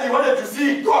spirit that he wanted to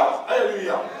see God.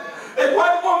 Hallelujah. At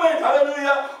one moment,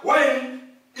 hallelujah, when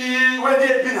he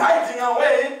had been hiding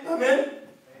away, amen,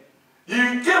 he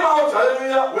came out,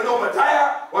 hallelujah, when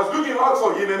Obadiah was looking out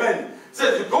for him, amen.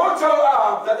 Says, go tell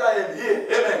Ahab that I am here,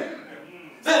 amen.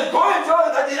 Says, go and tell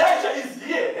her that Elijah is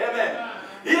here, amen.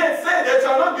 He had said there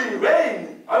shall not be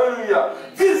rain, hallelujah,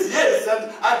 this years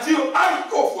until I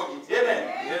go for it,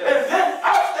 amen. And then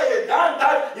after he had done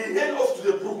that, he headed off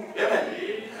to the brook,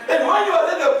 amen. And when he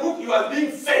was in the brook, he was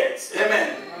being fed,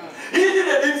 amen. He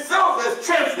needed himself the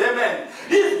strength, amen.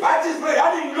 His bodies were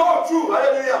running low too,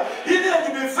 hallelujah. He needed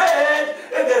to be fed,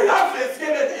 and the ravens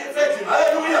came and fed him,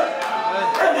 hallelujah.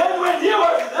 And then when he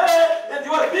was there, and he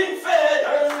was being fed,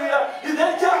 hallelujah, he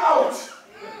then came out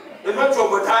and went to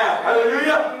Obadiah,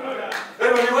 hallelujah.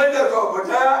 And when he went there to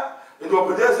Obadiah, and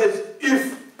Obadiah says,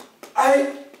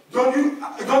 don't you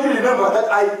remember that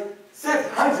I saved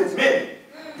 100 men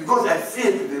because I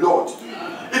feared the Lord?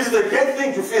 It is a great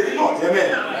thing to fear the Lord.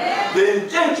 Amen. The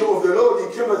danger of the Lord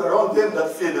encampeth around them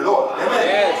that fear the Lord. Amen.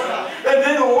 Yes. And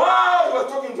then while he was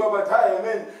talking to Obadiah,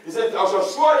 amen, he said, I shall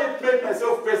surely make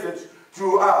myself present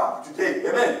to Ahab today.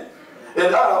 Amen.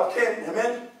 And Ahab came,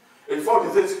 amen, and found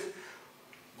he said,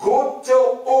 go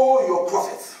tell all your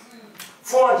prophets,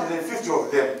 450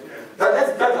 of them, that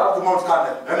let's get up to Mount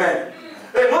Carmel. Amen.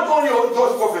 And not only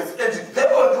those prophets, and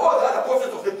all the other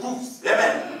prophets of the groups.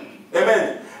 Amen.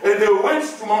 Amen. And they went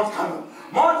to Mount Carmel.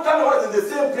 Mount Carmel was in the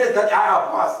same place that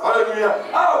Ahab was. Hallelujah.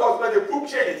 Ahab was by the brook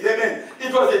Cherith. Amen.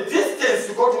 It was a distance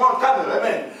to go to Mount Carmel.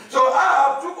 Amen. So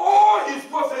Ahab took all his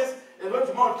prophets and went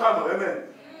to Mount Carmel. Amen.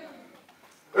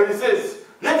 And he says,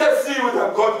 let us see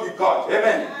whether God be God.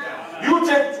 Amen.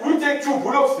 We take 2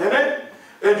 bullocks. Amen.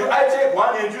 And I take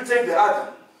one and you take the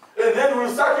other. And then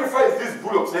we'll sacrifice these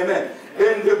bullocks. Amen.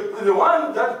 And the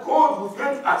one that God was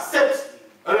going to accept,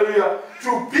 hallelujah,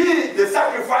 to be the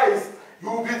sacrifice, you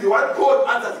will be the one God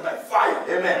answers by fire.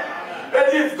 Amen.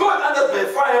 And if God answers by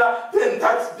fire,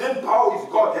 then power is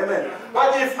God. Amen.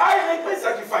 But if I make my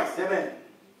sacrifice, amen,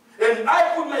 and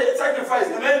I put my sacrifice,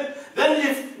 amen, then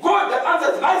if God that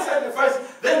answers my sacrifice,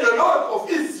 then the Lord of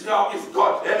Israel is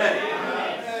God. Amen.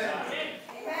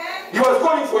 He was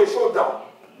going for a showdown.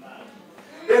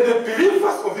 And the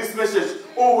believers of this message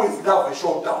always love a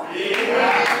showdown.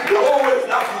 They always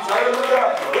love each other.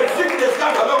 When sickness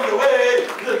comes along the way,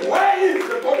 they say, where is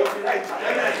the God of Elijah?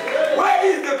 Amen. Where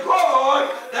is the God,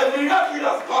 the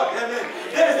miraculous God? Amen.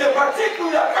 There is a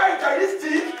particular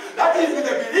characteristic that is with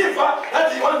the believer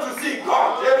that he wants to see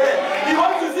God. Amen. He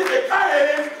wants to see the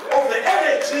current of the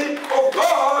energy of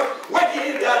God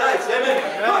working in their lives. Amen.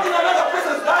 Not in another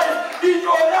person's life, in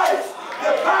your life.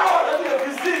 The power that you have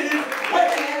received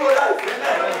working in your life.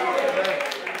 Amen.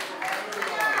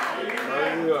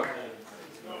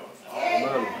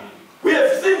 We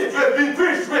have seen it, we have been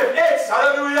preached, we have acts,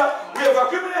 hallelujah. We have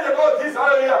accumulated all this,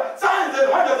 hallelujah. Signs and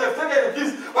wonders have taken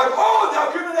this, but all the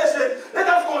accumulation, let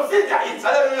us consider it,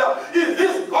 hallelujah. Is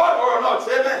this God or not?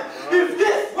 Amen. If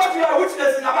this, what we are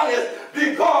witnessing among us,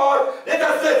 be God, let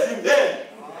us set him then.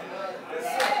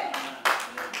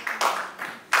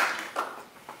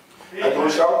 I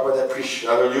don't shout, but I preach,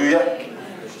 hallelujah.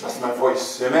 That's my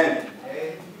voice, amen.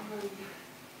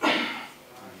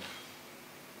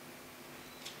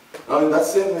 Now in that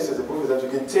same message, the prophet that you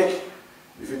can take,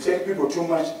 if you take people too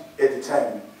much at a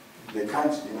time, they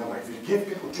can't remember. If you give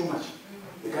people too much,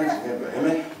 they can't remember.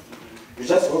 Amen. You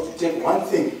just have to take one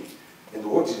thing and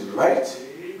what is right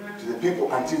to the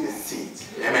people until they see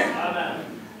it. Amen. Amen.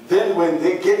 Then when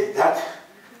they get that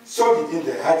solid in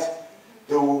their heart,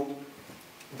 they will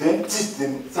then teach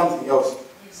them something else,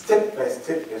 step by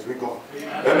step as we go.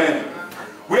 Amen.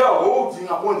 We are holding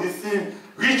upon this theme,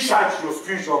 recharge your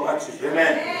spiritual batteries.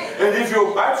 Amen. And if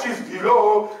your battery is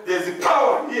below, there's the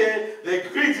power here, the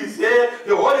grit is here,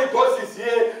 the Holy Ghost is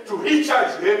here to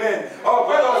recharge. Amen. Our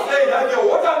brother was saying that the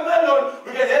watermelon,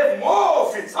 we can have more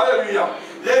of it. Hallelujah.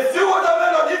 There's still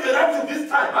watermelon even up to this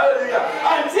time. Hallelujah.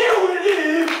 Until we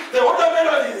leave, the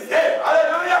watermelon is there.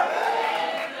 Hallelujah.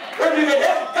 When we can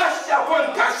have gasha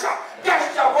upon gasha,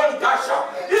 gasha upon gasha,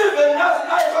 even as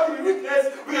life what we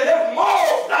witness, we can have more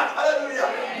of that. Hallelujah.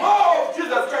 More of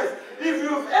Jesus Christ. If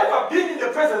you've ever been in the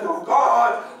presence of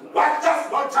God, what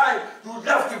just one time, you'd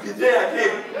love to be there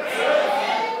again.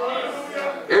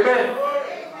 Amen.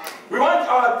 We want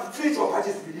our spiritual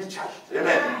parties to be recharged.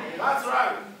 Amen. That's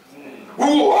right. We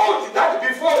will hold that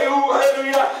before you,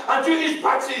 hallelujah, until each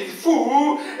party is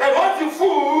full. And once you're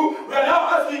full, we are now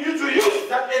asking you to use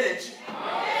that energy.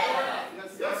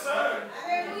 Yes, sir.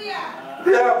 Hallelujah.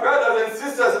 There are brothers and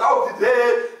sisters out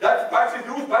there that parties,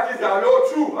 those parties are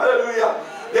low too. Hallelujah.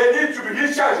 They need to be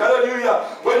recharged. Hallelujah.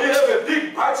 When you have a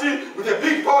big party with a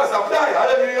big power supply,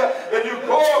 hallelujah, and you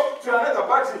go to another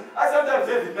party, I sometimes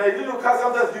say, my little car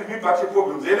sometimes give me battery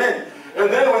problems. Amen. And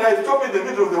then when I stop in the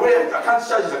middle of the way, I can't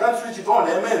charge it, I can't switch it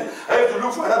on, amen. I have to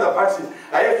look for another battery.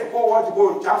 I have to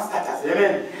go jump starters,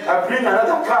 amen. I bring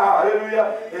another car,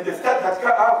 hallelujah, and they start that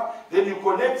car up, then you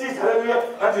connect it, hallelujah,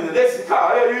 until the next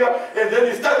car, hallelujah, and then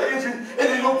you start the engine, and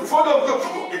you know, before long,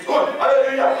 it's gone,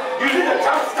 hallelujah. You need a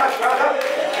jump start, brother.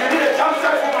 You need a jump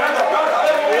start from another brother,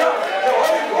 hallelujah. The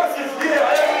Holy Ghost is here,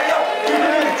 hallelujah. You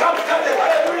need a jump start,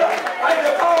 hallelujah. By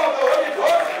the power of the Holy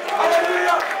Ghost,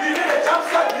 hallelujah. You need a jump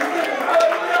start,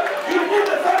 hallelujah. You need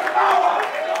the same power,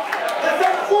 the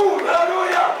same food,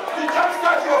 hallelujah, to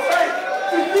jumpstart your faith,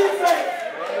 to keep faith.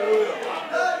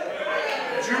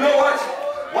 Do you know what?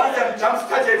 Once I'm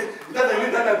jumpstarted, it doesn't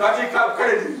mean that the battery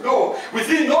current is low.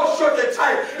 Within no short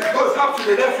time, it goes up to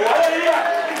the level. Hallelujah.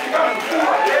 It becomes full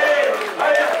again.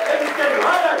 Hallelujah. And it can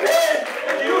run again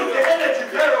and use the energy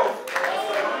thereof.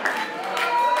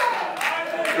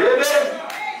 Amen.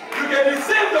 You can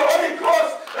receive the Holy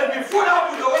Ghost and be full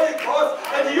up with the Holy Ghost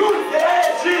and use the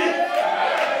energy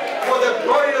for the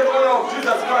glory and honor of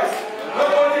Jesus Christ. Not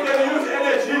only can you use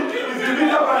energy, if you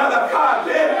meet up another car,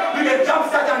 then you can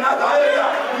jumpstart another.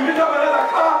 Hallelujah. You meet up another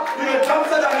car, you can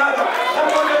jumpstart another. That's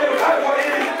what you have for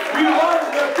it. We want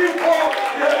the people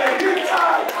to have a good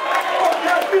time of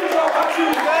their spiritual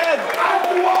battery. And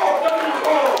to walk them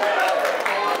before.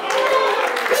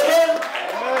 Amen.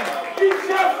 In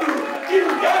Sheffield, in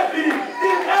Gabby,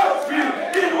 in Elfield,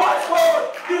 in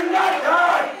Watford, in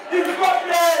London, in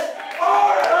Scotland,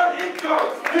 all around England,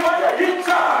 we want a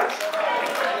recharge.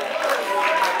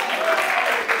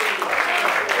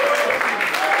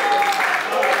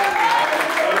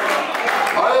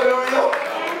 Hallelujah.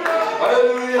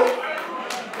 Hallelujah.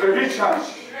 A recharge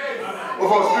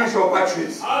of our spiritual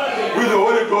batteries with the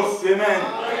Holy Ghost. Amen.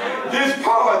 This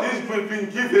power, this we've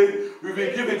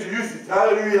been given to use it.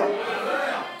 Hallelujah.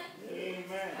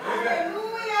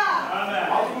 Hallelujah.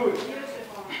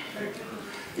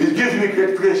 It gives me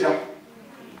great pleasure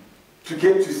to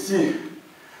get to see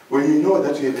when you know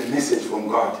that you have a message from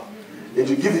God and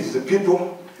you give it to the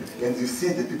people and you see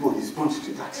the people respond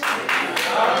to that.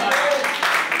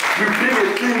 You bring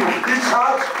a theme of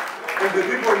recharge and the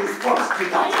people respond to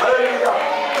that. Hallelujah.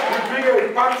 We bring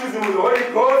a baptism with the Holy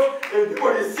Ghost, and people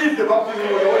receive the baptism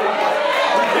with the Holy Ghost.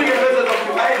 We bring a message of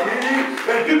divine healing,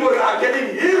 and people are getting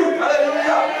healed.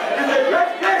 Hallelujah. It's a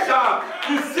great pleasure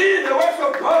to see the works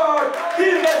of God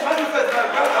being manifested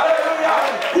like that.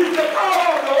 Hallelujah. It's the power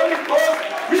of the Holy Ghost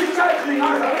recharging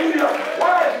us. Hallelujah.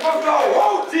 Why? Because we are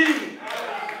holding.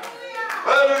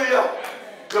 Hallelujah.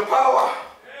 The power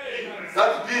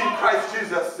that be in Christ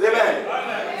Jesus. Amen.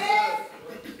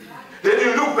 Then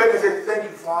you look back and say, thank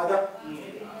you, Father.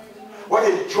 What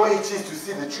a joy it is to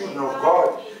see the children of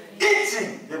God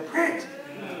eating the bread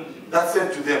that's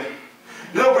sent to them.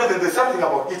 You know, brethren, there's something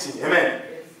about eating. Amen.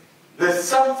 There's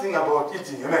something about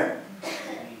eating. Amen.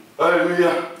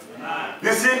 Hallelujah.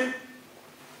 You see,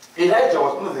 Elijah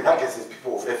was one of the darkest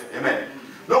people of earth. Amen.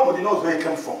 Nobody knows where he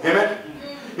came from. Amen.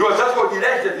 He was just called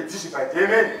Elijah the Tishbite.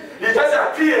 Amen. He just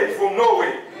appeared from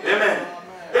nowhere. Amen.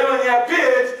 And when he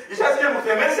appeared, he just came with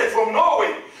a message from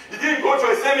Norway. He didn't go to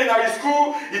a seminary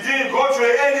school. He didn't go to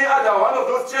any other one of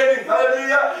those trainings.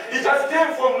 Hallelujah. He just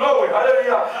came from nowhere.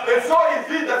 Hallelujah. And so is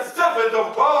it that servant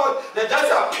of God that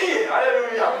just appeared.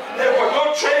 Hallelujah. They got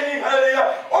no training.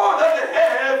 Hallelujah. All that they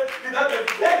have is that they've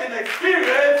had an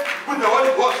experience with the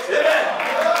Holy Ghost. Amen.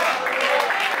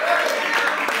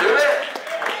 Amen.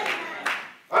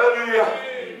 Hallelujah.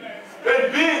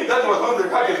 And being that was one of the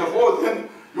targets of all them,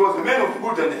 he was a man of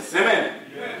wilderness. Amen.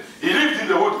 Yes. He lived in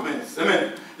the wilderness.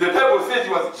 Amen. The Bible says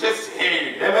he was just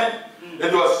hairy. Amen. And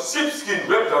there was sheepskin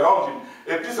wrapped around him,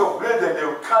 a piece of leather and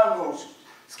a camel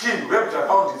skin wrapped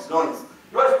around his loins.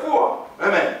 He was poor.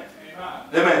 Amen.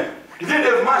 Amen. He didn't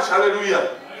have much.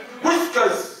 Hallelujah.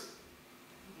 Whiskers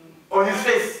on his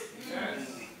face.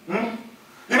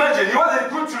 Imagine, he wasn't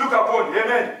good to look upon.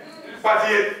 Amen. But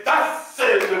he had, thus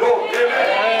says the Lord.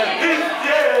 Amen. These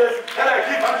years that I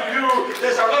give unto you,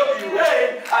 there shall not be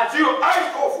rain until I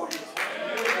call for it.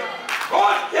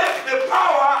 God gave the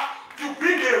power to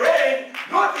bring the rain,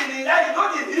 not in Elijah,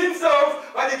 not in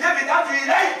himself, but he gave it unto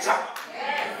Elijah.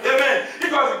 Amen. It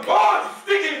was God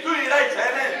speaking to Elijah.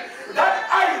 Amen. That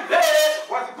I there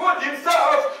was God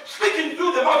himself speaking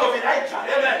through the mouth of Elijah.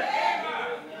 Amen.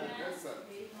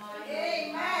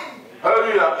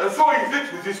 Hallelujah. And so is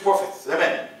it with these prophets.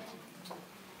 Amen.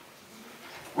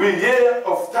 We hear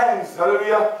of times,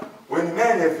 hallelujah, when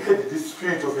men have had this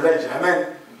spirit of Elijah.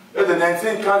 Amen. At the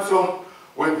 19th council,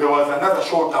 when there was another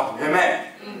showdown. Amen.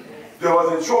 There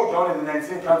was a showdown in the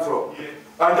 19th council.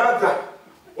 Another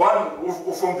one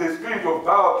who from the spirit of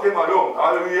Baal came along.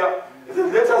 Hallelujah. He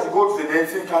said, let us go to the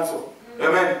 19th council.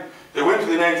 Amen. They went to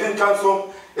the 19th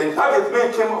council, and target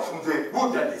men came up from the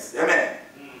wilderness. Amen.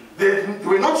 They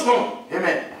were not known.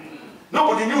 Amen.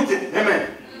 Nobody knew them.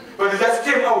 Amen. But they just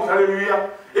came out.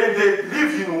 Hallelujah. And they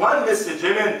lived in one message.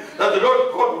 Amen. That the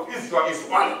Lord God of Israel is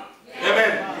one.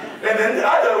 Amen. And then the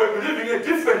other were believing a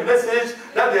different message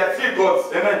that there are three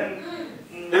gods. Amen.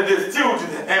 And they still did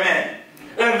it. Amen.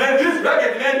 And then these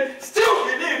ragged men still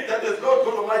believed that the Lord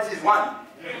God Almighty is one.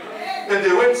 And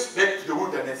they went back to the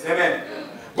wilderness. Amen.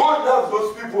 God loves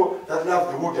those people that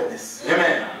love the wilderness.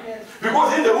 Amen.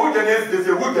 Because in the wilderness, there's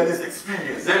a wilderness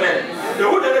experience. Amen. The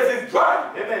wilderness is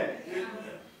dry. Amen.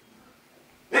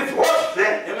 It's hot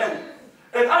there. Amen.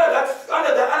 And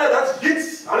under that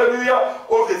heat, hallelujah,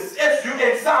 of the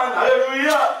S-U-N sun,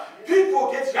 hallelujah,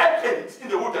 people get ripened in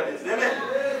the wilderness.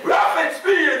 Amen. We have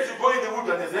experience to go in the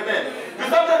wilderness. Amen. You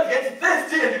sometimes get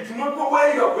thirsty and you do not know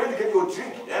where you are going to get your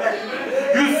drink. Amen.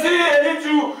 You see a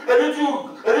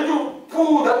little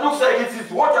pool that looks like it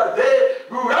is water there.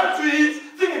 You run to it,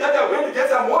 thinking that you are going to get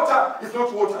some water. It's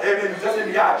not water. Amen. It's just a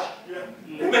mirage.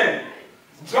 Amen.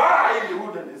 Dry in the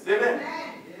wilderness. Amen.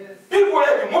 People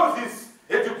like Moses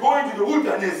had to go into the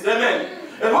wilderness. Amen.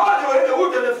 And while they were in the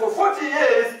wilderness for 40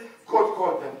 years, God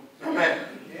called them. Amen.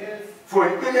 Yes. For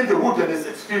in the wilderness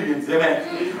experience. Amen.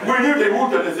 We need the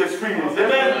wilderness experience.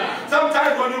 Amen.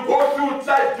 Sometimes when you go through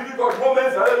such difficult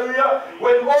moments, hallelujah,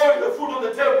 when all the food on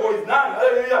the table is none,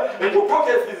 hallelujah, and your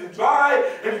pocket is dry,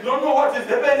 and you don't know what is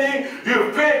happening,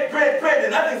 you pray,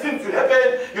 and nothing seems to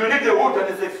happen, you need the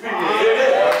wilderness experience.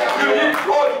 Amen. You need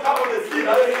God to come on the scene,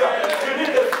 hallelujah. You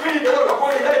need the Spirit of the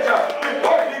Holy Nature. If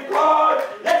God be God,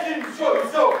 let him show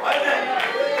himself. Amen.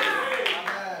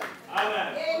 Amen.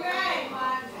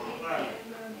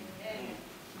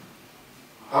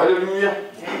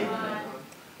 Hallelujah.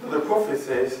 The prophet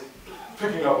says,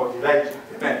 speaking about Elijah,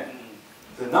 amen.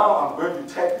 So now I'm going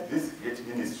to take this great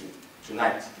ministry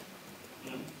tonight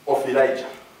of Elijah.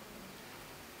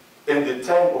 And the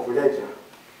time of Elijah,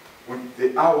 with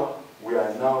the hour we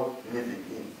are now living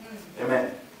in.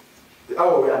 Amen. The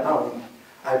hour we are now in,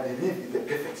 I believe is the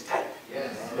perfect time.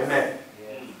 Yes. Amen.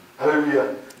 Yes.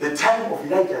 Hallelujah. The time of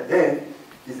Elijah then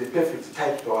is a perfect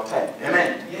type to our time.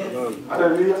 Amen. Yes.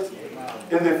 Hallelujah.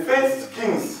 In the first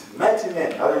Kings, 90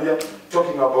 men, hallelujah,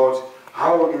 talking about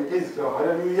how in Israel,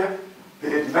 hallelujah, they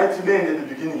had 90 men in the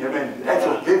beginning, amen. The likes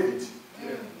of David,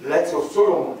 the likes of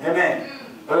Solomon, amen.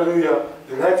 Hallelujah.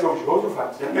 The likes of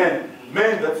Jehoshaphat, amen.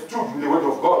 Men that stood with the word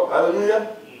of God,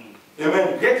 hallelujah.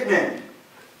 Amen. Great men.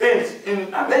 And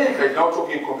in America, now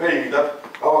talking, comparing that,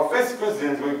 our first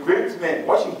presidents were great men,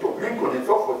 Washington, Lincoln, and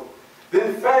so forth.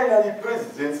 Then finally,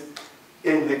 presidents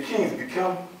and the kings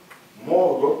become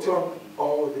more rotten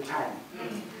all the time.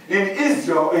 In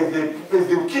Israel, as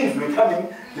the kings were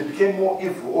coming, they became more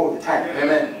evil all the time.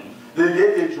 Amen. They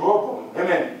gave a Jeroboam,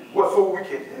 amen, who was so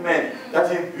wicked, amen, that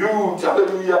he built,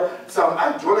 hallelujah, some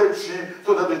idolatry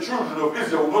so that the children of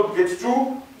Israel would not get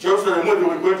to Jerusalem when they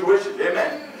were going to worship.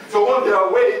 Amen. So on their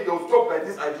way, they were stopped by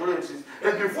these idolatries.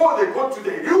 And before they got to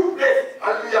the new place,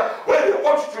 hallelujah, where they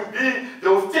ought to be, they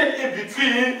will stand in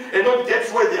between and not get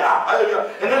where they are.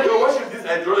 Hallelujah. And then they will worship these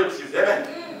idolatries. Amen.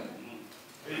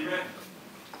 Amen.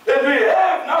 And we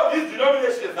have now these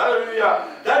denominations,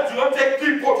 hallelujah, that do not take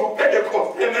people to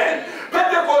Pentecost. Amen.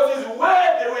 Pentecost is where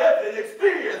they will have the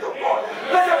experience of God.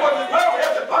 Pentecost is where we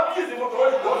have the baptism of the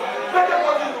Holy Ghost.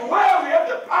 Pentecost is where we have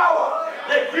the power,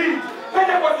 the creed.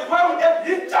 Pentecost is where we get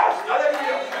this church.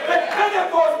 Hallelujah. But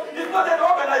Pentecost is not an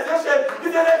organization,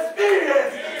 it's an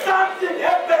experience. Something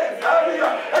happens.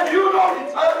 Hallelujah. And you know it.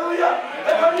 Hallelujah.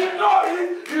 And when you know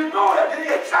it, you know that there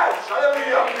is a church.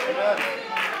 Hallelujah. Amen.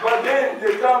 But then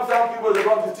there come some people that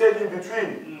want to take in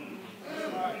between.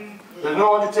 There's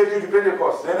no one to take you to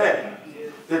Pentecost. Amen.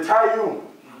 They tie you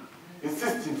in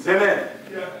systems. Amen.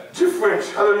 Different.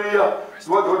 Hallelujah. It's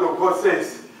what the word of God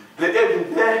says. They add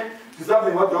in there to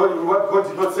something what God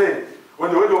did not say.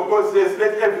 When the word of God says,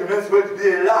 let every man's word be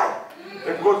a lie,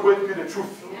 let God's word be the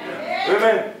truth.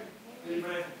 Amen.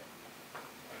 Amen.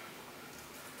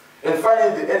 And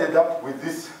finally, they ended up with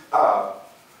this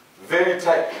very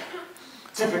type,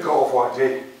 typical of our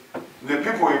day. The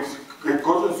people had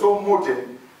gotten so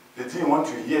modern, they didn't want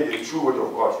to hear the true word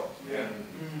of God. Yeah.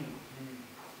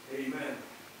 Amen.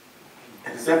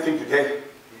 And the same thing today.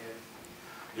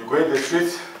 You go in the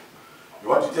streets, you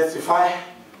want to testify,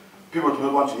 people do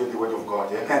not want to hear the word of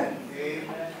God. Amen.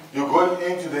 Amen. You go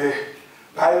into the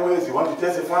byways, you want to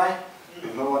testify, you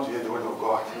do not want to hear the word of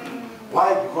God.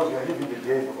 Why? Because we are living the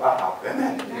days of Ahab.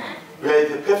 Amen. We are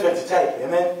the perfect type.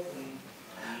 Amen.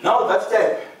 Now that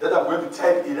type that I'm going to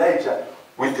type Elijah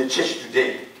with the church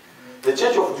today. The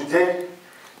church of today,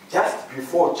 just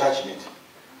before judgment,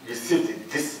 received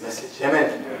this message.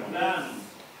 Amen. Amen.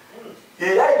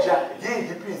 Elijah, he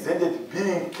represented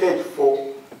being cared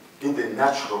for in the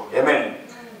natural. Amen.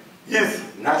 His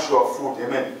natural food.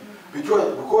 Amen.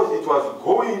 Because it was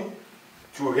going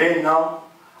to rain now,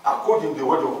 according to the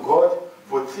word of God,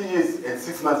 for 3 years and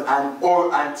 6 months,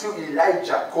 or until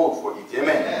Elijah called for it.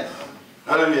 Amen. Yes.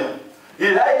 Hallelujah.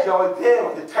 Elijah was there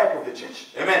on the type of the church.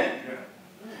 Amen. Yeah.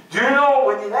 Do you know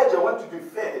when Elijah went to be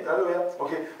fed? Hallelujah.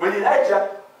 Okay. When Elijah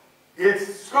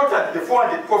slaughtered the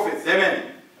 400 prophets. Amen.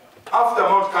 After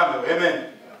Mount Carmel,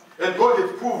 amen. And God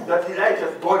had proved that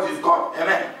Elijah's God is God,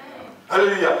 amen.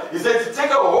 Hallelujah. He says, take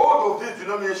a hold of these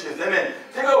denominations, amen.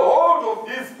 Take a hold of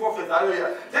these prophets,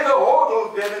 hallelujah. Take a hold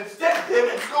of them and take them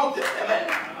and slaughter them, amen.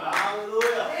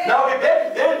 Hallelujah. Now,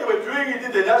 back then they were doing it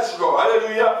in the natural,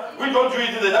 hallelujah. We don't do it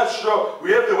in the natural.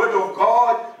 We have the word of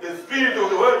God, the spirit of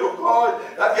the word of God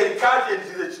that can cut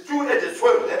into the two-edged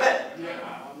sword, amen.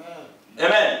 Amen.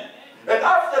 Amen. And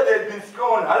after they had been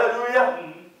slain,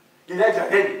 hallelujah, Elijah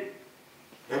ran.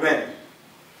 Amen.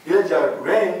 Elijah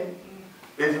ran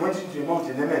and he went into the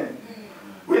mountain. Amen.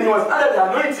 When he was under the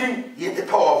anointing, he had the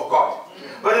power of God.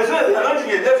 But as soon as the anointing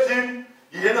had left him,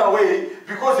 he ran away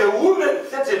because a woman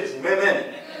threatened him.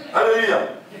 Amen.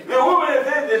 Hallelujah. The woman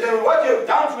said, what you have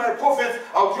done to my prophets,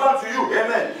 I'll do unto you.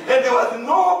 Amen. And there was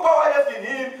no power left in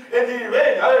him, and he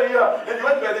ran. Hallelujah. And he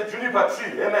went by the juniper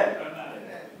tree. Amen.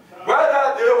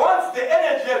 Brother, once the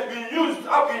energy has been used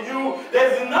up in you,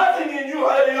 there's nothing in you,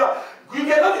 hallelujah. You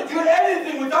cannot do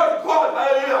anything without God,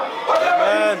 hallelujah.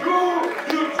 Whatever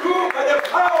you do by the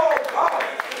power of God.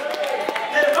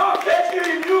 There's no virtue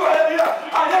in you, hallelujah,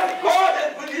 unless God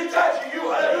has put in charge in you,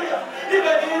 hallelujah.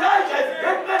 Even Elijah, as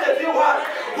great man as he was,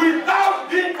 without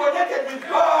being connected with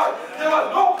God, there was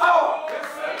no power.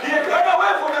 He had run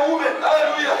away from the woman,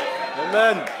 hallelujah.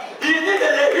 Amen. He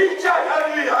needed a recharge,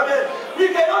 hallelujah, amen. We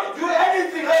cannot do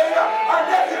anything, hallelujah,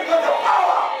 unless we've got the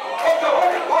power of the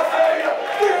Holy Ghost, hallelujah.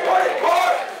 This Holy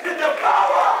Ghost is the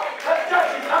power that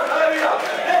touches us, hallelujah.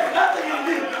 There's nothing in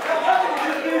me, there's nothing in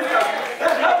this minister,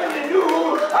 there's nothing in you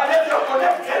unless you're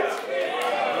connected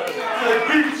to the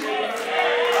preach.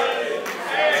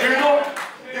 To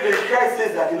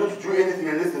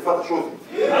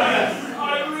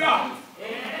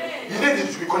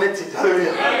be connected.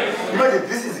 Hallelujah. Imagine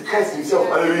this is Christ himself.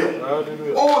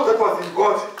 Hallelujah. All that was in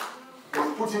God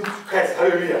was put into Christ.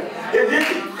 Hallelujah. And yet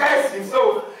Christ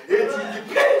himself, he had to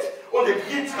depend on the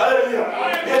gift. Hallelujah.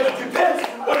 He had to depend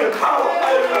on the power.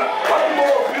 Hallelujah. What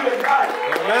more of you and I?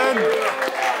 Amen.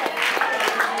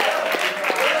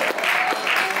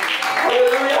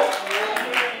 Hallelujah.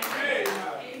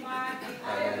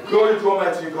 Glory to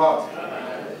Almighty God.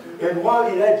 And while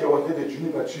Elijah was at the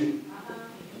juniper tree,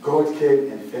 God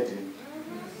came and fed him.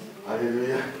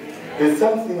 Hallelujah. There's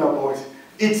something about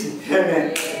eating.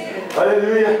 Amen.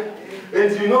 Hallelujah.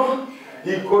 And you know,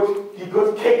 he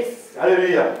got cakes.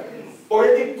 Hallelujah.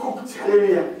 Already cooked.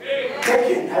 Hallelujah.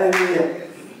 Taken. Hallelujah.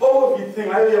 Everything.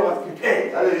 Hallelujah was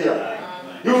prepared. Hallelujah.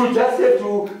 You just have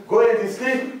to go and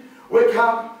sleep, wake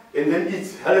up, and then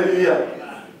eat.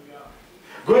 Hallelujah.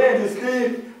 Go and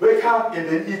sleep, wake up, and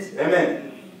then eat.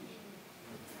 Amen.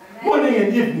 Morning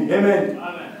and evening. Amen.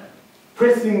 Amen.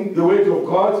 Praising the word of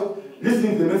God,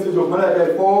 listening to the message of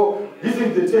Malachi 4,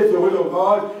 listening to the church, the word of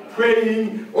God,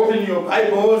 praying, opening your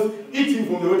Bibles, eating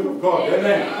from the word of God.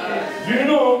 Amen. Do you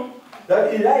know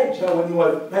that Elijah, when he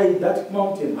was by that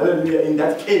mountain, hallelujah, in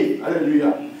that cave,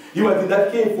 hallelujah, he was in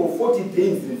that cave for 40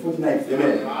 days and 40 nights.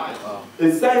 Amen.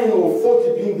 A sign of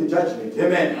 40 being the judgment.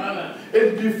 Amen. Amen.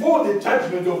 And before the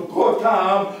judgment of God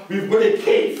comes, we've got a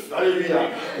cave,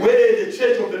 hallelujah, where the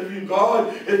church of the living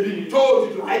God has been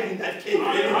told to hide in that cave.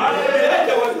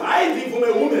 Elijah was hiding from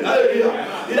a woman, hallelujah.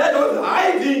 Elijah was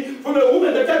hiding from a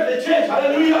woman that left the church,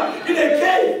 hallelujah, in a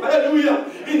cave, hallelujah.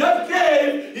 In that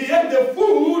cave, he had the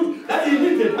food that he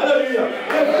needed, hallelujah.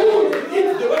 The food to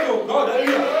eat the word of God,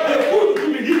 hallelujah. The food to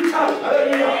be in charge,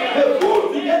 hallelujah. The food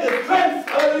to get the strength,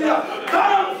 hallelujah,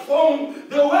 comes from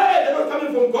the word that was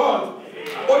coming from God.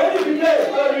 Already prepared,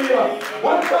 hallelujah.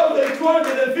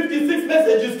 1,256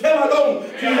 messages came along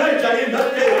to Elijah in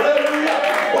that day, hallelujah.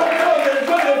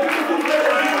 1,256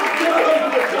 messages came along to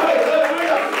the tribe,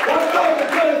 hallelujah.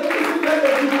 1,256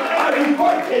 messages are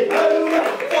important, hallelujah,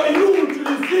 for you to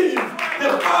receive the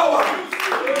power.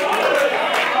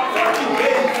 40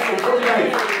 days to 40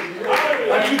 nights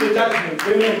until the judgment,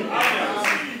 amen.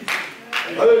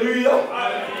 Hallelujah.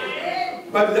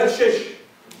 But that church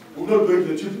will not go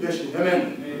into the tribulation. Amen.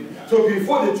 So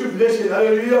before the tribulation,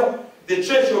 hallelujah, the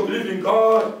church of the living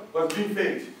God was being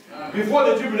fed. Before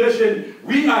the tribulation,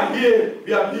 we are here,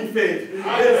 we are being fed.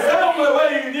 There's somewhere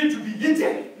where you need to be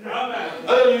hidden.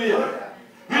 Hallelujah.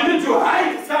 You need to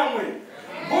hide somewhere.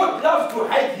 God loves to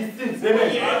hide his things.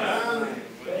 Amen.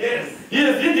 Yes. He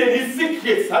has hidden his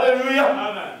secrets.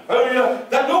 Hallelujah. Hallelujah.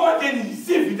 That no one can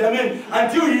receive it. Amen.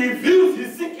 Until he reveals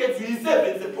his secrets to his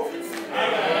servants, the prophets.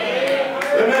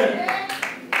 Amen.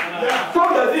 So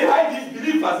does he hide his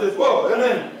believers as well.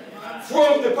 Amen.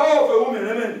 From the power of a woman.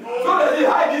 Amen. So does he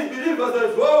hide his believers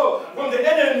as well from the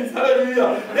enemies.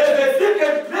 Hallelujah. There's a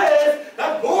secret place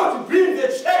that God brings the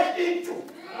church into.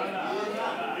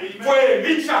 For a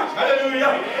big church.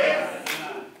 Hallelujah.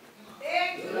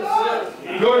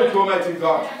 Glory to Almighty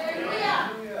God.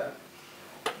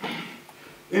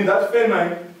 In that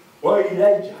famine, while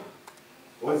Elijah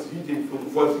was eating for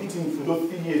those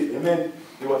 3 years, amen,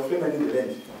 there was famine in the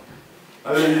land.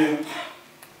 Hallelujah.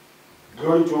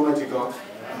 Glory to Almighty God.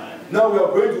 Now we are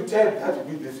going to tell that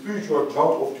with the spiritual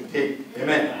drought of today.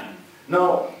 Amen.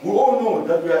 Now, we all know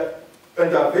that we are,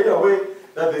 and are very aware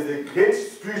that there's a great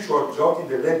spiritual drought in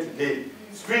the land today,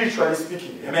 spiritually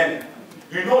speaking. Amen.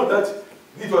 You know that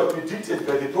it was predicted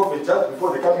by the prophet just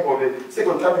before the coming of the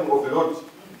second coming of the Lord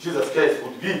Jesus Christ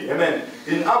would be. Amen.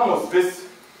 In Amos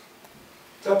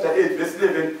chapter 8, verse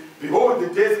 11, behold, the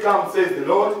days come, says the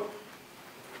Lord,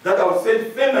 that I will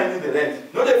send famine in the land.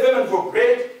 Not a famine for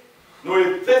bread, nor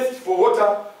a thirst for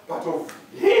water, but of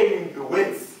hearing the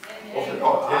words of the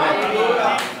Lord.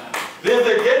 Amen. There's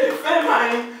a great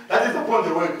famine that is upon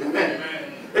the world. Amen.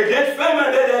 A great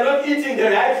famine that they are not eating the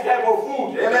right type of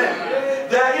food. Amen.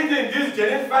 They are eating this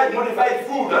genetically modified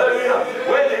food. Hallelujah.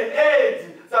 Where they add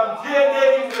some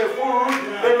DNA into the food,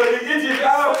 and when you eat it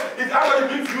out, it actually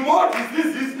brings you more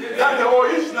diseases than the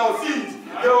original seed.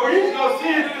 The original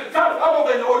seed comes out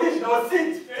of an original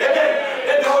seed. Amen.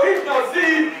 And the original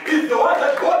seed is the one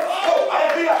that God spoke.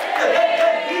 Hallelujah.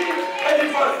 And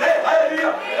it was there.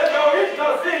 Hallelujah. And the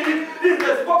original seed is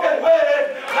the spoken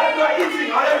word that you are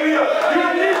eating. Hallelujah. You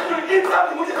need to eat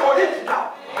something which is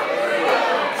original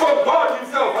from God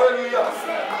himself. Hallelujah.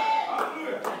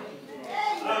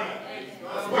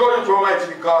 Glory to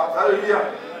Almighty God.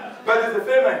 Hallelujah. But it's the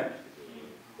famine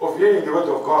of hearing the word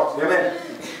of God. Amen.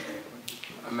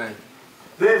 Amen.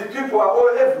 These people are all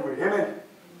everywhere. Amen.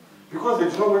 Because they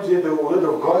do not want to hear the word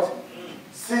of God,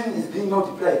 sin is being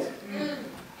multiplied.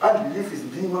 Unbelief is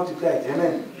being multiplied.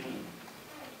 Amen.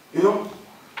 You know,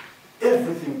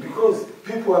 everything, because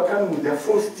people are coming with their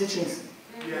false teachings,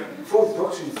 false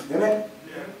doctrines. Amen.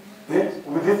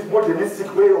 With this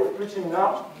modernistic way of preaching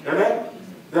now, amen.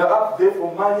 They're up there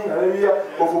for money, hallelujah,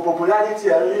 or for popularity,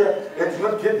 hallelujah, and do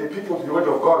not get the people to the word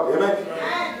of God, amen.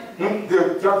 They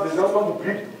just want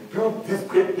to build these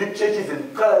great big churches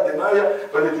and color them, hallelujah,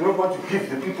 but they do not want to give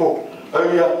the people,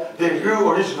 hallelujah, the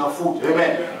real original food,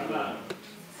 amen.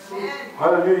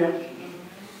 Hallelujah.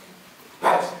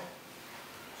 But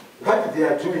what they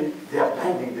are doing, they are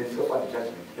binding themselves under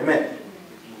judgment, amen.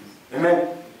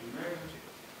 Amen.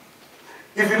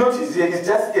 If you notice here, it's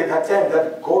just at that time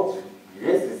that God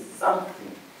raises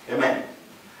something. Amen.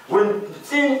 When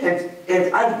sin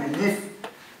and unbelief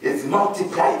is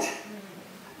multiplied,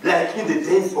 like in the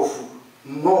days of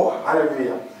Noah,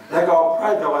 hallelujah. Like our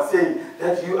brother was saying,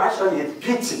 that you actually had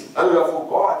pity, hallelujah, for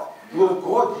God. Because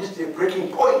God reached a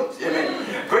breaking point,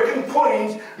 amen. Breaking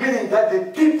point meaning that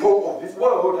the people of this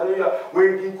world, hallelujah,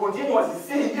 were in continuous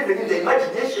sin, even in the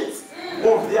imaginations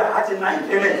of their heart and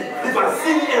mind, amen. It was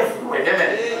sin everywhere,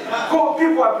 amen. God,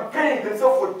 people are preparing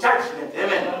themselves for judgment,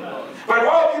 amen. But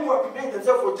while people are preparing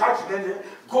themselves for judgment,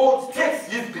 God takes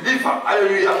his believer,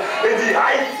 hallelujah, and he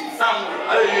hides him somewhere,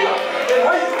 hallelujah. And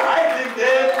when he's hiding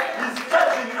there, he's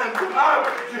judging and to have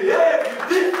to have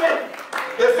this faith.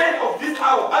 The faith of this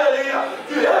hour, hallelujah,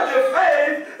 to have the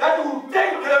faith that will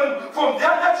take them from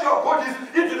their natural bodies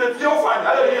into the theophany,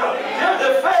 hallelujah. To have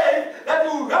the faith that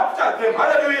will rapture them,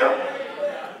 hallelujah.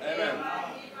 Amen.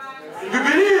 You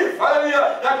believe,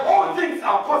 hallelujah, that all things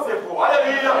are possible,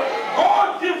 hallelujah.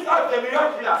 God gives us the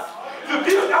miraculous to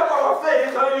build up our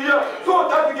faith, hallelujah, so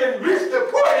that we can reach the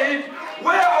point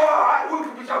where our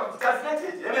we shall be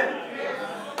translated, amen.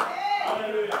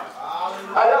 Hallelujah.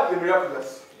 I love the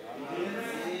miraculous.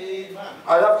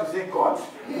 I love to see God.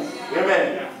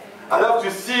 Amen. I love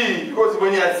to see, because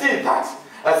when I see that,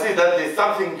 I see that there's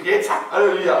something greater.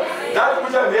 Hallelujah. That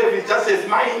which I'm having is just as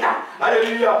minor.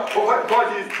 Hallelujah. Of what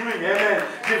God is doing. Amen.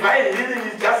 Divine healing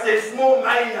is just a small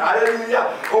minor.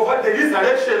 Hallelujah. Of what the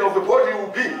resurrection of the body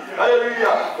will be.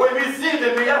 Hallelujah. When we see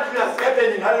the miraculous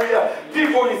happening. Hallelujah.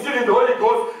 People receiving the Holy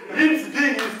Ghost, limbs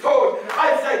being restored,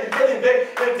 eyesight is getting back,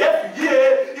 and deaf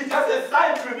ear is just a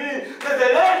sign to me that the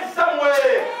land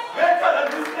somewhere better than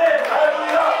this land.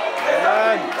 Hallelujah. There's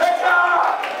something better.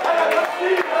 And I can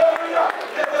see, hallelujah,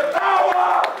 there's a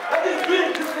power that is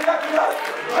doing this miraculous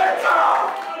better.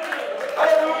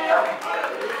 Hallelujah.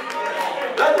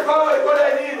 That's the power is what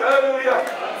I need. Hallelujah.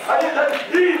 I need that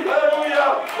deep,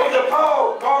 hallelujah, of the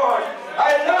power of God.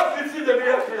 I love to see the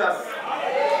miraculous.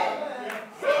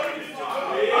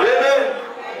 Amen.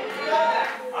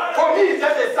 For me, it's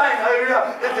just a sign,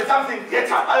 hallelujah, that there's something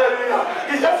better, hallelujah.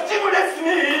 It just stimulates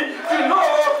me to know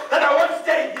that I won't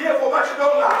stay here for much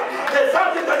longer. There's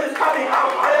something that is coming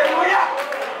out, hallelujah.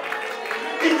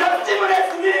 It just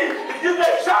stimulates me, it gives me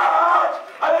a charge,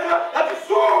 hallelujah, that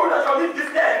soon I shall leave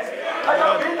this land. I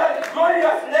shall be in that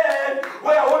glorious land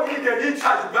where I won't need a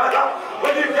recharge, brother.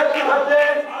 When you get to that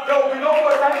land, there will be no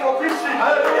more time for preaching,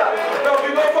 hallelujah. There will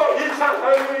be no more recharge,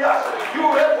 hallelujah. You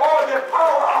have all the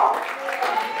power.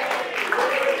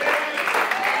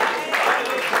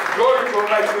 Glory to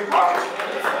Almighty God.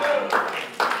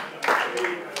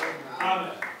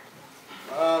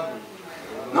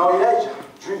 Now Elijah,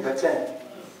 during that time,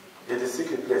 in the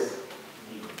secret place,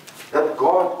 that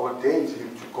God ordained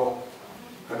him to go.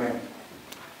 Amen.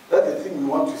 That's the thing we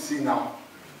want to see now.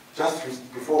 Just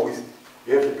before we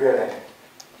have the prayer line.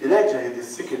 Elijah in the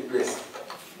secret place,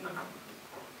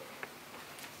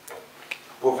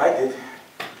 provided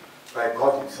by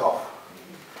God himself.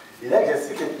 Elijah's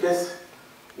secret place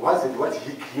wasn't what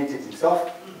he created himself.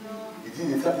 It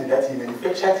isn't something that he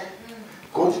manufactured.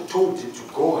 God told him to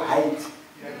go hide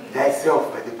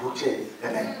thyself by the brook Cherith.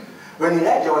 Amen. When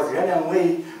Elijah was running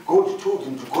away, God told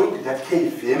him to go into that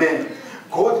cave. Amen.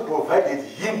 God provided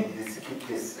him the secret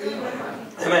place. Amen.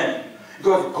 Amen. It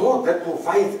was God that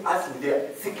provides us with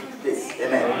the secret place.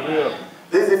 Amen. Amen.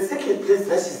 There's a secret place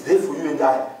that is there for you and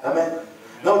I. Amen.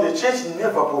 Now the church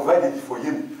never provided it for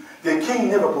him. The king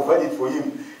never provided for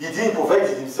him. He didn't provide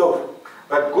it himself.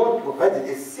 But God provided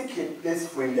a secret place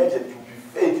for Elijah to be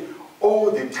fed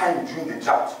all the time during the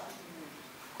drought.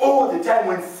 All the time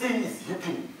when sin is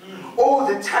hitting. All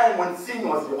the time when sin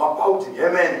was about him.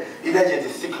 Amen. Elijah is a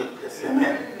secret place.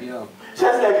 Amen. Yeah.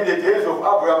 Just like in the days of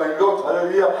Abraham and Lot,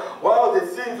 hallelujah, while the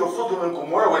sins of Sodom and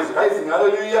Gomorrah was rising,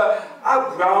 hallelujah,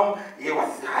 Abraham, he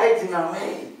was hiding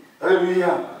away.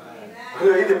 Hallelujah.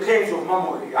 Hallelujah. In the plains of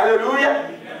Mamre.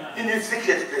 Hallelujah. In his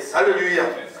secret place.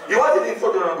 Hallelujah. He wasn't in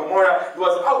Sodom and Gomorrah. He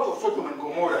was out of Sodom and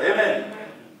Gomorrah. Amen.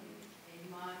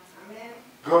 Amen.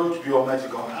 Glory to be Almighty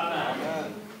God.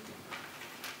 Amen.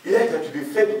 Elijah to be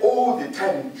fed all the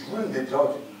time during the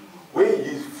drought, where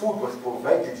his food was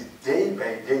provided day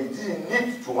by day. He didn't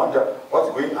need to wonder what's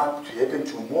going up to happen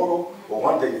tomorrow or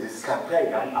wonder if the supply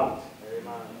ran out.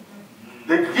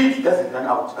 The gift doesn't run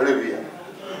out. Hallelujah.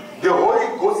 The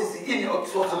Holy Ghost is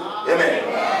inexhaustible. Amen.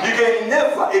 You can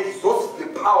never exhaust the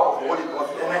power of the Holy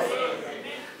Ghost. Amen.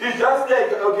 It's just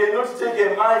like, okay, not take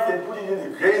a mice and put it in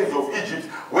the grains of Egypt,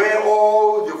 where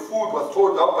all the food was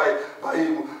stored up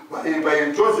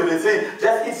by Joseph and say,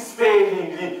 just eat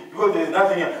sparingly because there's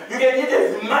nothing here. You can eat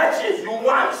as much as you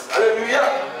want. Hallelujah.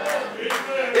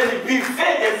 And be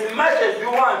fed as much as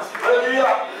you want.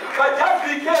 Hallelujah. But just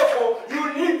be careful.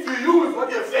 You need to use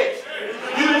what you're fed.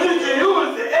 You need to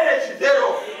use the energy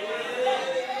thereof.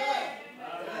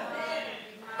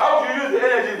 How to use the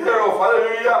energy thereof,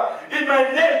 hallelujah. In my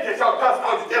name they shall cast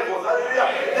out devils,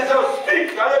 hallelujah. They shall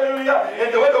speak, hallelujah.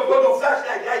 And the word of God will flash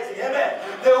like lightning,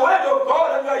 amen. The word of God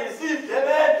that you are received,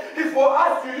 amen, is for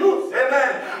us to use,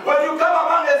 amen. When you come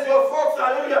among us, your folks,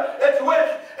 hallelujah, at work,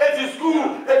 at the school,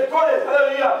 at college,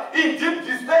 hallelujah, in deep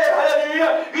despair,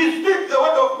 hallelujah, we speak the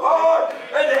word of God,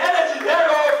 and the energy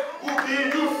thereof will be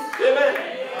used, amen.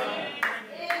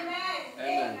 Amen.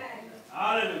 Amen.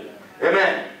 Hallelujah.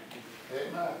 Amen.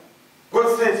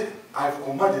 God said, I have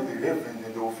commanded the heaven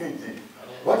and they will feed thee.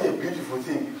 What a beautiful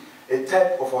thing. A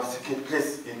type of our secret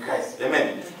place in Christ.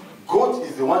 Amen. God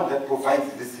is the one that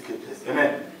provides this secret place.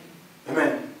 Amen.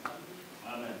 Amen.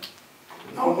 Amen.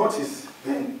 Now notice,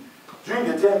 then,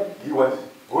 during the time he was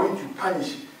going to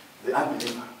punish the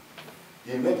unbeliever,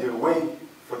 he made a way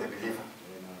for the believer.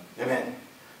 Amen.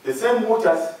 The same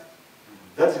waters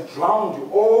that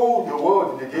drowned all the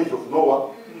world in the days of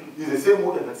Noah is the same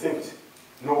water that saved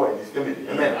Noah and his family.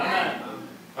 Amen. Amen.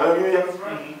 Hallelujah.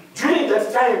 During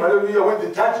that time, hallelujah, when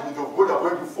the judgment of God are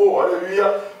going to fall,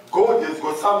 hallelujah, God has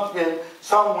got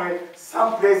somewhere,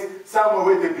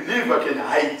 where the believer can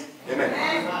hide. Amen.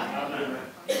 Amen.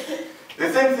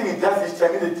 The same thing he does each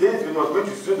time. In the days when he was going to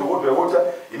destroy the world by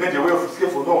water, he made a way of escape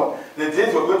for Noah. In the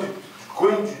days he was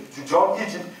going to drown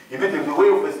Egypt, he made a way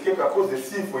of escape across the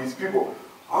sea for his people.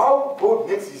 How God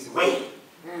makes his way?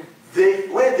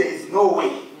 Where there is no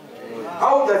way.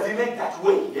 How does he make that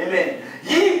way? Amen.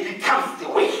 He becomes the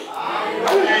way.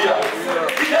 Hallelujah.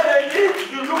 He doesn't need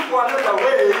to look for another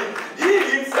way.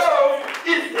 He himself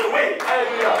is the way.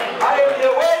 Hallelujah. I am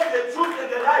the way, the truth,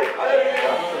 and the life.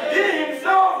 Hallelujah. He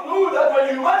himself knew that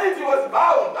when humanity was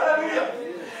bound, hallelujah,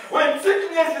 when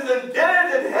sicknesses and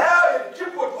death and hell and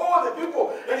crippled all the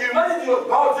people and humanity was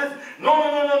bound, said, no.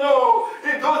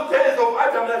 In those days of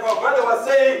Adam, like our brother was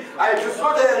saying, I have to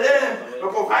slaughter a lamb and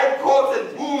provide goats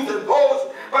and bulls and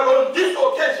goats. But on this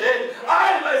occasion,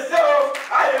 I myself,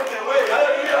 I am the way.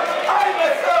 Hallelujah. I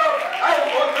myself, I am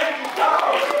going to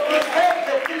down to save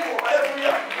the people.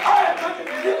 Hallelujah. I am going to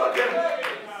deliver them.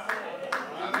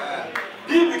 Amen.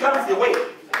 He becomes the way.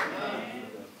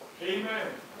 Amen.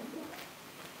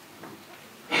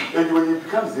 And when he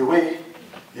becomes the way,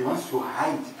 he wants to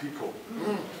hide people.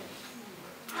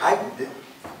 Hide them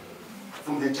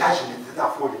from the judgments that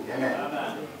are falling. Amen.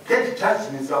 Amen. Great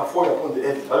judgments are falling upon the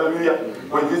earth. Hallelujah.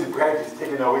 When this bride is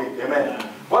taken away. Amen.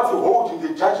 What's holding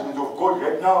the judgment of God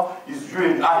right now is you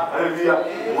and I.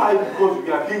 Hallelujah. Why? Because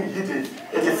we are being hidden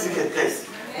at a secret place.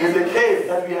 In the cave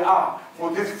that we are for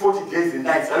these 40 days and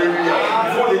nights. Hallelujah.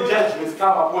 Before the judgments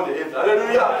come upon the earth.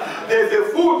 Hallelujah. There's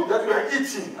the food that we are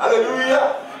eating.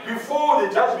 Hallelujah. Before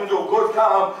the judgment of God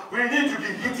come, we need to be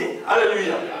hidden.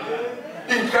 Hallelujah.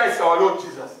 In Christ our Lord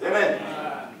Jesus. Amen.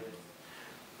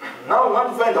 Now we want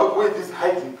to find out where this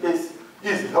hiding place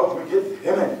is. How do we get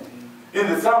there? Amen. In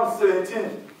the Psalm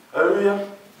 17, hallelujah,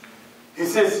 it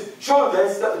says, show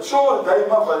thy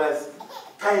marvelous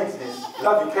kindness,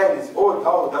 loving kindness, all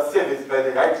thou that savest by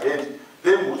the right hand,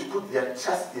 them which put their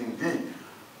trust in thee,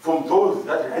 from those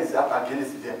that rise up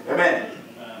against them. Amen.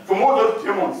 From all those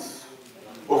demons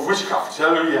of witchcraft,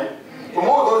 hallelujah. From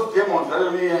all those demons,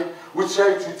 hallelujah, which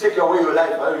try to take away your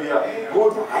life, hallelujah.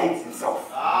 God hides himself.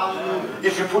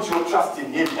 If you put your trust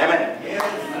in him,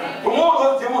 amen. From all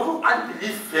those demons of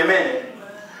unbelief, amen,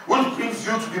 which brings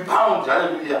you to be bound,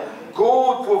 hallelujah.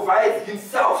 God provides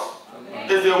himself.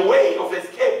 There's a way of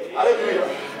escape, hallelujah.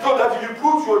 So that if you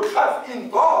put your trust in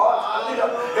God, hallelujah,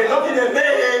 and not in a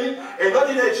man, and not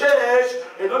in a church,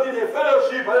 and not in a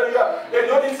fellowship, hallelujah, and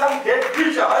not in some dead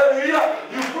preacher, hallelujah,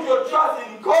 you put your trust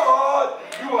in God,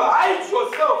 you hide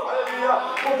yourself,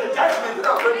 hallelujah, from the judgment that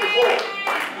are going before.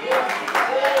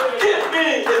 Keep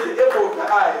me as the apple of the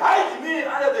eye, hide me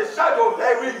under the shadow of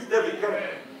thy wings, David came.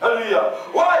 Hallelujah.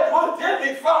 Why? Because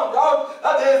David found out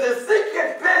that there is a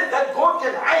secret place that God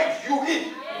can hide you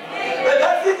in. And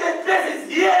that secret place is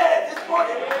here this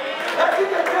morning. That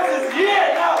secret place is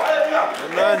here now.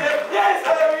 Amen. There's a place,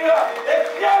 hallelujah. A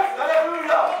place,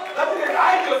 hallelujah. That you can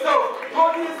hide yourself.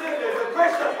 God is in there's a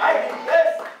precious hiding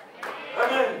place.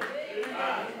 Amen.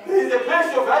 There is a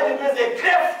place of hiding place, a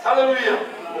cleft, hallelujah.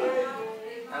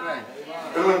 Amen.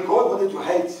 And when God wanted to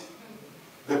hide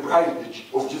the bride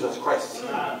of Jesus Christ,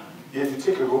 he had to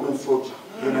take a Roman soldier,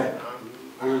 amen,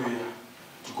 hallelujah,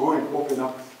 to go and open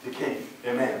up the cave,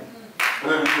 amen,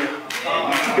 hallelujah. He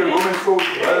took a Roman soldier,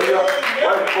 hallelujah,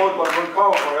 while God was on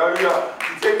power, hallelujah,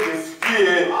 to take the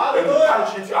spear and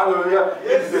punch it, hallelujah,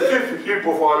 into the fifth rib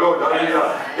of our Lord, hallelujah,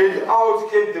 and out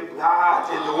came the blood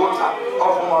and the water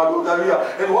of our Lord, hallelujah,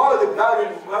 and while the blood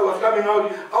was coming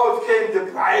out came the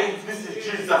bride, this is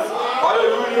Jesus,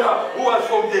 hallelujah, who was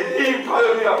from the hip,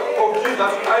 hallelujah, of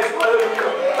Jesus Christ, hallelujah,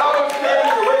 out came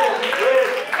the way of his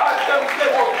grace, out came the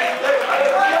step of his grace,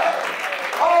 hallelujah,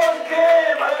 out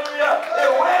came, hallelujah, the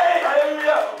way,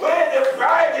 hallelujah, where the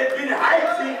bride had been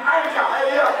hiding under,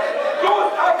 hallelujah,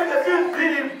 those up in the field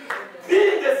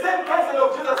being the same person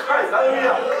of Jesus Christ,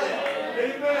 hallelujah.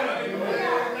 Amen.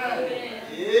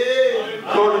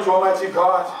 Glory to Almighty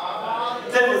God.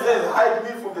 Then he says, hide me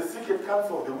from the secret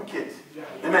counsel of the wicked.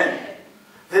 Amen.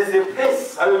 There's a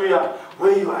place, hallelujah,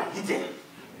 where you are hidden.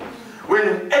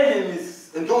 When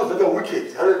enemies and those that are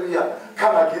wicked, hallelujah,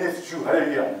 come against you,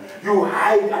 hallelujah, you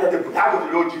hide under the blood of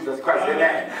the Lord Jesus Christ,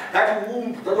 amen. That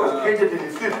womb that was created in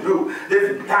the swift blue,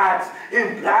 there's blood.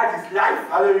 In blood is life,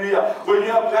 hallelujah. When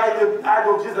you apply the blood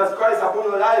of Jesus Christ upon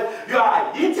your life, you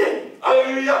are hidden,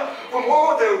 hallelujah, from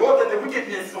all the wrath and the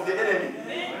wickedness of the enemy.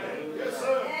 Yes,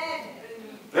 sir.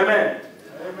 Amen.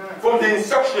 Amen. From the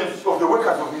instructions of the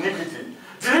workers of iniquity.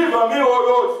 Deliver me, O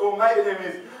Lord, from my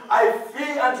enemies. I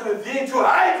flee unto thee to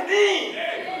hide me.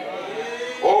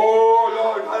 Oh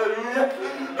Lord, hallelujah.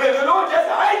 May the Lord just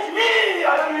hide me,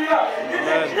 hallelujah, in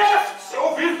the clefts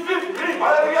of his fifth rib,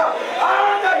 hallelujah,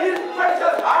 under his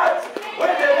precious heart,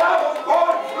 when the love of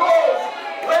God flows,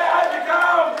 where I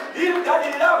become him that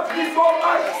he loved me so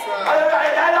much, hallelujah,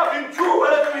 and I love him too,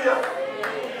 hallelujah.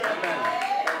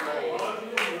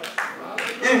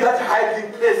 In that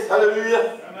hiding place,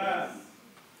 hallelujah,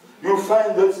 you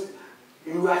find that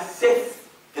you are safe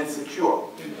and secure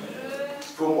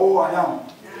from all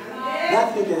around.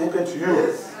 Nothing can happen to you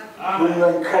when you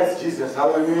are in Christ Jesus,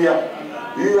 hallelujah.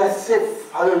 You are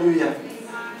safe, hallelujah.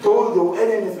 Though the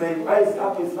enemies may rise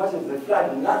up as much as the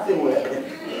flood, nothing will happen.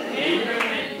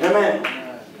 Amen.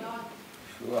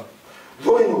 Sure.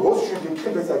 Though in host should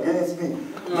encamp against me,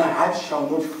 my heart shall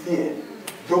not fear.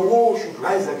 The war should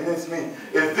rise against me.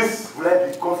 As this will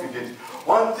I be confident.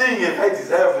 One thing if I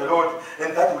desire of the Lord,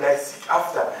 and that will I seek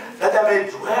after, that I may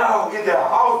dwell in the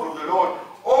house of the Lord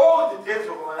all the days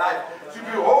of my life, to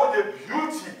behold the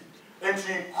beauty and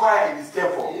to inquire in his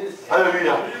temple. Yes.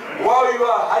 Hallelujah. While you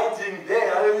are hiding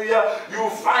there, hallelujah, you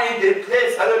find a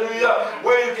place, hallelujah,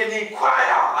 where you can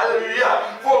inquire, hallelujah,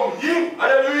 from him,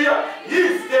 hallelujah,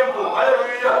 his temple,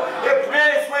 hallelujah, a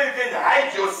place where you can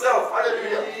hide yourself,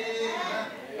 hallelujah.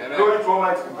 Amen. Glory to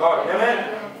Almighty God. Amen.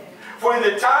 For in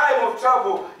the time of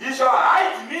trouble, he shall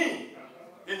hide me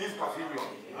in his pavilion.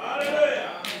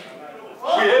 Hallelujah.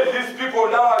 We have these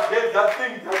people nowadays that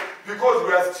think that because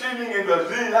we are streaming and we are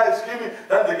doing live streaming,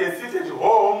 that they can sit at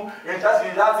home and just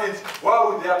relax it while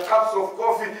with their cups of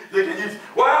coffee they can eat.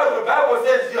 While the Bible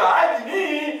says, you hide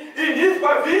me in his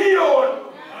pavilion.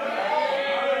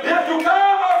 You have to come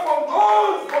out from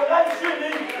those for live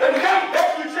streaming and come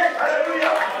back to church.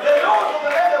 Hallelujah. The Lord of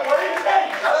the land will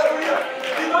change. Hallelujah.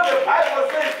 You know the Bible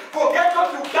says, forget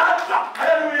not to gather.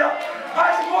 Hallelujah.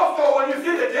 Much more so when you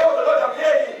see the day of the Lord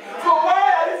appearing. So why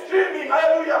are you streaming?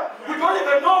 Hallelujah. You don't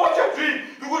even know what you're doing.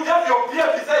 You could have your beer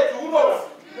beside you. Who knows?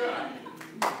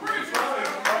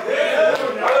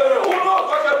 Hallelujah. Who knows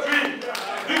what you're doing?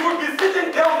 You could be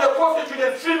sitting there with the prostitute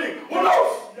and streaming. Who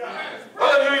knows?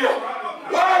 Hallelujah.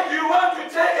 Why do you want to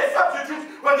take a substitute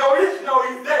when the original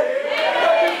is there?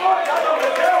 But before that of the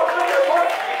day of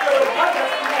Pentecost, there was nothing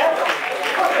together.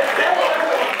 But the day of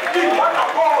Pentecost, in one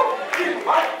accord, in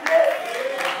one place.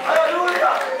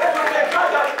 Hallelujah. That was the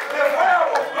gathered, the fire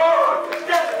of God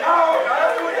stepped down.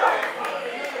 Hallelujah.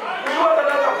 We want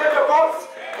another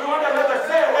Pentecost. We want another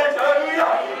sacrament.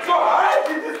 Hallelujah. So hide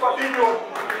in this pavilion.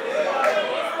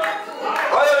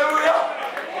 Hallelujah.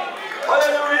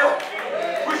 Hallelujah.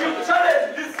 We should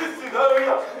challenge this system.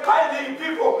 Hallelujah. Hiding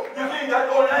people using that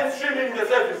online streaming the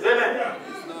service. Amen.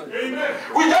 Amen.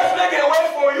 We just make a way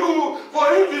for you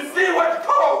to see what the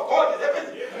power of God is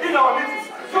happening in our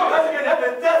meetings. So that you can have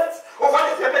a test of what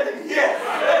is happening here.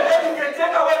 And then you can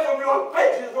take away from your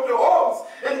pages, from your homes,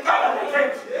 and come and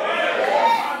attend.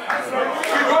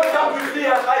 You don't come to see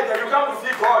us either, you come to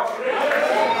see God.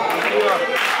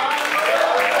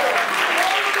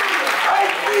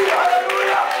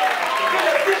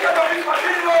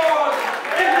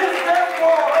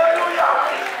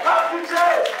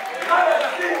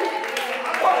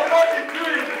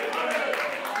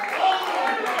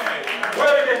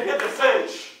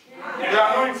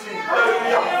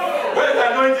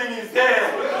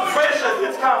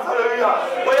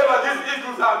 hallelujah. Wherever these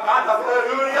eagles are gathered,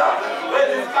 hallelujah. Where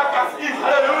this carcass is,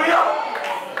 hallelujah.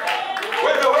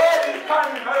 Where the word is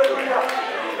coming, hallelujah.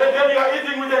 And then you are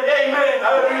eating with an amen,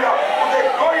 hallelujah. With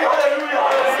a glory, hallelujah,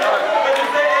 hallelujah. And you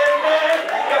say amen,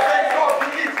 you say so be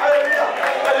it, hallelujah.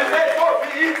 And you say so be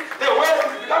it, the word is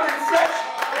becoming fresh,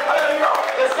 hallelujah.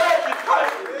 The search is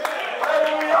coming,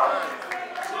 hallelujah.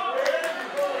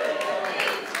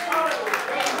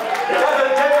 It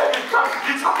doesn't take that it becomes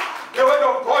bitter. The word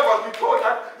of God was be told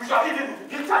that we shall eat it with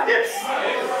bitter lips.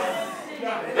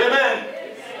 Amen.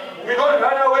 We don't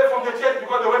run away from the church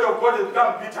because the word of God has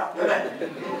become bitter. Amen.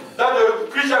 That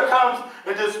the preacher comes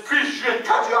and just preach you and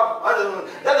cut you up.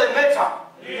 Doesn't matter.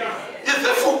 It's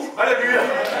the food. Hallelujah.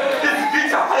 It's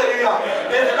bitter. Hallelujah.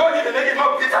 And the Lord even make it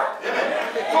more bitter. Amen.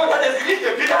 So that as you eat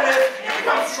the bitterness, you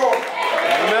become strong.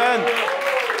 Amen.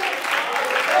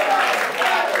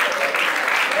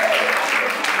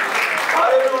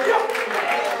 Hallelujah.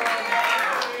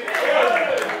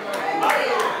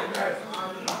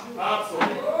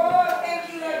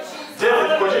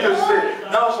 David continues to say,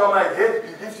 now shall my head be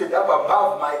lifted up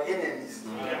above my enemies.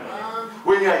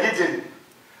 When you are hidden,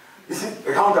 you see,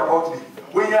 round about me.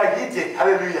 When you are hidden,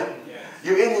 hallelujah,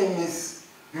 your enemies,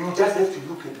 you just have to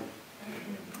look at them.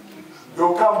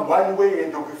 They'll come one way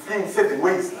and they'll be fleeing 7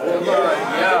 ways.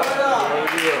 Hallelujah.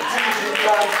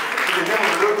 In the name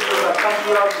of the Lord Jesus, I come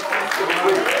to out to flee 7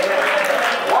 ways.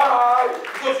 Why?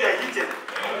 Because you are hidden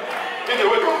in the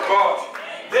word of God.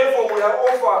 Therefore, we are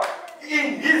offer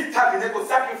in his tabernacle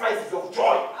sacrifices of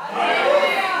joy.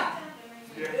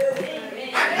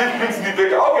 This makes me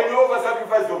better. How can you offer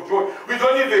sacrifices of joy? We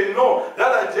don't even know. The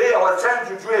other day I was trying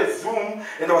to do a Zoom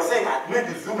and I was saying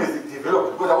maybe Zoom has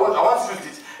developed because I once used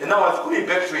it and now I was going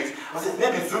back to it. I said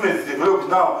maybe Zoom has developed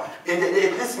now and at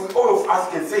least all of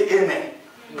us can say amen.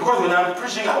 Because when I'm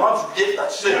preaching, I want to get that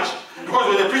stage. Because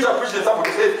when the preacher preaches,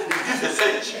 somebody says, is this the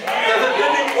stage? I said, let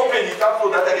me open it up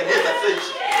so that I can hear the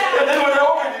stage. And then when I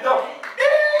opened it up,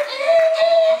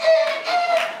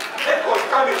 it was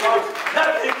coming out.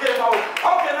 Nothing came out.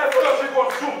 How can I fellowship on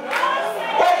Zoom?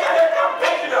 Why can't I come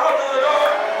back to the house of the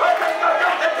Lord? Why can't I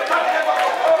come back to the house of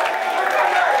the Lord? Why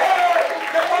can't I hear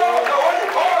the power of the Holy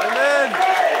Ghost? Amen.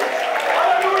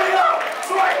 Hallelujah.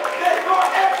 So there's no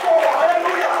echo.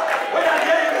 Hallelujah. When I'm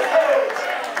hearing the stage.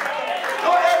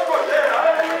 No echo there.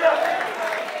 Hallelujah.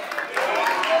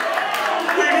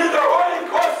 We need the Holy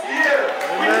Ghost here.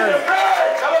 We need the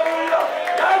church. Hallelujah.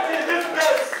 That is his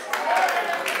best.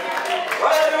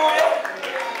 Hallelujah.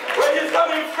 When he's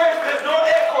coming fresh, there's no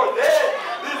echo there.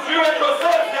 It's you and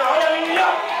yourself there. Hallelujah.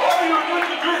 All you need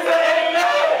to do is say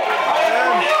amen.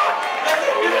 Hallelujah. Let's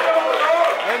be the name of the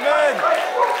Lord. Amen.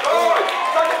 Lord,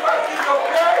 sacrifice is your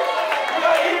prayer. We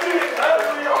are eating.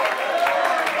 Hallelujah.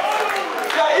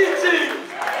 We are eating.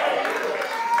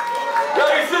 We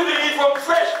are receiving it from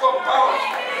fresh from power.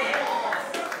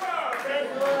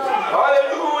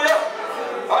 Hallelujah.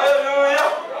 Hallelujah.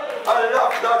 I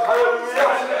love that. Hallelujah.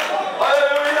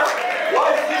 Hallelujah.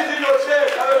 Why sit in your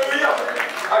chairs? Hallelujah.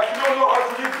 I don't know how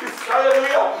to live this.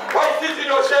 Hallelujah. Why sit in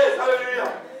your chairs? Hallelujah.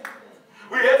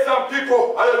 We had some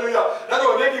people, hallelujah, that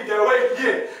were making their way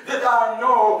here. That I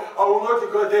know I will not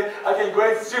go there. I can go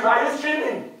and stream. Are you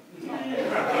streaming?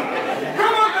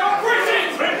 Come on, now,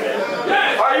 preaching.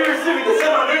 Are you receiving the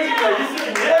same anointing that you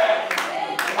receiving here?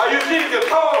 Are you seeing the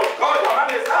power of God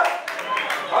among us?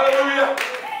 Hallelujah.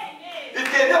 It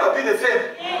can never be the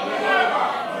same.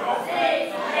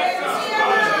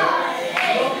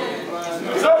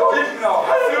 It's not believing now.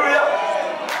 Hallelujah.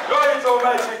 Glory to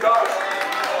Almighty God.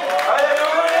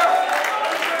 Hallelujah.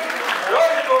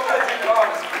 Glory to Almighty God.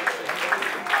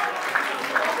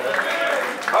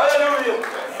 Hallelujah.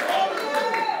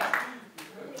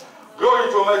 Glory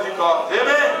to Almighty God.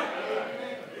 Amen.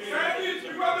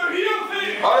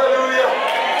 Hallelujah.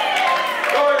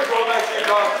 Glory to Almighty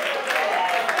God.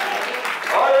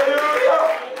 Hallelujah.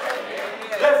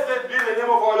 Blessed be the name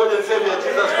of our Lord and Savior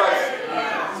Jesus Christ.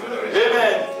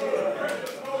 Amen.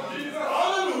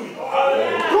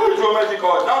 Glory to Almighty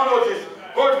God. Now notice,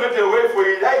 God made a way for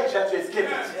Elijah to escape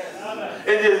it.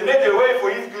 And he has made a way for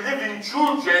his believing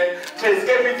children to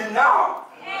escape it now.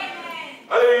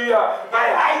 Hallelujah. By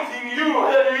hiding you,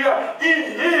 hallelujah,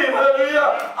 in him,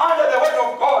 hallelujah, under the word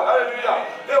of God, hallelujah.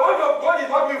 The word of God is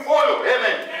what we follow,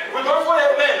 amen. We don't follow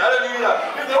amen, hallelujah.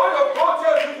 If the word of God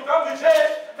tells you to come to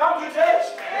church, come to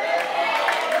church.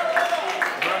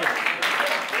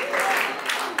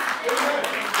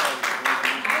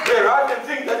 The right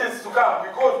thing that is to come,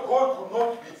 because God could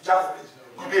not be just,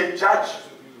 could be a judge.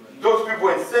 Those people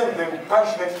and send them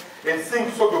punishment and sing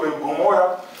Sodom and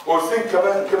Gomorrah, or sink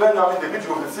Capernaum in the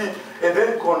middle of the sea, and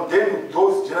then condemn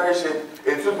those generations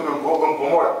and Sodom and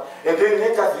Gomorrah. And then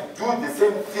let us do the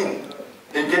same thing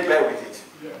and get by with it.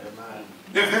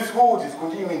 If this world is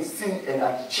continuing sin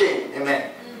and shame,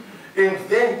 amen. And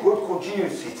then God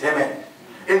continues it, amen.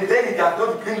 And then it does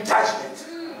not bring judgment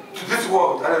to this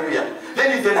world, hallelujah.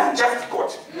 Then it's an unjust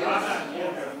God.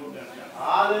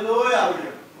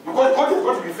 Hallelujah. Because God is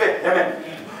going to be fair, amen.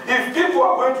 If people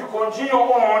are going to continue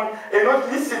on and not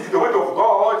listen to the word of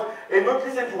God, and not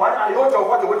listen to one iota of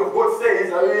what the word of God says,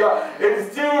 hallelujah,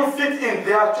 and still sit in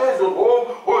their chairs of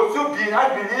home, or still be in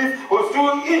unbelief, or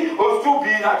still eat, or still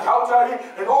be in adultery,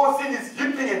 and all sin is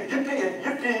yipping and yipping and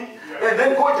yipping, and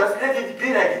then God just let it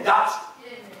be like that,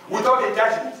 without a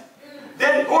judgment.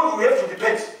 Then God will have to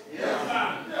repent.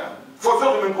 For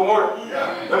Sodom and Gomorrah,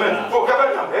 amen. For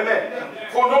Capernaum, amen.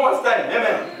 For Noah's time,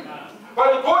 amen.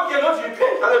 But God cannot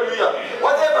repent, hallelujah.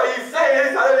 Whatever he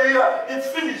says, hallelujah, it's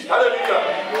finished, hallelujah.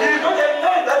 He is not a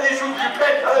man that he should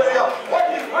repent, hallelujah. What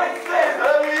his word says,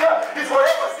 hallelujah, is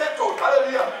forever settled,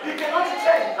 hallelujah. He cannot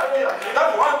change, hallelujah.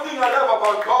 That's one thing I love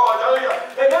about God, hallelujah.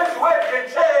 A man's word can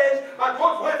change, but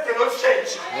God's word cannot change.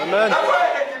 Amen. That's why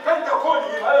I can depend upon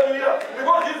him, hallelujah.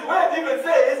 Because his word even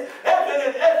says,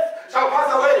 heaven and earth shall pass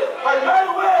away, but my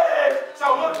word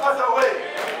shall not pass away.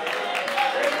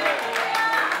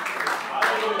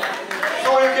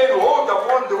 So you can hold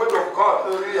upon the word of God,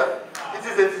 hallelujah. It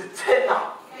is an eternal,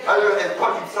 hallelujah, and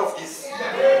God himself is.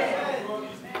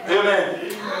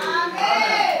 Amen.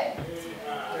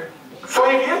 So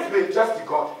if you have to be a just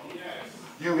God,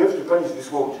 you have to punish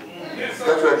this world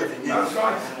that you are living in.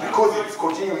 Because it's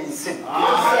continuing in sin.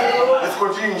 It's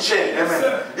continuing in shame.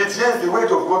 Amen. It hears the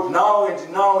word of God now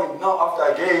and now and now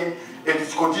after again. And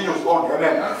it continues on,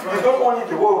 amen. It's not only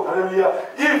the world, hallelujah,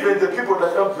 even the people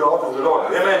that come to the house of the Lord,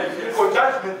 amen. For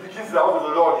judgment begins in the house of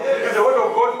the Lord. If the word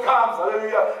of God comes,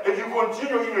 hallelujah, and you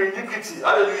continue in your iniquity,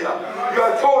 hallelujah, you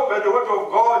are told by the word of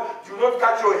God, do not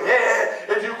cut your hair,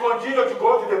 and you continue to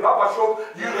go to the barber shop,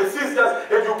 you the sisters,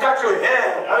 and you cut your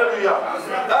hair, hallelujah.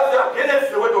 That's against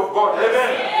the word of God,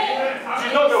 amen. Do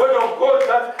you know the word of God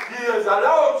that he has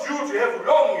allowed you to have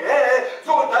long hair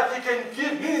so that he can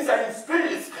give minister in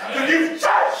spirits to give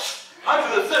charge unto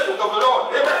the servant of the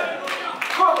Lord. Amen.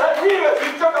 So that we as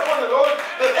we talk upon the Lord,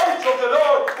 the edge of the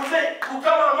Lord will say, who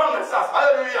come among us.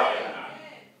 Hallelujah.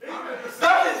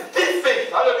 That is his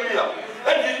faith. Hallelujah.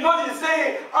 And did not he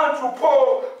say unto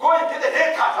Paul, go and get a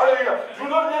haircut. Hallelujah. Do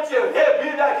not let your hair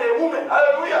be like a woman.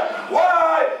 Hallelujah.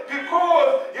 Why?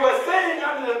 Because he was saying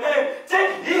unto the man,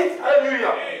 take heed.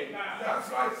 Hallelujah.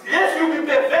 Yes, you will be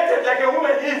perfected like a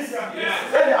woman is.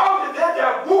 And out of there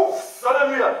are wolves,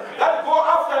 hallelujah, that go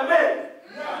after men.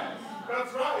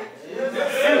 That's right.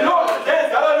 In those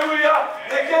days, hallelujah,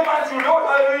 they came unto Lord,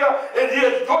 hallelujah, and he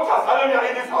had daughters, hallelujah,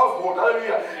 in his household,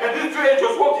 hallelujah. And these two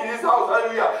angels walked in his house,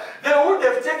 hallelujah. They would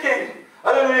have taken,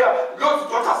 hallelujah, Lord's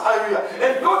daughters, hallelujah.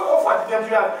 And God offered them to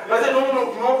them. They said, no,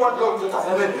 we don't want Lord's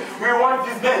daughters, amen. We want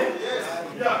these men.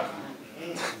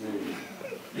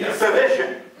 Yes.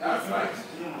 Salvation. That's right.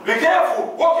 Be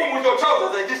careful walking with your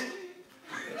trousers like this.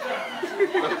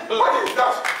 What is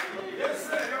that? Yes,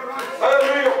 sir, you're right.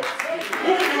 Hallelujah.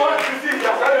 Who do you want to see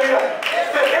that? Hallelujah.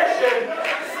 Salvation.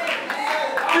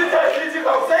 This is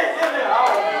our faith in the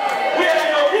house. We are in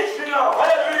your mission now.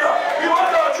 Hallelujah. We want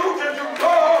our children to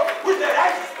go with the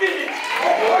right spirit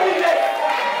of holiness.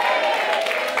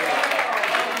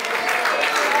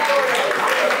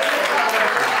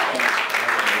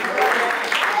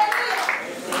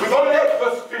 We don't let the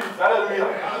spirit, hallelujah.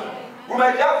 We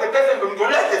might have the person, but we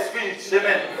don't let the spirit,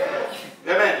 amen.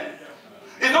 Amen.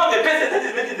 It's not the person that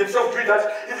is making themselves do that,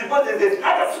 it's because there's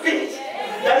another spirit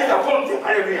that is upon them,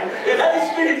 hallelujah. And that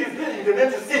spirit is leading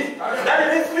them to sin.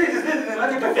 That spirit is leading them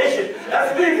to perfection.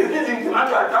 That spirit is leading them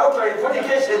to adultery,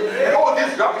 fornication, and all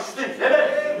these rubbish things,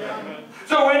 amen.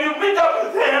 So when you meet up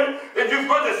with them, and you've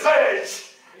got the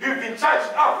surge, you've been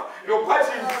charged up, your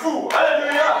party is full,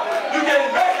 hallelujah. You can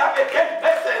make up a dead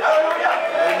person, hallelujah.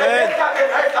 Amen.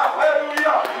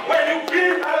 Hallelujah. When you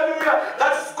feel, hallelujah,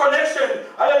 that's connection,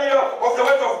 hallelujah, of the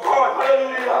word of God,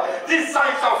 hallelujah. These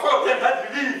signs are for them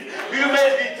that believe. You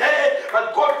may be dead,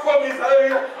 but God promised,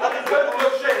 hallelujah, that his word will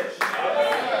not change.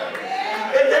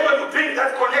 And then when you bring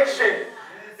that connection,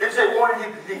 it's a only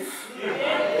belief.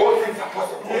 All things are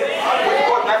possible. With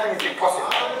God, nothing is impossible.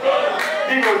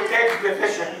 In your dead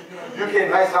profession, you can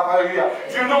rise up, hallelujah.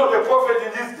 Do you know the prophet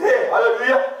in this day,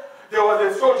 hallelujah? There was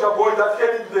a soldier boy that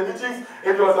came into the meetings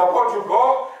and he was about to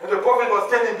go, and the prophet was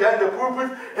standing behind the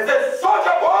pulpit and said,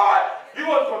 soldier boy, you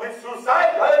want to commit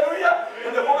suicide, hallelujah?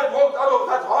 And the prophet walked out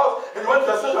of that house and went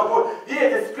to the soldier boy. He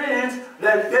had a spirit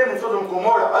like them in Sodom and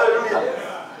Gomorrah, hallelujah.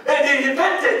 And he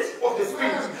repented of the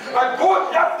spirit. But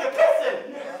God loved the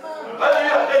person.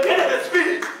 Hallelujah. And hated the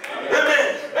spirit. Amen.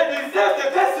 And he saved the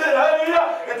person. Hallelujah.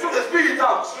 And took the spirit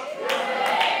out.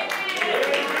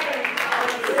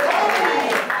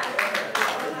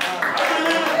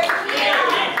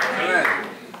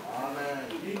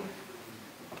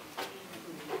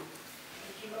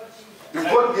 If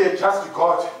God be a just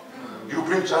God, you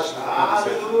bring judgment upon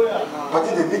himself. But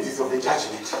in the midst of the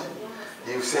judgment,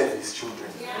 he will save his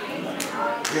children.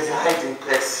 There's a hiding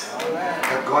place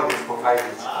that God has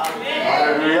provided.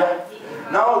 Hallelujah.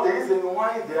 Now the reason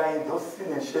why they are in those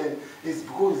sin and shame is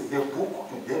because the book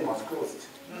to them was closed.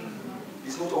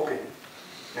 It's not open.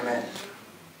 Amen.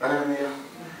 Hallelujah.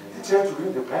 They try to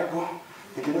read the Bible,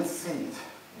 they cannot see it.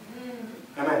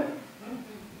 Amen.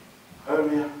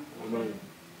 Hallelujah.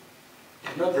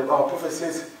 It's not about prophet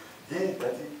says, he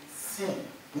that see,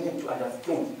 meaning to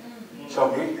understand,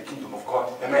 shall inherit the kingdom of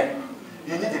God. Amen.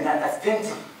 You need an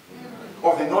understanding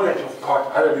of the knowledge of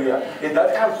God. Hallelujah. And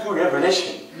that comes through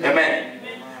revelation. Amen.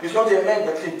 It's not a man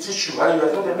that can teach you. Hallelujah.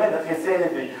 It's not a man that can say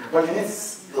anything. But he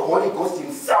needs the Holy Ghost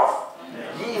himself.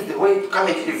 He is the way to come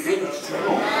and reveal it to you.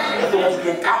 So that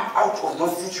you can come out of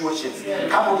those situations.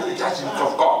 Come out of the judgment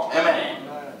of God.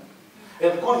 Amen.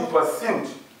 And because it was sealed,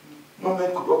 no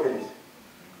man could open it.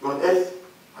 On earth,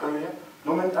 hallelujah.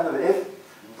 No man under the earth,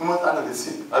 no man under the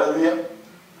sea. Hallelujah.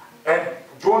 And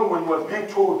John, when he was being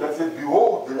told, that said,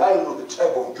 behold, the Lion of the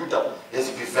tribe of Judah has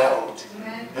prevailed.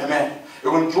 Amen. Amen.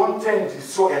 And when John turned, he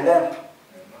saw a lamb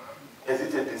as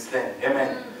it had been slain.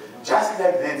 Amen. Just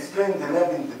like they had slain the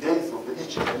lamb in the days of the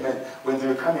Egypt, amen, when they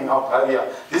were coming out.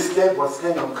 Hallelujah. This lamb was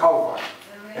slain on Calvary.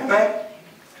 Amen.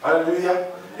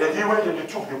 Hallelujah. And he went and he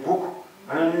took the book.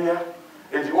 Hallelujah.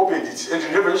 And he opened it. And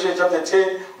in Revelation chapter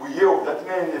 10, we hear of that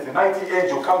man as a mighty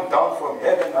angel come down from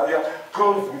heaven, hallelujah,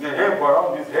 clothed with a rainbow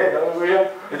around his head,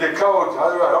 hallelujah, and the cloud,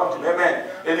 hallelujah, around him, amen.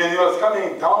 And then he was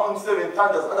coming down, 7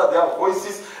 thunders uttered their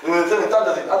voices, and when 7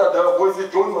 thunders uttered their voices,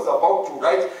 John was about to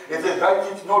write, and said, write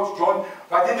it not, John,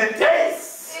 but in the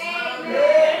days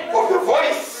of the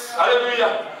voice,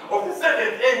 hallelujah, of the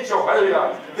 7th angel,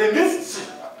 hallelujah, the mystery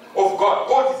of God.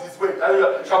 God is his word,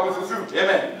 hallelujah, shall be fulfilled.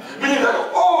 Amen. Meaning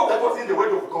that all that was in the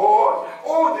word of God,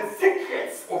 all the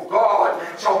secrets of God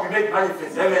shall be made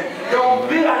manifest. Amen. There will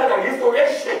be another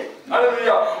restoration,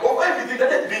 hallelujah, of everything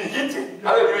that has been hidden.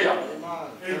 Hallelujah.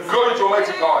 Glory to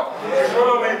Almighty God.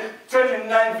 Deuteronomy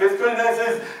 29 verse 29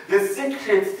 says, the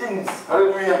secret things,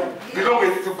 hallelujah,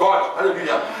 belongs to God.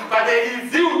 Hallelujah. But the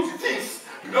revealed things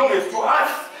belongs to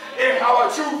us and our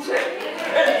children,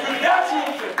 and to their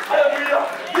children. Hallelujah.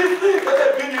 These things that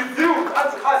have been revealed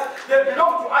unto us, they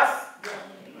belong to us.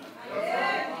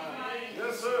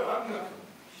 Yes, sir.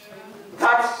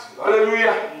 That,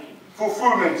 hallelujah,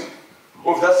 fulfillment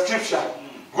of that scripture,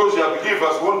 because your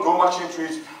believers won't go much into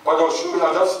it, but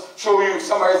I'll just show you,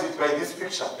 summarize it by this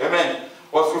picture. Amen.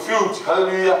 Was fulfilled,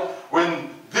 hallelujah, when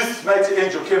this mighty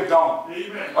angel came down.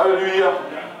 Amen.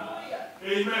 Hallelujah.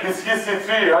 Amen. In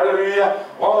 63, hallelujah,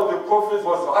 one of the prophets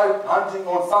was hunting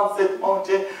on Sunset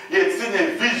Mountain. He had seen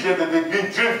a vision that had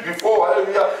been dreamed before,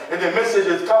 hallelujah, and the message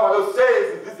has come and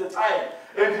says, this is the time.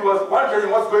 And he was wondering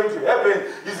what's going to happen.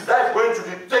 Is that going to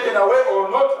be taken away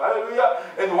or not? Hallelujah.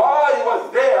 And while he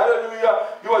was there,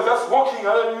 hallelujah, he was just walking,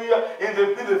 hallelujah, in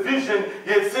the vision,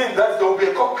 he had seen that there will be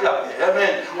a cockclap there,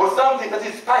 amen, or something that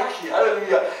is spiky,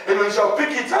 hallelujah. And when he shall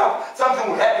pick it up,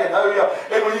 something will happen, hallelujah.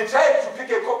 And when he tried to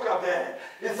pick a cockclap there,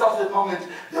 in such a moment,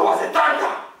 there was a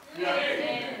thunder.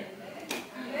 Yeah.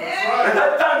 And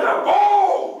that thunder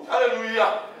rolled,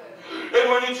 hallelujah. And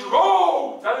when it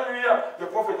rolled, hallelujah, the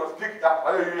prophet was picked up,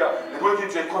 hallelujah, and went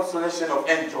into a constellation of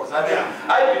angels. Amen.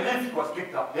 I believe it was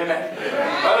picked up, amen.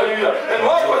 Hallelujah. And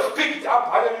when it was picked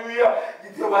up, hallelujah,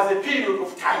 there was a period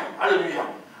of time,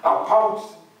 hallelujah,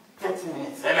 about 30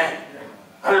 minutes, amen.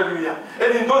 Hallelujah.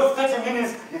 And in those 30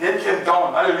 minutes, it then came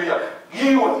down, hallelujah.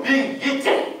 He was being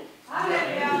eaten.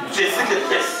 Hallelujah. It's a secret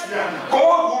place.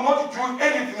 God will not do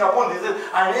anything upon this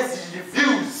unless he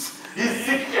reveals his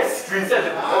secrets to his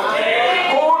servant.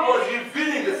 God was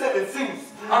revealing the 7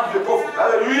 seals unto the prophet.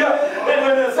 Hallelujah. And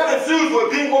when the 7 seals were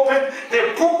being opened,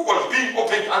 the book was being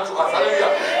opened unto us.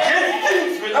 Hallelujah. Great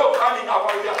things were now coming up.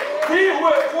 Hallelujah. We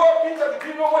were poor Peter,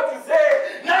 didn't know what to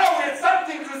say. Now we have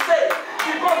something to say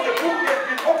because the book has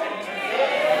been opened.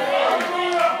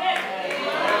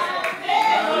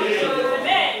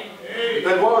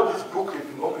 And while this book has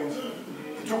been opened,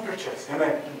 he took pictures.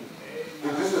 Amen.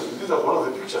 This is one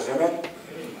of the pictures, amen.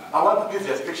 I want to give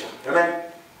you a picture,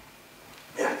 amen.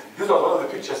 Yeah, this was one of the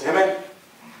pictures, amen.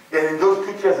 And in those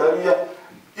pictures, hallelujah,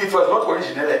 it was not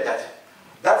original like that.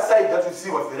 That side that you see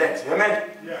was the land. Amen.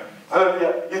 Yeah.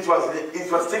 Hallelujah. It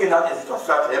was taken out as it was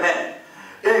flat. Amen.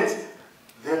 And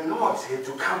the Lord had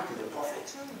to come to the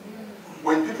prophet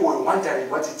when people were wondering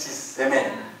what it is.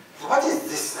 Amen. What is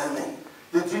this? Amen.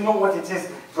 They didn't know what it is.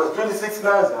 It was 26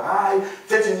 miles high,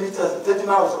 30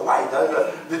 miles wide.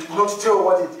 They could not tell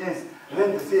what it is. And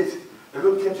then they said, the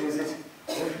Lord came to him and said,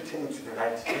 "Why don't you turn it to the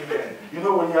right?" You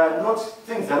know, when you are not,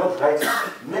 things are not right,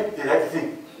 make the right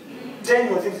thing. Turn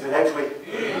your things the right way.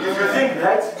 If you think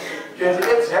right, you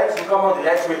act right, you come out the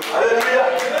right way.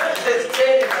 Hallelujah. He says,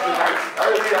 turn it to the right.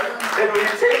 Hallelujah. And when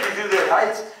you take it to the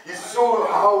right, you saw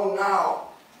how now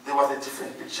there was a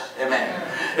different picture. Amen.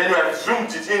 And you have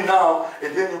zoomed it in now,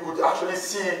 and then you could actually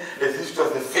see as if it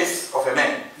was the face of a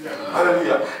man. Yeah.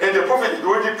 Hallelujah. And the prophet had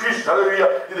already preached,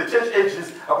 hallelujah, in the church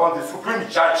ages about the supreme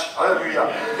judge.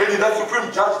 Hallelujah. And in that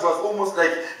supreme judge, it was almost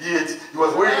like he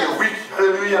was wearing a wig.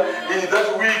 Hallelujah. And in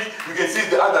that wig, you can see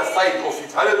the other side of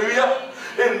it. Hallelujah.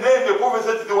 And then the prophet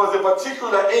said there was a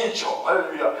particular angel,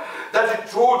 hallelujah, that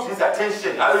it drew his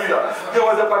attention. Hallelujah. There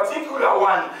was a particular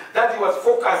one that he was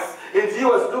focused, and he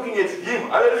was looking at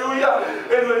him. Hallelujah.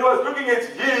 And when he was looking at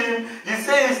him, he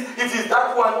says, "It is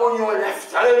that one on your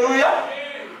left." Hallelujah.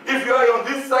 If you are on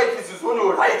this side, it is on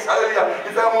your right. Hallelujah.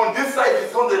 If I'm on this side,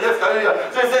 it's on the left. Hallelujah.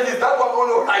 So he said, "Is that one on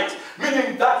your right?"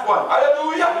 Meaning that one.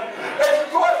 Hallelujah. And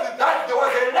towards that, there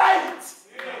was a light.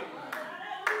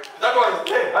 That was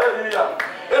there. Hallelujah.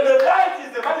 And the light is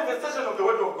the manifestation of the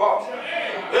word of God.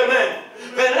 Amen.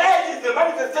 The light is the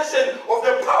manifestation of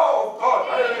the power of God.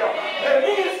 Hallelujah. The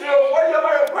ministry of William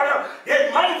Branham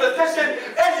is manifestation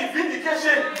and the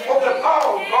vindication of the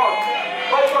power of God.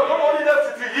 But it was not only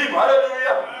left to him.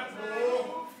 Hallelujah.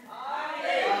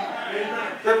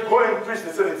 Then go and preach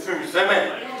the 7 seals.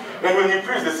 Amen. And when you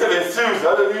preach the 7 seals,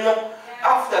 hallelujah,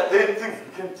 after then things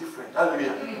became different.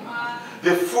 Hallelujah.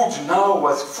 The food now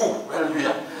was full.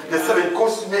 Hallelujah. The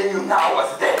 7-course menu now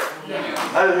was there.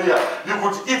 Hallelujah. You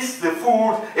could eat the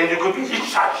food and you could be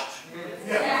recharged.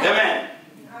 Amen.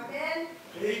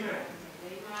 Amen.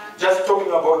 Just talking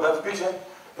about that picture,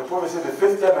 the prophet said the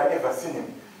first time I ever seen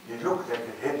him, he looked like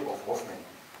the head of Hoffman.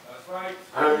 That's right.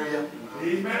 Hallelujah.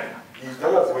 Amen.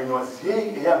 That was when he was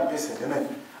a young person.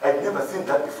 Amen. I'd never seen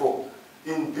that before.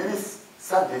 In Billy's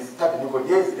Sunday's tabernacle,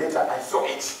 years later, I saw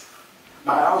it.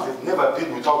 My house has never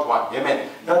been without one. Amen.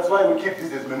 That's why we keep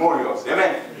these as memorials.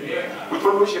 Amen. Yeah. We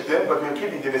don't worship them, but we're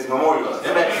keeping them as memorials.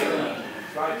 Amen.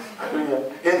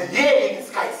 Hallelujah. And here in the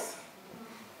skies.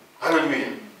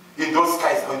 Hallelujah. In those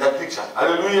skies, on that picture.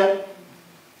 Hallelujah.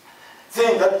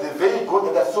 Saying that the very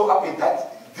God that I saw up in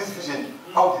this vision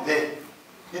out there,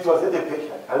 it was at the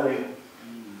backyard. Hallelujah.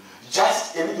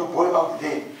 Just a little boy out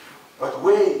there. But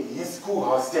where his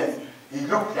schoolhouse stands, he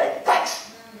looked like that.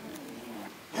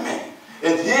 Amen.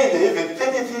 And here in the heaven,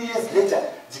 33 years later,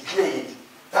 declared,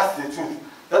 that's the truth.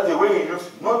 That's the way he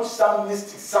looks, not some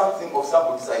mystic something of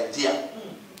somebody's idea.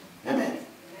 Amen.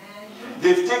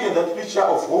 They've taken that picture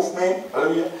of Hoffman,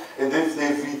 hallelujah, and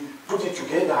they've put it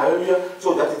together, hallelujah,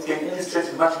 so that it can illustrate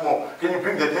it much more. Can you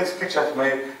bring the next picture to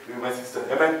my sister?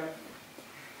 Amen.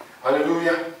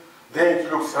 Hallelujah. There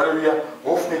it looks, hallelujah,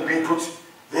 Hoffman being put,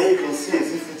 there you can see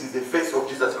as if it is the face of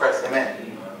Jesus Christ.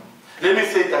 Amen. Let me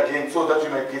say it again so that you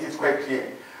might get it quite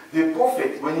clear. The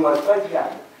prophet, when he was quite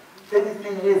young,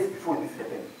 33 years before this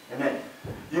happened, amen,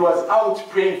 he was out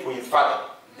praying for his father,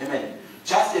 amen,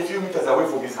 just a few meters away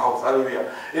from his house,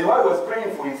 hallelujah. And while he was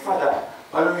praying for his father,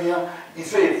 hallelujah, he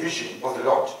saw a vision of the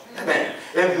Lord, amen.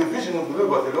 And the vision of the Lord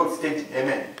was the Lord standing,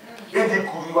 amen. And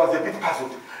he was a bit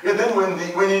puzzled. And then when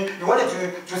he wanted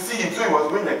to see him, so he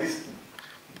was going like this.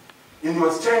 And he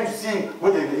was trying to see him,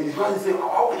 and he was saying,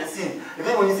 how can I see him? And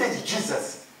then when he said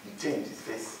Jesus, he changed his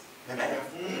face. Amen.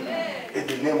 In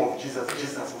the name of Jesus,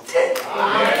 Jesus will turn.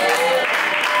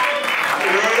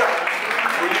 Hallelujah.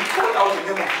 When he called out the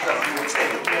name of Jesus, he will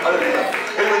turn. Hallelujah.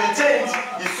 And when he turned,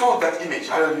 he saw that image.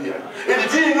 Hallelujah. And he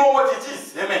didn't know what it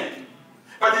is. Amen.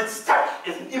 But it stuck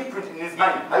as an imprint in his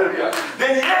mind. Hallelujah.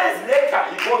 Then years later,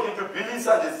 he goes into Billy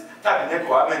Sunday's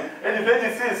tabernacle. Amen. And then he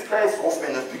sees Christ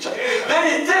Hoffman in the picture. Then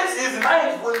he takes his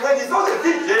mind, when he saw the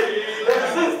vision, and he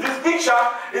sees this picture,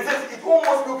 he says it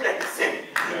almost looked like the same.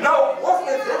 Now,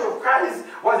 Hoffman's head of Christ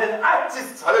was an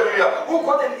artist, hallelujah, who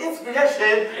got an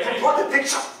inspiration to draw the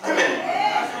picture. Amen.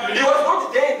 He was not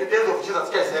there in the days of Jesus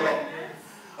Christ. Amen.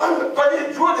 But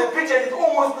he drew the picture and it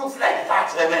almost looks like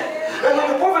that. Amen. And when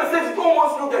the prophet says it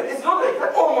almost looks like, it's not like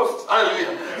that, almost.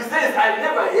 Hallelujah. He says,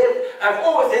 I've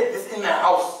always had this in my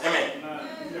house. Amen.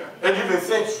 And even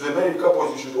said to the married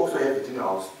couples, you should also have it in your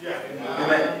house.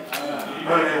 Amen.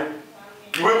 Hallelujah.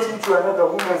 He went into another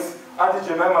woman's Auntie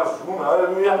Jemima's room,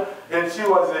 hallelujah. And she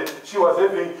was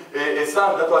having a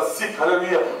son that was sick,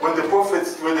 hallelujah. When the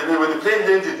prophets, when the plane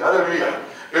landed, hallelujah.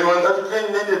 And when that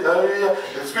plane landed, hallelujah,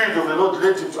 the Spirit of the Lord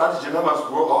led him to Auntie Jemima's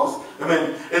house.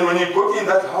 Amen. And when he got in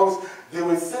that house, there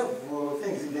were several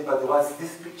things in there, but there was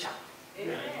this picture.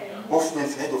 Of the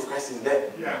head of Christ in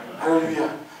there.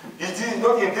 Hallelujah. It is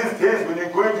not in these days when you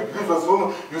go into believers'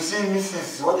 home, you see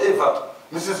Mrs. whatever,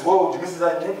 Mrs. World,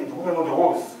 Mrs. Naked women on the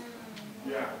walls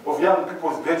of young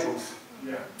people's bedrooms.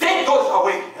 Take those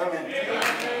away. Amen.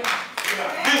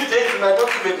 These days you might not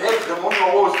even have them on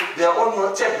your walls, they are on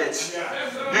your tablets.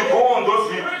 You go on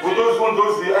those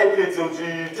iPads and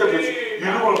the tablets, you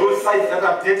look on those sites that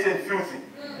are dirty and filthy.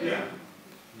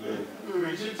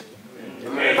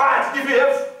 But if you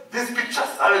have these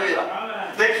pictures,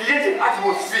 hallelujah, they create an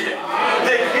atmosphere,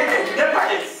 they create a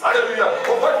remembrance, hallelujah,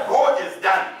 of what God has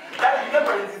done. That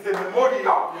remembrance is a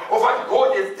memorial of what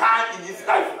God has done in his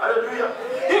life, hallelujah.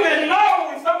 Even now,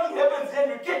 when something happens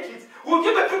and you get it, we'll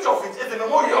give a picture of it as a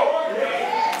memorial.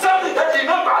 Something that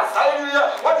remembers,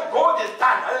 hallelujah, what God has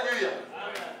done, hallelujah.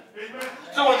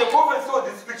 So when the prophet saw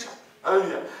this picture,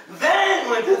 hallelujah, then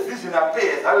when this vision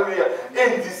appears, hallelujah,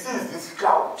 and he sees this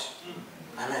cloud,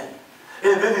 amen.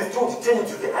 And then he's told to turn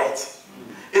to the right.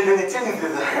 And then he turns to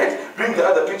the right, bring the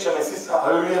other picture, my sister,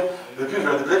 hallelujah. The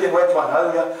picture, the black and white one,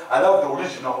 hallelujah. I love the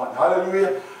original one,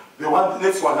 hallelujah. The one, the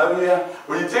next one, hallelujah.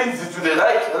 When he turns it to the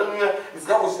right, hallelujah, it's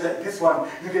like this one.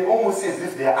 You can almost see as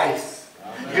if they are eyes.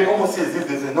 You can almost see as if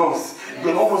there's a nose. You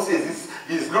can almost see as if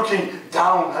he's looking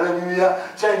down,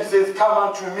 hallelujah. James says, come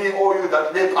unto me, all you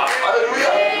that labor,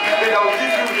 hallelujah. And I'll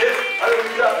give you this,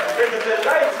 hallelujah. And there's a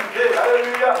light in there,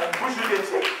 hallelujah, which you can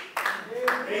take.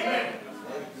 Amen.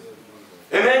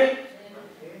 Amen.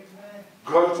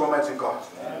 Glory to Almighty God.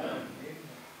 Amen.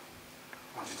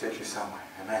 I want to take you somewhere.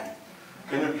 Amen.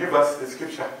 Can you give us the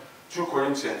scripture? 2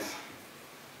 Corinthians,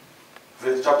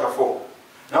 verse chapter 4.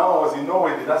 Now I was in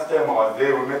Norway the last time I was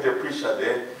there. We met a preacher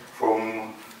there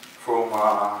from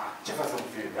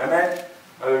Jeffersonville. Amen.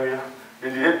 Hallelujah.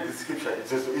 And he read the scripture.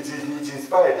 It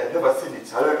inspired. I've never seen it.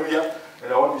 Hallelujah.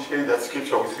 And I want to share that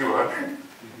scripture with you. Amen.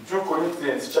 2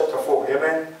 Corinthians chapter 4.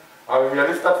 Amen. Hallelujah.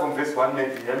 Let's start from verse 1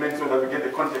 maybe. Amen. So that we get the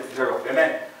context thereof.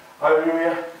 Amen.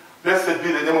 Hallelujah. Blessed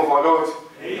be the name of our Lord.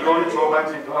 Amen. Glory to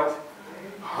Almighty God.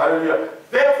 Hallelujah.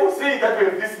 Therefore say that we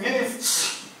have this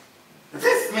ministry.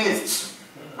 This ministry.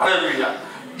 Hallelujah.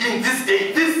 In this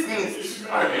day, this ministry.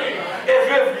 Hallelujah. If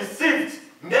we have received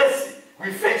mercy,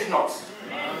 we faint not.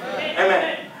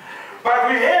 Amen. But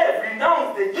we have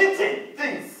renounced the hidden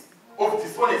things of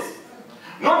dishonesty,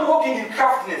 not walking in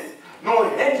craftiness, nor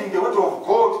handling the word of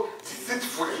God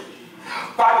deceitfully,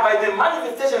 but by the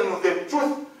manifestation of the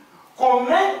truth,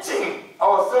 commending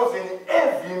ourselves in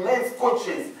every man's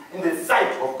conscience in the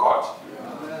sight of God.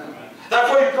 That's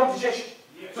why you come to church,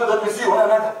 so that we see one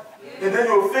another. And then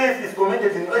your faith is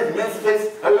commended in every man's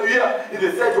face, hallelujah, in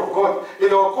the sight of God.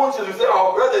 In our conscience, we say,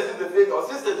 our brothers in the faith, our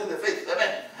sisters in the faith,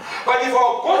 amen. But if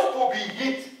our gospel be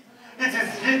hid, it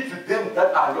is hid to them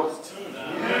that are lost.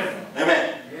 Amen.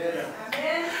 Amen. Yes.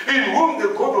 In whom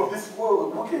the God of this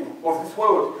world,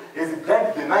 has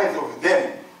blinded the minds of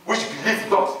them which believe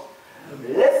not,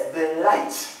 lest the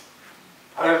light,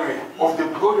 hallelujah, of the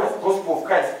glorious gospel of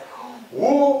Christ,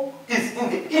 who is in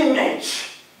the image,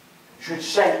 should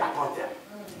shine upon them.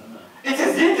 It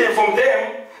is hidden from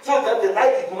them so that the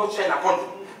light will not shine upon them,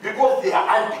 because they are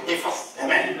unbelievers.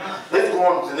 Amen. Let's go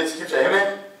on to the next scripture.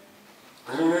 Amen.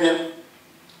 Hallelujah.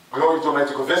 Glory to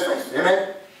Almighty God. Verse 5.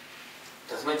 Amen.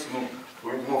 Just wait to move.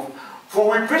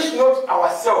 For we preach not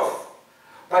ourselves,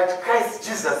 but Christ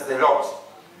Jesus the Lord,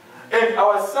 and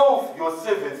ourselves your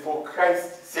servants for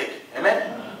Christ's sake.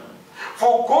 Amen.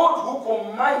 For God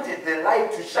who commanded the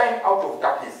light to shine out of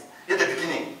darkness at the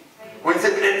beginning, when he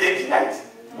said let there be light,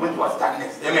 when it was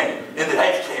darkness, amen, and the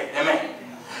light came, amen.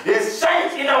 He has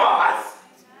shined in our hearts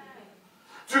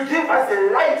to give us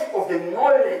the light of the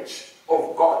knowledge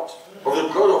of God, of the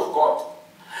glory of God,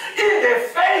 in the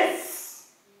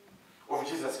face of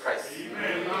Jesus Christ.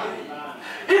 Amen.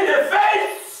 In the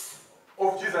face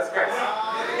of Jesus Christ.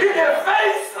 In the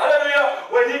face, hallelujah,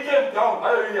 when he came down,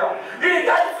 hallelujah. In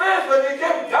that face when he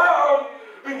came down,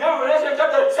 in Revelation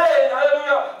chapter 10,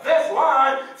 hallelujah, verse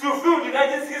 1, fulfilled in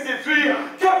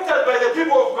 1963, captured by the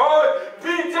people of God,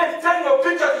 turn your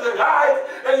picture to the right,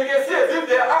 and you can see as if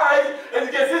their eyes, and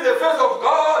you can see the face of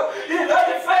God. In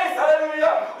that face,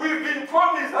 hallelujah, we've been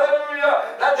promised, hallelujah,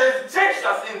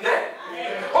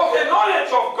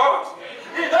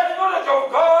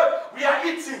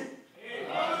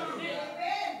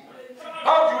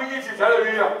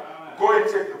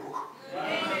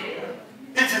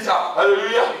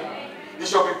 it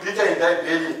shall be bitter in thy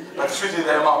belly, but sweet in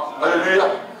thy mouth.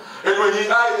 Hallelujah. And when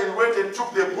I went and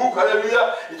took the book,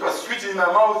 hallelujah, it was sweet in my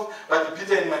mouth, but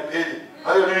bitter in my belly.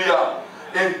 Hallelujah.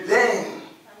 And then,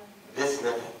 verse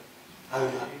 11.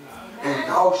 Hallelujah. And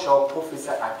thou shalt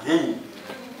prophesy again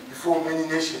before many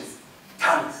nations,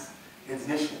 tongues, and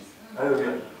nations.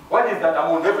 Hallelujah. What is that?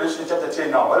 I'm on Revelation chapter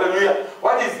 10 now. Hallelujah.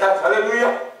 What is that?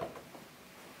 Hallelujah.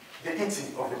 The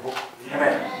eating of the book.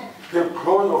 Amen. The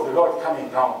glory of the Lord coming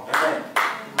down. Amen.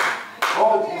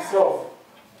 God himself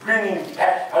bringing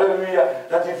back. Hallelujah.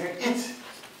 That if you eat,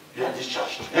 you are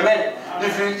discharged. Amen.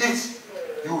 If you eat,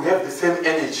 you have the same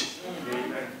energy.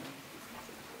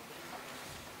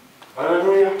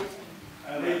 Hallelujah.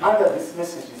 Under this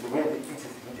message is where the eat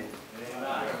is hidden.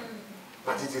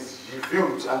 But it is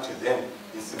revealed unto them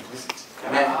in simplicity.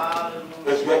 Amen.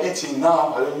 As we are eating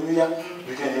now, hallelujah,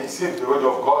 you can receive the word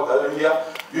of God, hallelujah.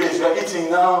 As you are eating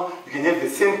now, you can have the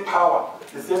same power,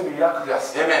 the same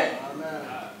miraculous. Amen.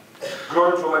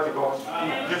 Glory to Almighty God.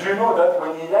 Did you know that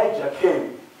when Elijah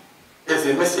came as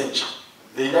a messenger,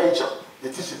 the Elijah, the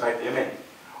testified, amen,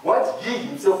 what he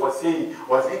himself was saying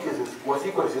was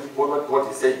equal to what God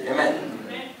is saying. Amen.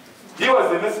 He was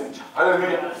the messenger.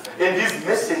 Hallelujah. And his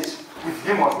message with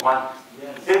him was one.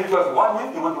 And it was one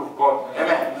with the word of God.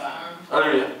 Amen.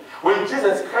 Hallelujah. When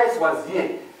Jesus Christ was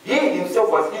here, he himself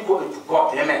was equal to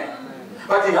God. Amen.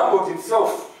 But he humbled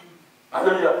himself,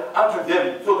 hallelujah, unto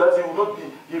them, so that he would not be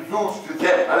revealed to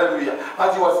them. Hallelujah.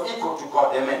 But he was equal to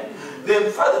God. Amen. The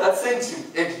Father that sent him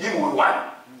and him were one.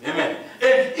 Amen.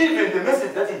 And even the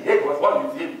message that he had was one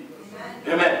with him.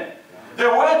 Amen. The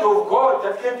word of God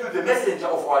that came to the messenger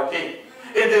of our day,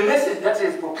 and the message that he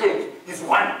has proclaimed is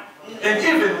one. And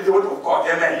even with the word of God.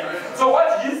 Amen. So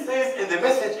what he says in the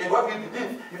message and what we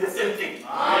believe is the same thing.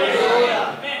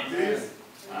 Amen.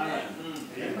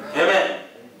 Amen.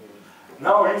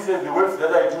 Now he says, the works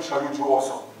that I do shall you do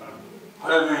also.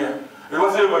 Hallelujah. And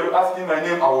whatsoever you ask in my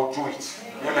name, I will do it.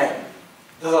 Amen.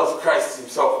 This was Christ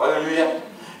himself. Hallelujah.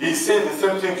 He said the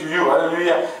same thing to you.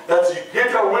 Hallelujah. That you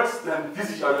greater works than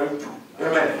this shall you do.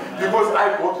 Amen. Because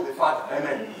I go to the Father.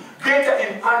 Amen. Greater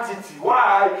in quantity.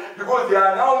 Why? Because there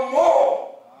are now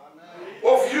more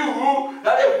of you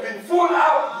that have been full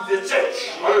up with the church.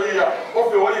 Hallelujah.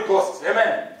 Of the Holy Ghost.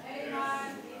 Amen.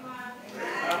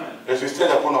 Amen. As we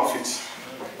stand upon our feet.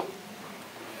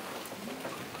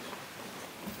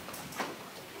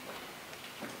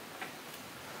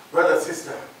 Brother,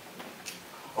 sister,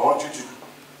 I want you to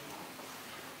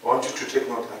take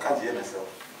note. I can't hear myself.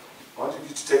 I want you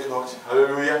to take note.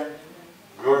 Hallelujah.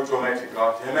 Glory to Almighty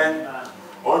God. Amen.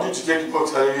 I want you to take note,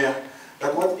 hallelujah,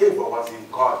 that whatever was in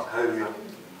God, hallelujah,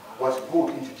 was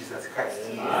poured into Jesus Christ.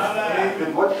 Amen.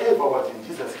 And whatever was in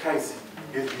Jesus Christ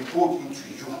is been poured into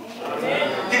you.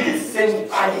 Amen. In the same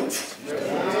quality,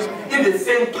 in the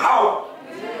same power,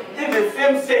 in the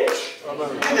same stage,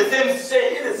 in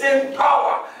the same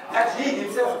power that he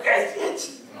himself Christ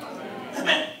is.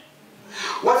 Amen.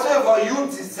 Whatever you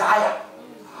desire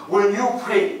when you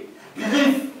pray,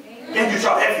 believe, and you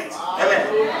shall have it. Amen.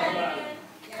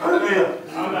 Hallelujah.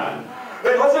 Amen.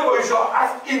 And whatever you shall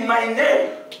ask in my name,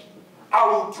 I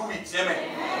will do it. Amen.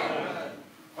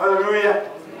 Hallelujah.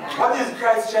 What is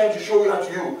Christ trying to show you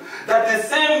unto you? That the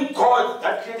same God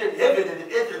that created heaven and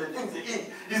the earth and the things therein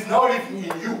is now living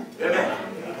in you. Amen.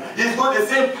 He's got the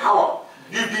same power.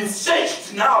 You've been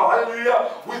saved now, hallelujah,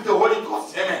 with the Holy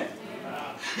Ghost. Amen.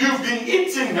 You've been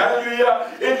eating, hallelujah,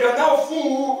 and you are now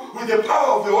full with the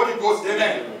power of the Holy Ghost.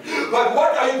 Amen. But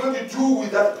what are you going to do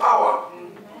with that power?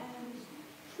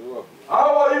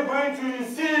 How are you going to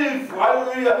receive,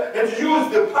 hallelujah, and use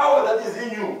the power that is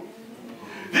in you?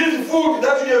 This food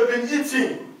that you have been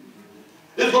eating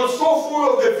is got so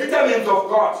full of the vitamins of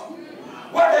God.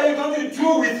 What are you going to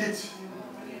do with it?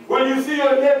 When you see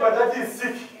your neighbor that is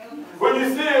sick, when you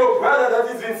see your brother that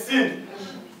is in sin,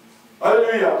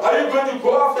 hallelujah, are you going to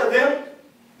go after them?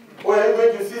 Or are you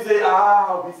going to say,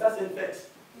 I'll be such and that?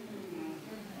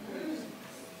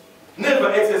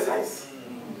 Never exercise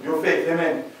your faith.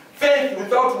 Amen. Faith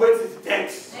without works is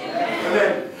dead.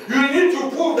 Amen. You need to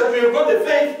prove that you have got the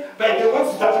faith by the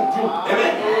works that you do.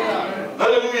 Amen.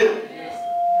 Hallelujah.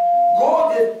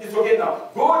 God is okay now.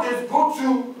 God is going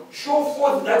to show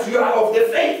forth that you are of the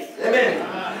faith. Amen.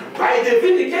 By the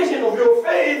vindication of your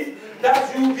faith,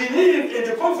 that you believe in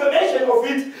the confirmation of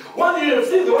it, when you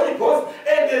receive the Holy Ghost,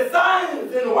 and the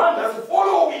signs and wonders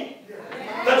following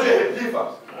that you have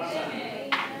delivered.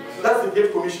 So that's the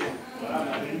Great Commission.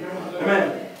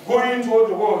 Amen. Go into all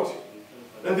the world,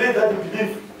 and they that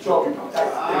believe shall be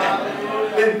baptized.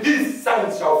 Amen. And these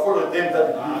signs shall follow them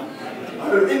that believe.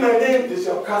 In my name they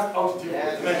shall cast out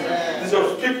demons. Amen. They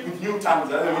shall speak with new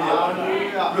tongues.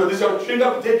 Hallelujah. They shall train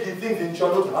up deadly things and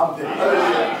shall not harm them.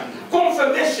 Hallelujah.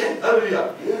 Confirmation.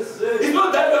 Hallelujah. It's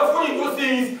not that we are following those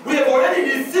things. We have already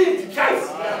received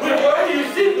Christ. We have already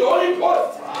received the Holy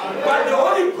Ghost. But the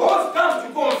Holy Ghost comes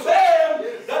to confirm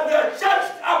that we are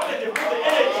charged up and with the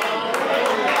energy.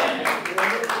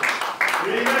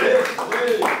 Amen.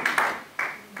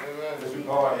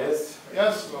 Power, yes.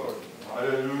 Yes, Lord.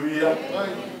 Hallelujah.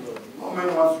 How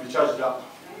many wants to be charged up?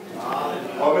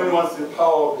 How many wants the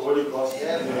power of the Holy Ghost?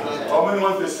 How many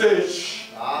wants the sage?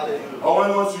 How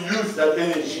many wants to use that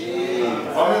energy?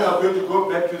 How many are going to go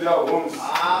back to their homes?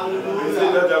 They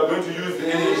say that they are going to use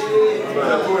the energy.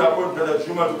 Brother Tori, I want Brother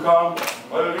Juma to come.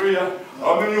 Hallelujah.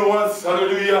 How many wants,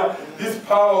 hallelujah, this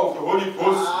power of the Holy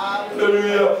Ghost,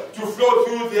 hallelujah, to flow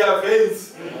through their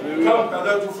veins? Come,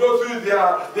 brother, to flow through their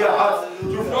hearts,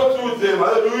 to flow through them,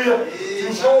 hallelujah,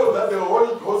 to show that the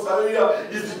Holy Ghost, hallelujah,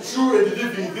 is the true and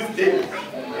living this day.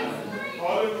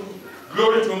 Hallelujah.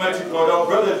 Glory to Almighty God. Our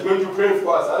brother is going to pray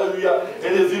for us. Hallelujah.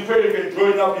 And as he prays, you can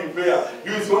join up in prayer. He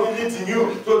is only leading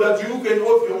you so that you can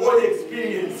have the whole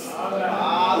experience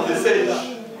of the sage.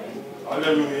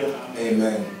 Hallelujah.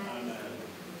 Amen.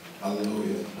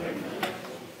 Hallelujah.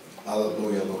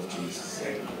 Hallelujah, Lord Jesus.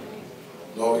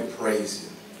 Lord, we praise you.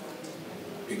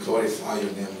 We glorify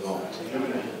your name, Lord.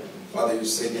 Father, you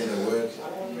said in the word,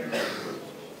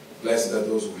 blessed are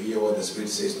those who hear what the Spirit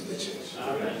says to the church.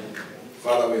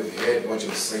 Father, we've heard what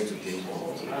you're saying today,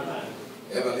 Lord.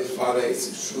 Heavenly Father, it's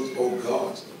the truth, oh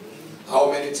God.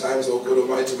 How many times, oh God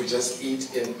Almighty, we just eat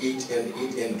and eat and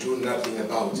eat and do nothing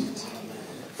about it.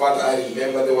 Father, I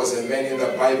remember there was a man in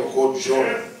the Bible called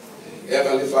Jonah.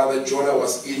 Heavenly Father, Jonah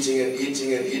was eating and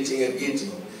eating and eating and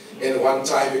eating. And one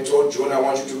time he told Jonah, I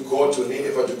want you to go to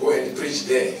Nineveh to go and preach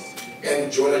there.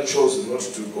 And Jonah chose not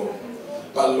to go.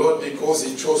 But Lord, because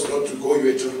he chose not to go,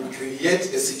 you had to create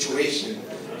a situation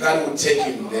that would take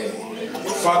him there.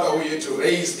 Father, we had to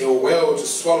raise a well to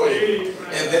swallow him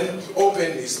and then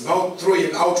open his mouth, throw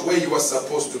him out where he was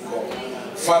supposed to go.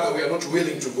 Father, we are not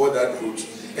willing to go that route.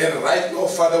 And right now,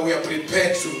 Father, we are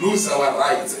prepared to lose our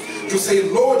rights. To say,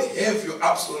 Lord, have your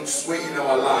absolute sway in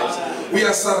our lives. We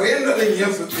are surrendering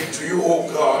everything to you, oh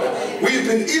God. We've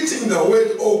been eating the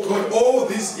word, oh God, all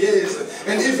these years.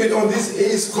 And even on this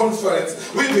ACE conference,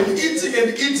 we've been eating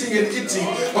and eating and eating.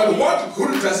 But what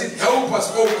good does it help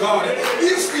us, oh God,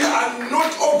 if we are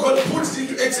not, oh God, put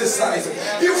into exercise,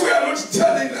 if we are not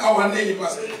telling our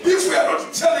neighbors, if we are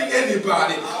not telling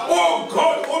anybody, oh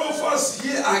God, all of us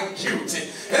here are guilty.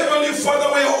 Heavenly Father,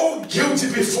 we are all guilty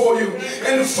before you.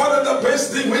 And Father, the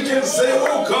best thing we can say,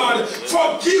 oh God,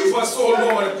 forgive us, oh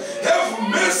Lord. Have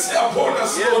mercy upon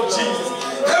us, Lord Jesus.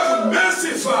 Have mercy,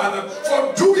 Father,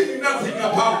 for doing nothing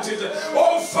about it.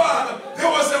 Oh Father, there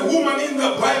was a woman in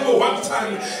the Bible one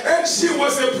time, and she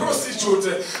was a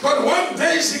prostitute. But one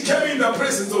day she came in the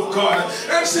presence of God,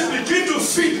 and she began to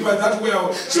feed by that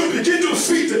well. She began to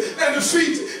feed and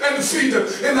feed and feed.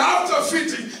 And after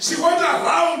feeding, she went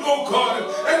around, oh God,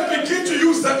 and began to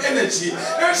use that energy.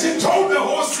 And she told the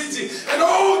whole city, and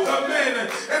all the men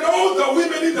and all the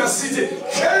women in the city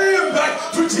came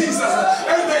back to Jesus.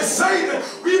 And they said,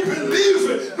 we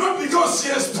believe not because she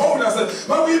has told us,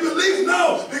 but we believe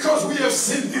now because we have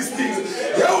seen these things.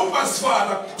 Help us,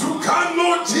 Father, to come,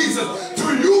 Lord Jesus,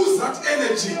 to use that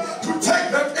energy, to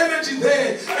take that energy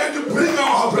there and to bring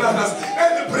our brothers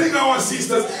and to bring our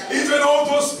sisters, even all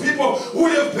those people who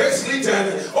have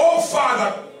backslidden. Oh,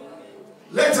 Father,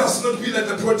 let us not be like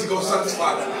the prodigal son's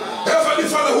father. Heavenly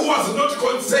Father, who was not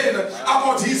concerned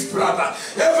about his brother.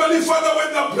 Heavenly Father,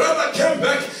 when the brother came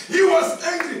back, he was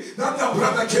angry that the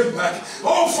brother came back.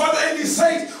 Oh Father, and he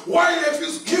said, why have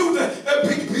you killed a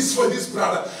big beast for this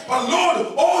brother? But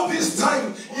Lord, all this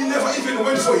time, he never even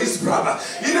went for his brother.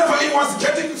 He was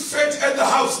getting fed at the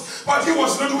house, but he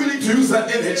was not willing to use that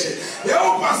energy.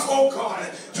 Help us, oh God,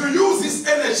 to use this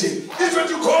energy, even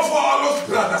to go for our lost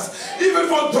brothers, even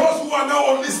for those who are now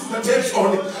on this tapes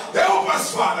only. Help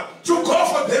us, Father, to go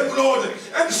for them, Lord,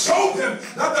 and show them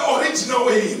that the original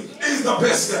way is the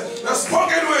best. The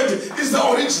spoken word is the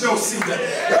original seed.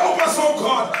 Help us, oh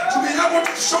God, to be able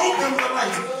to show them the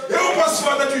light. Help us,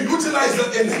 Father, to utilize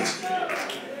that energy.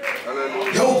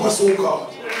 Help us, oh God.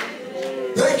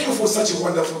 Thank you for such a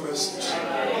wonderful message.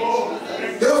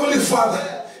 Heavenly Father,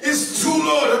 it's true,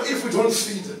 Lord, that if we don't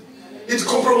feed, it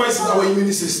compromises our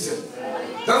immune system.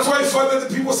 That's why, Father, the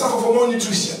people suffer from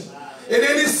malnutrition. And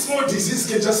any small disease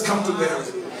can just come to them.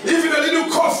 Even a little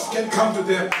cough can come to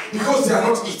them because they are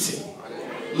not eating.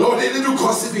 Lord, a little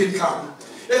gossip can come.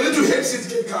 A little hatred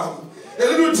can come. A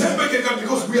little temper can come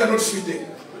because we are not feeding.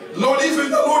 Lord,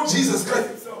 even the Lord Jesus Christ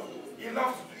himself, in he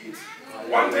loved to eat.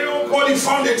 One day, oh God, he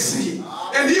found a tree.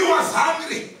 And he was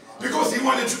hungry because he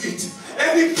wanted to eat.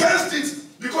 And he cursed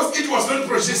it because it was not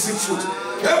producing fruit.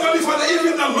 Heavenly Father,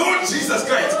 even the Lord Jesus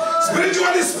Christ,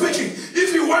 spiritually speaking,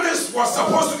 if he was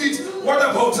supposed to eat, what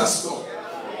about us, Lord?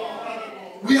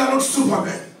 We are not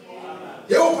Superman.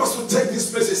 Help us to take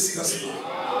this message seriously.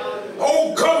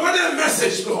 Oh God, what a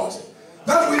message, Lord,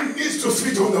 that we need to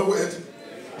feed on the word.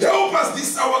 Help us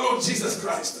this hour, Lord Jesus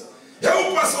Christ.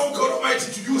 Help us, oh God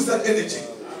Almighty, to use that energy.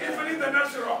 Even in the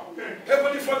natural.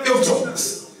 Heavenly Father, you've told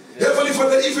us. Heavenly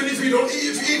Father, even if you don't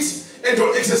eat and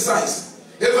don't exercise,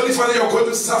 Heavenly Father, you're going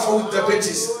to suffer with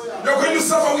diabetes. You're going to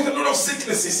suffer with a lot of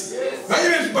sicknesses.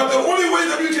 But the only way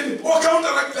that we can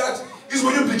counteract that is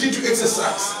when you begin to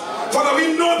exercise. Father,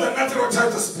 we know that natural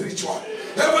times are spiritual.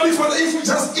 Heavenly Father, if we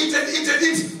just eat and eat and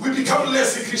eat, we become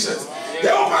less Christians.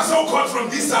 Help us, oh God, from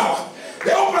this hour.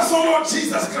 Help us, oh Lord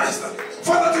Jesus Christ,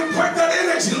 Father, to break that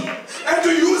energy and to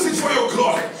use it for your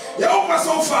glory. Help us,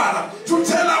 oh Father, to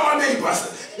tell our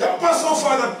neighbors. Help us, oh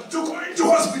Father, to go into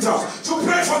hospitals, to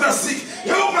pray for the sick.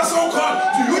 Help us, oh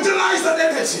God, to utilize that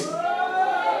energy.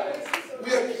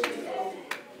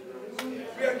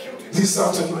 We are guilty this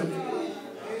afternoon.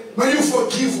 May you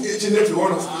forgive each and every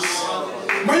one of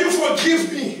us. May you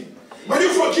forgive me. May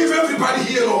you forgive everybody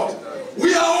here, Lord.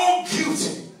 We are all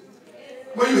guilty.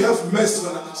 May you have mercy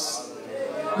on us.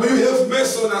 May you have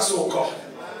mercy on us, oh God.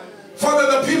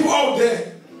 Father, the people out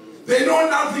there, they know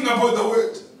nothing about the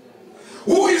word.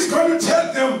 Who is going to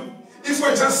tell them if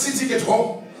we're just sitting at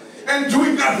home and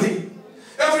doing nothing?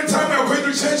 Every time we're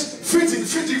going to church,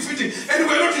 fitting, and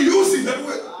we're not using that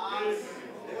word.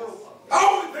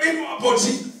 How would they know about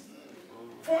it?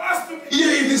 For us to be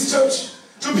here in this church,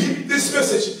 to be this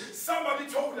message, somebody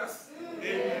told us.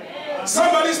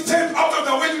 Somebody stepped out of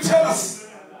the way to tell us.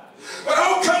 But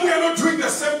how come we are not doing the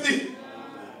same thing?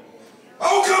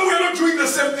 How come we are not doing the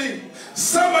same thing?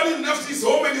 Somebody left his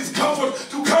home and his comfort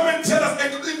to come and tell us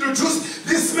and to introduce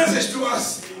this message to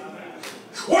us.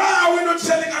 Why are we not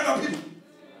telling other people?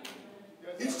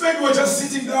 In fact, we're just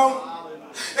sitting down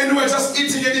and we're just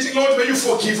eating and eating. Lord, may you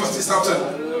forgive us this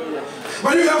afternoon.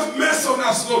 May you have mercy on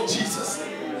us, Lord Jesus.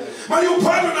 May you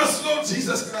pardon us, Lord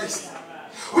Jesus Christ.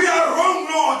 We are wrong,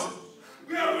 Lord.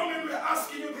 We are wrong, and we are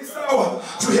asking you this hour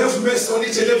to have mercy on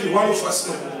each and every one of us,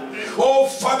 Lord. Oh,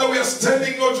 Father, we are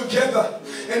standing, Lord, together,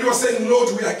 and we are saying, Lord,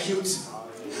 we are guilty.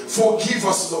 Forgive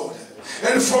us, Lord.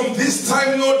 And from this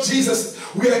time, Lord Jesus,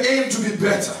 we are aimed to be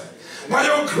better. By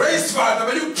your grace, Father,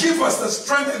 may you give us the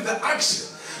strength and the action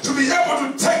to be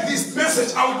able to take this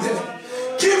message out there.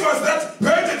 Give us that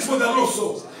burden for the lost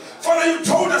souls. Father, you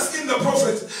told us in the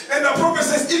prophet, and the prophet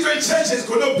says, if a church has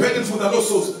got no burden for the lost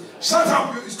souls, shut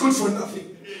up, it's good for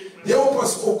nothing. Help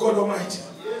us, oh God Almighty,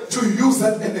 to use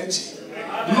that energy.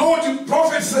 Lord, the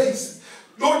prophet says,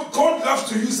 Lord, God loves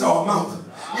to use our mouth.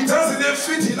 He doesn't have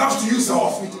feet, he loves to use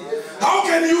our feet. How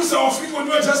can he use our feet when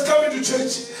we're just coming to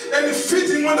church and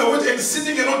feeding on the word and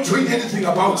sitting and not doing anything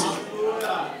about it?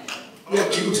 We are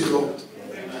guilty, Lord.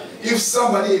 If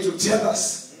somebody had to tell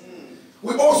us,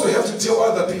 we also have to tell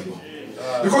other people.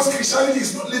 Because Christianity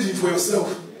is not living for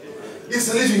yourself.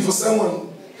 It's living for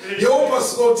someone. Help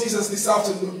us, Lord Jesus, this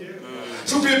afternoon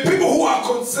to be people who are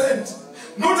concerned,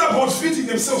 not about feeding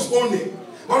themselves only,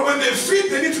 but when they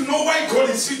feed, they need to know why God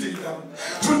is feeding them.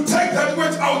 To take that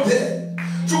word out there,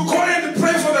 to go and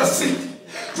pray for the sick,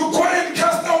 to go and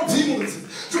cast out demons,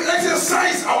 to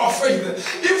exercise our faith.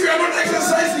 If we are not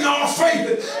exercising our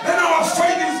faith, then our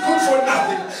faith is good for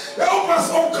nothing. Help us,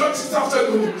 oh God, this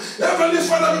afternoon. Heavenly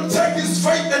Father, to take this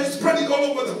faith and spread it all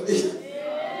over the place.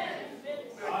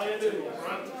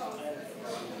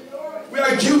 We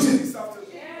are guilty this afternoon.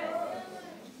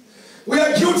 We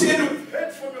are guilty and we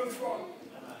repent from your throne.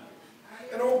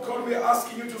 And oh God, we are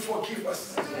asking you to forgive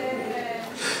us.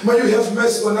 May you have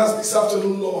mercy on us this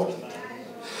afternoon, Lord.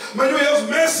 May you have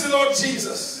mercy, Lord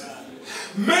Jesus.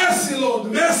 Mercy,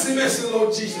 Lord. Mercy, mercy,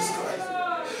 Lord Jesus Christ.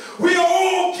 We are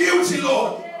all guilty,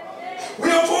 Lord.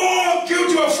 We are all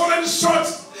guilty. We have fallen short.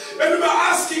 And we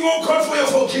are asking, oh God, for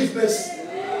your forgiveness.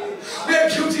 We are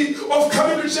guilty of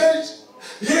coming to church,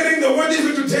 hearing the word.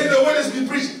 Even today, the word has been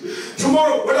preached.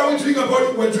 Tomorrow, what are we doing about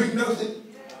it? We're doing nothing.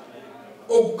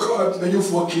 Oh God, may you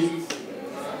forgive.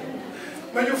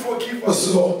 May you forgive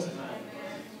us, Lord.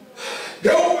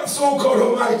 Help us, oh God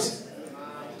Almighty.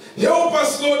 Help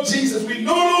us, Lord Jesus. We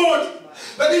know, Lord,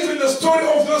 that even the story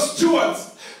of those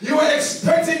stewards, you were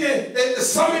expecting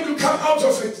something to come out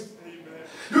of it.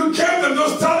 You gave them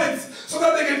those talents so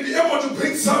that they can be able to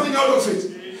bring something out of it.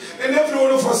 And every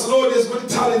one of us, Lord, has got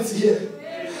talents here.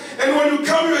 And when you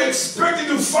come, you are expecting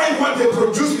to find what they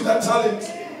produce with that talent.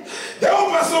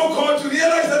 Help us, oh God, to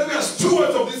realize that we are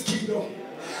stewards of this kingdom. Lord.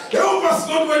 Help us,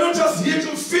 Lord. We're not just here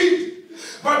to feed,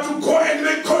 but to go and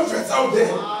make converts out there.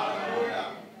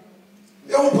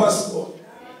 Help us, Lord.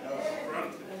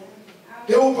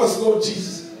 Help us, Lord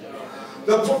Jesus.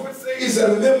 The prophet says,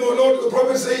 and remember, Lord, the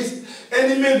prophet says,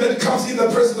 any man that comes in the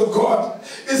presence of God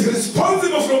is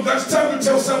responsible from that time to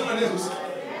tell someone else.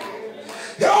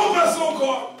 Help us, oh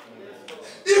God.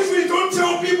 If we don't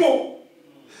tell people,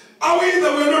 are we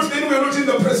that we're not, then we're not in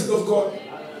the presence of God.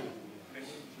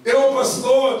 Help us,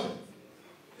 Lord.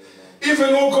 Even,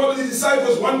 oh God, the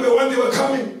disciples, one by one, they were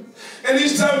coming. And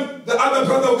each time, the other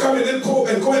brother would come and then go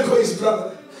and call his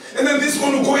brother. And then this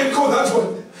one would go and call that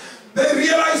one. They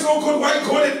realized, oh God, why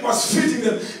God was feeding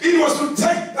them. It was to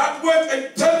take that word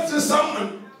and tell it to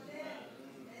someone.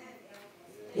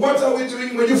 What are we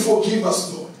doing when you forgive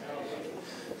us, Lord?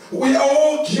 We are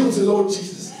all guilty, Lord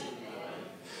Jesus.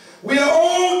 We are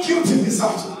all guilty in this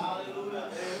house.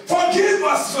 Forgive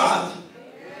us, Father.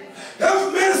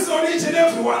 Have mercy on each and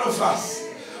every one of us.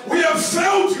 We have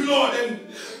failed you, Lord, and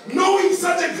knowing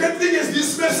such a great thing as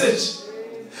this message,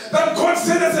 that God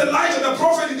sent us Elijah, the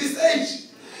prophet in this age,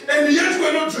 and yet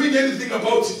we're not doing anything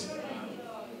about it.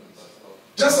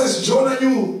 Just as Jonah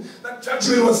knew that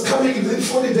judgment was coming within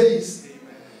 40 days,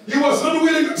 he was not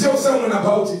willing to tell someone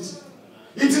about it.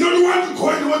 He did not want to go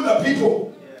and warn the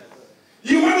people.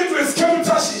 He wanted to escape to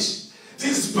Tarshish,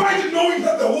 despite knowing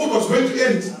that the world was going to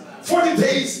end. 40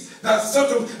 days, the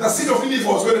city of Nineveh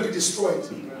was going to be destroyed.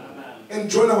 And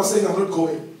Jonah was saying, I'm not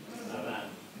going.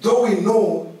 Though we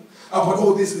know about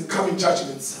all these incoming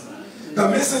judgments, the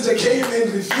messenger came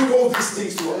and revealed all these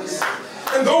things to us.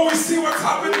 And though we see what's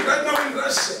happening right now in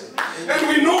Russia, and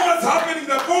we know what's happening,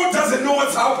 the world doesn't know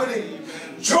what's happening.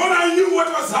 Jonah knew what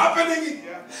was happening.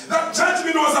 That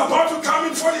judgment was about to come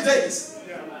in 40 days.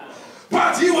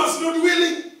 But he was not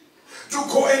willing to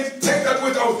go and take that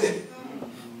word out there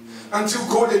until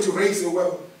God had to raise a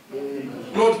well.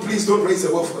 Lord, please don't raise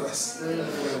a well for us.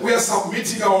 We are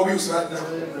submitting our wills right now.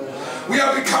 We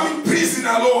are becoming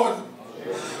prisoner, Lord.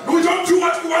 We don't do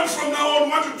what we want from now on. We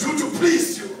want to do to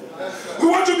please you. We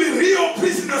want to be real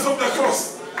prisoners of the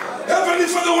cross. Heavenly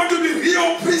Father, we want to be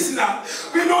real prisoners.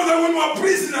 We know that when we are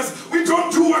prisoners, we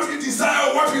don't do what we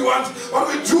desire or what we want, but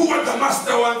we do what the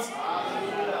Master wants.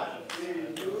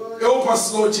 Help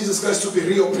us, Lord Jesus Christ, to be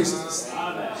real prisoners.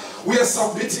 We are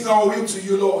submitting our will to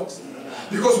you, Lord,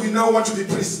 because we now want to be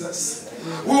prisoners.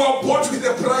 We were bought with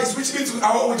a price, which means we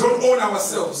don't own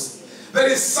ourselves. There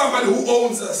is somebody who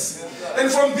owns us. And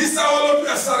from this hour, Lord, we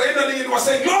are surrendering and we are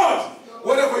saying, Lord,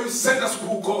 whatever you send us, we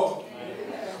will go.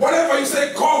 Whatever you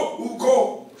say, go, we will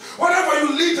go. Whatever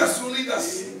you lead us, will lead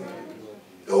us.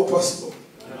 Help us, Lord.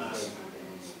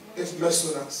 Have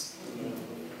mercy on us.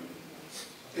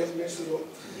 Have mercy, Lord.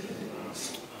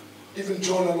 Even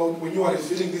Jonah, Lord, when you are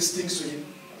revealing these things to him,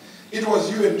 it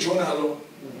was you and Jonah alone.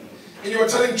 And you were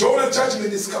telling Jonah,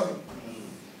 judgment is coming.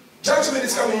 Judgment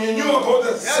is coming. You knew about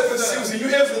the 7 seals. You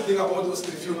knew everything about those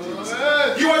 3 few things.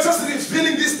 You were just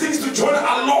revealing these things to Jonah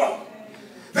alone.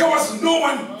 There was no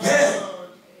one there.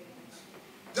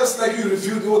 Just like you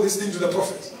revealed all these things to the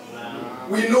prophet.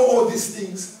 We know all these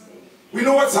things. We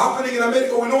know what's happening in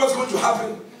America. We know what's going to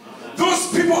happen.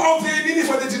 Those people out there in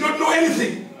Nineveh, they did not know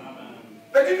anything.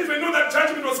 They didn't even know that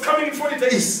judgment was coming in 40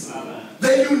 days.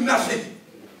 They knew nothing.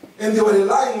 And they were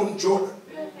relying on Jonah.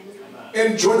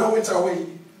 And Jonah went away.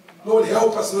 Lord,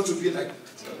 help us not to be like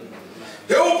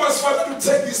that. Help us, Father, to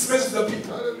take this message to the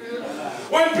people.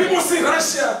 When people see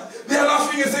Russia, they are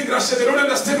laughing and saying Russia. They don't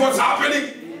understand what's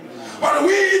happening. But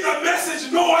we in the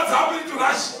message know what's happening to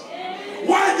Russia.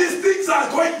 Why these things are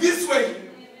going this way.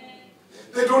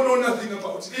 They don't know nothing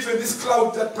about it. Even this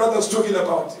cloud that brother was talking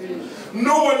about.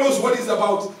 No one knows what it's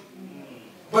about.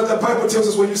 But the Bible tells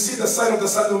us when you see the sign of the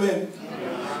Son of Man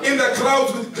in the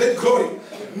clouds with great glory,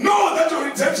 know that your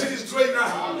redemption is drawing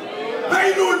nigh.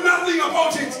 They know nothing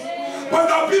about it. But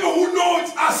the people who know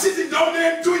it are sitting down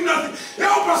there and doing nothing.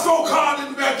 Help us, oh God,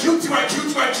 and we are guilty, we are guilty,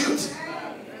 we are guilty.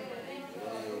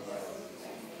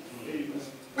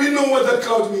 We know what that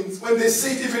cloud means. When they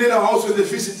see it even in our house when they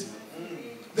visit,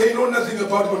 they know nothing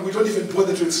about it, but we don't even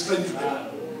bother to explain to them.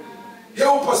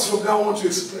 Help us from now on to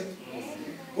explain.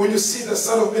 When you see the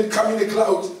Son of Man come in a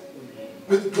cloud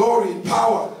with glory and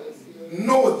power,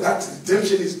 know that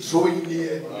redemption is drawing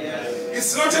near.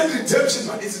 It's not a redemption,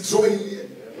 but it's drawing near.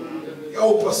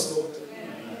 Help us, Lord.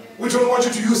 We don't want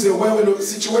you to use the whirlwind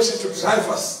situation to drive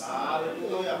us.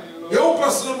 Help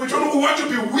us, Lord. We want to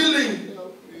be willing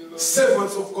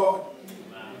servants of God.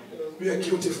 We are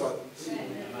guilty, Father.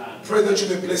 Pray that you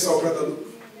may bless our brother Luke.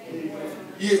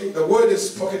 The word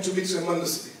is spoken to me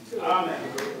tremendously.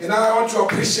 And I want to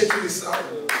appreciate you this hour.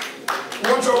 We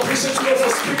want to appreciate you, Lord,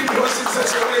 for speaking to us in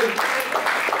such a way.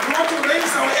 We want to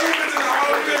raise our amen and our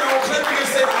hallelujah and our clapping and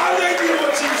say, hallelujah,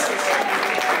 Lord Jesus.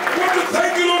 We want to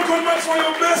thank you, Lord God, much for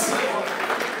your mercy.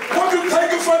 We want to thank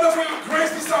you, Father, for your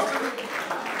grace this afternoon.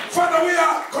 Father, we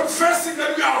are confessing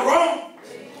that we are wrong.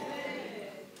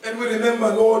 And we remember,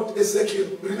 Lord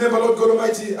Ezekiel. We remember, Lord God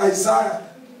Almighty, Isaiah.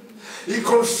 He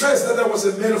confessed that there was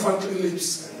a man of unclean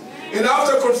lips. And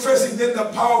after confessing, then the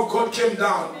power of God came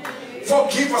down.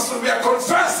 Forgive us, Lord. We are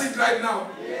confessing right now.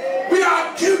 We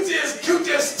are guilty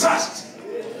as touched.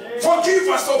 Forgive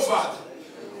us, oh Father.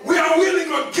 We are willing,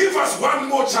 Lord. Give us one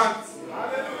more chance.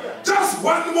 Just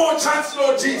one more chance,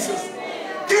 Lord Jesus.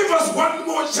 Give us one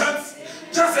more chance.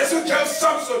 Just as you tell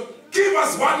Samson, give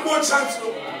us one more chance,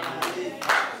 Lord.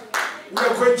 We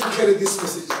are going to carry this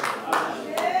message.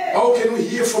 How can we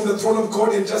hear from the throne of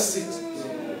God and just sit?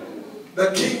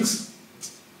 The kings,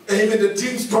 amen, the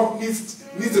team's prompt needs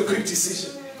a quick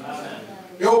decision.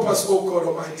 Help us, oh God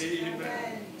Almighty.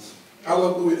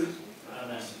 Hallelujah.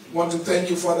 We want to thank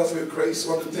you, Father, for your grace.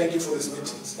 We want to thank you for these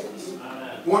meetings.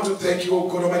 We want to thank you, oh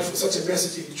God Almighty, for such a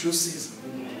message in due season.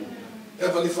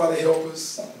 Heavenly Father, help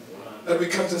us. That we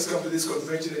can't just come to this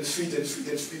convention and feed and feed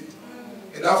and feed.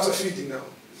 And after feeding now,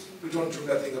 we don't do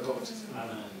nothing about it.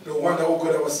 No wonder, oh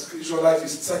God, our spiritual life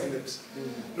is stagnant.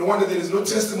 No wonder there is no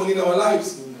testimony in our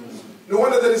lives. No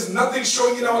wonder there is nothing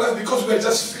showing in our lives because we are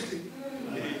just feeding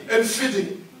and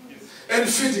feeding and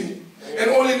feeding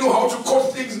and only know how to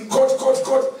quote things and quote.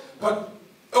 But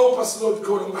help us, Lord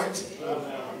God Almighty,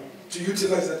 to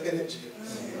utilize that energy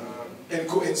and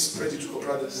go and spread it to our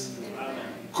brothers.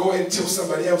 Go and tell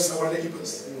somebody else, our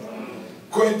neighbors.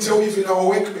 Go and tell even our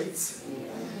workmates.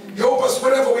 Help us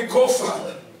wherever we go,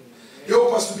 Father.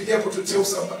 Help us to be able to tell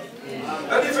somebody.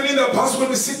 And even in the past when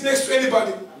we sit next to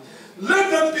anybody,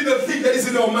 let that be the thing that is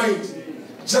in our mind.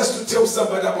 Just to tell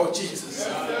somebody about Jesus.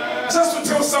 Just to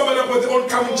tell somebody about the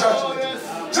oncoming judgment.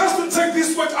 Just to take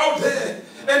this word out there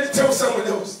and tell someone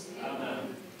else.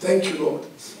 Thank you, Lord.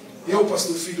 Help us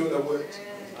to feed on the word.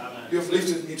 You have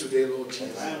lifted me today, Lord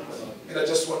Jesus. And I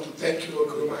just want to thank you, Lord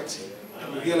God Almighty.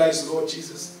 And realize, Lord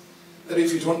Jesus, that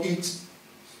if you don't eat,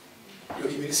 your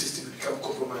immune system will become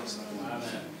compromised.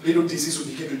 Little disease will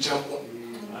begin to jump on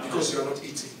you because you are not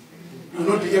eating. You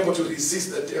will not be able to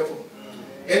resist the devil.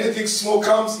 Anything small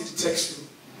comes, it takes you.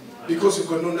 Because you've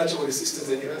got no natural resistance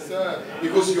anymore.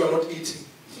 Because you are not eating.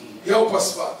 Help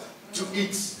us, Father, to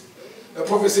eat. The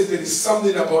prophet said there is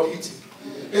something about eating.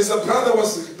 As the brother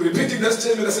was repeating that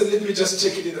statement, I said, let me just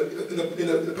check it in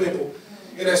the paper.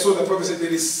 And I saw the prophet said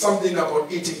there is something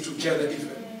about eating together even.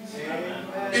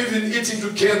 Even eating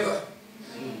together.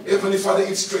 Heavenly Father,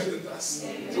 it strengthens us.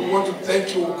 So we want to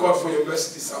thank you, God, for your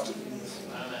mercy this afternoon.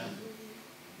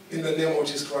 In the name of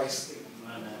Jesus Christ.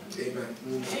 Amen.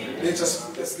 Let us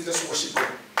worship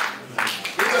God.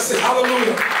 Let us say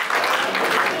hallelujah.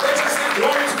 Let us say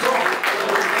glory to God.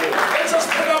 Let us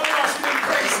put up our feet and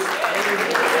praise Him.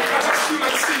 Let us feel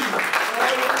like singing.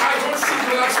 I don't sing,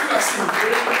 but I feel like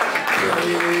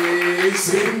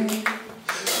singing.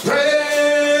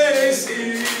 Praise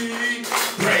Him.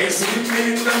 Praise Him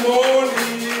in the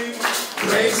morning.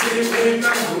 Praise Him in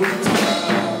the noontime.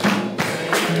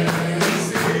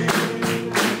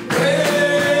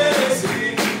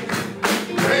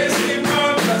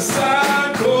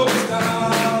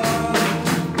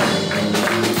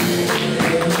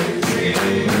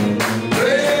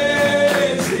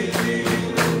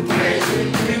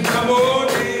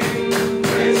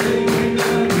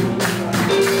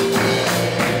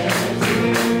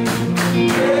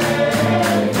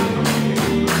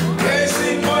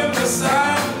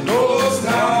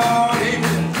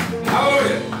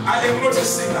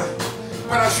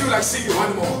 Like singing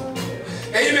one more.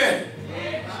 Amen.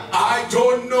 I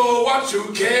don't know what you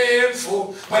came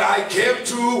for, but I came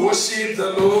to worship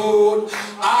the Lord.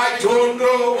 I don't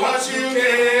know what you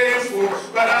came for,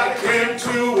 but I came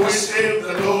to worship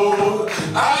the Lord.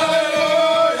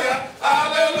 Hallelujah,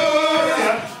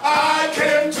 hallelujah. I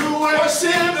came to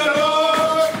worship the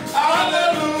Lord.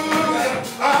 Hallelujah,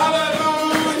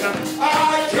 hallelujah.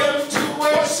 I came to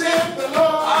worship the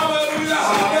Lord. Hallelujah,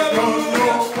 hallelujah.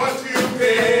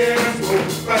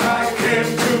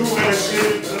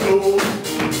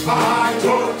 I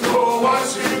don't know what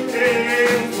you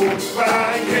came for, but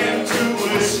I came to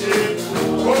worship.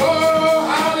 Oh,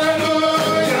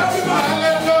 hallelujah,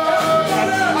 hallelujah.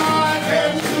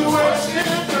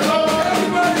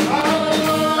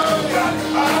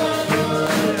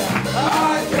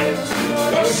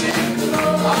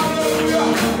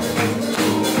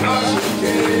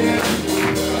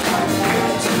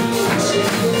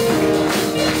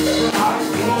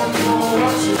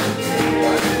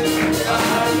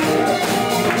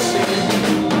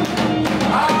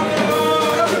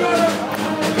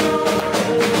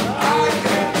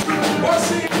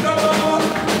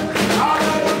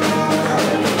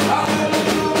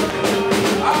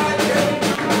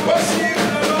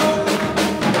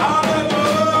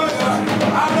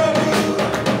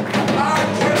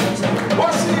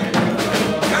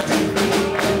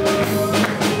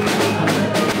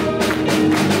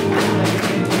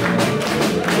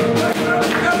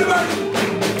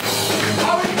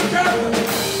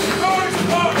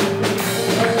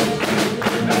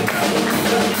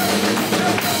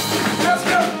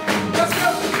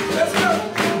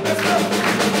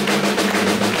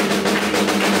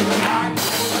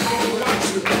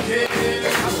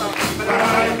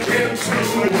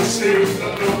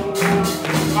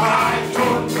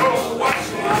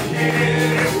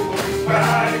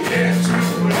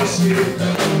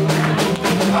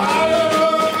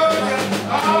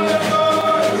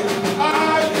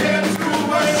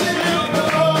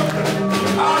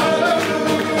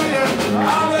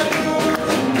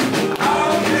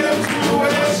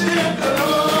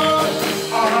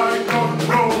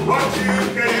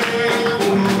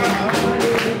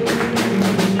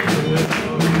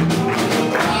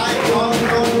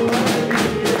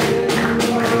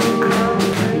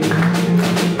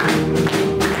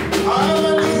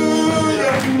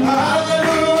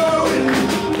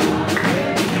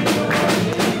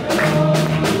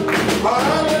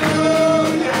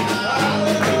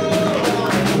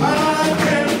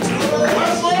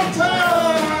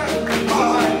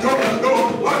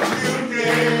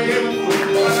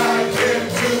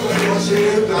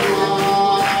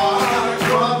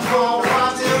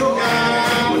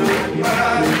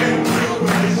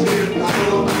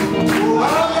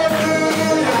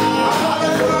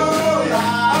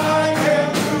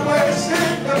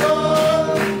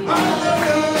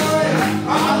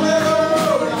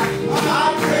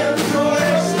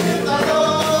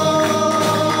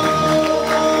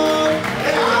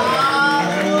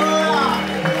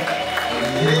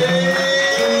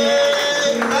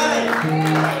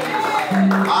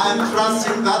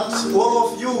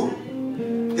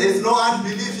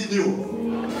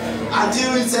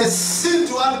 Until it's a sin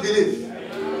to unbelief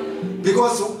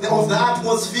because of the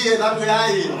atmosphere that we are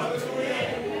in.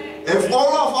 If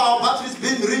all of our batteries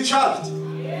being recharged,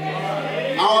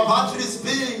 our batteries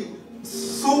being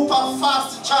super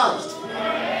fast charged.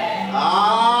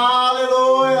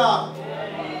 Hallelujah.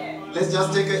 Let's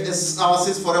just take our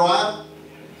seats for a while.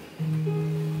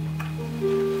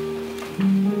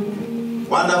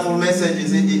 Wonderful message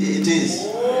it is.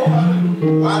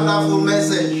 Wonderful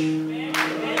message.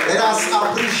 Let us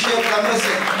appreciate the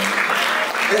message.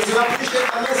 Let's appreciate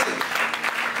the message.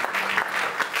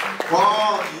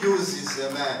 God uses a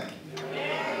man.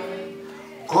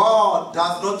 God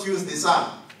does not use the sun.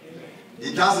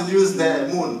 He doesn't use the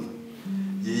moon.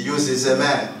 He uses a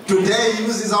man. Today he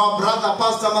uses our brother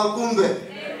Pastor Malkumbe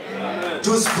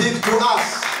to speak to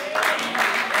us.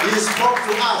 He spoke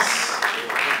to us.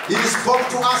 He spoke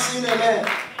to us in a man.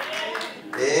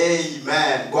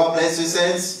 Amen. God bless you,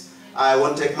 saints. I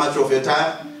won't take much of your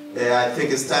time. I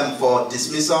think it's time for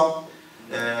dismissal.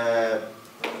 A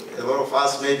lot of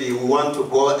us maybe we want to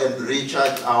go and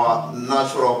recharge our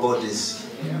natural bodies.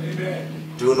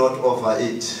 Amen. Do not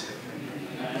overeat.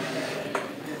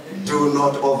 Do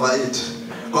not overeat.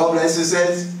 God bless you,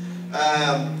 saints.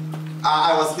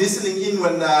 I was listening in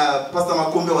when Pastor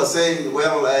Makumbe was saying,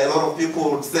 well, a lot of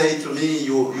people would say to me,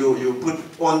 you put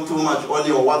on too much on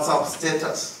your WhatsApp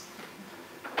status.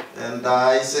 And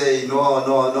I say, no.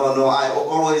 I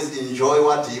always enjoy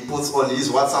what he puts on his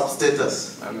WhatsApp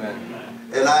status. Amen.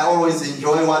 And I always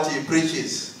enjoy what he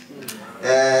preaches.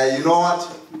 You know what?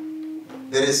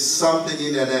 There is something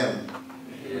in the name.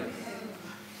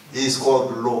 He's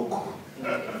called Luke.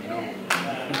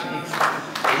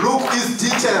 Luke is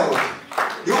detailed.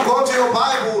 You go to your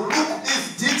Bible, Luke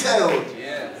is detailed.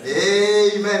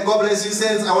 Yes. Amen. God bless you,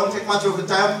 saints. I won't take much of the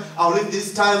time. I'll leave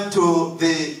this time to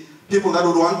the people that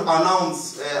would want to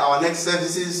announce our next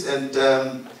services and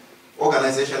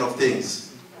organization of things.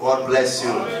 God bless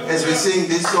you. As we sing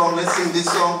this song, let's sing this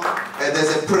song.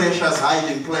 There's a precious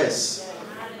hiding place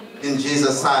in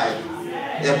Jesus' side.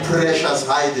 A precious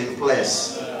hiding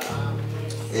place.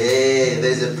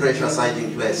 There's a precious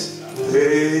hiding place.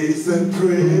 There's a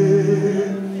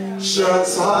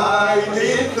precious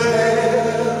hiding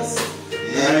place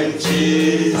in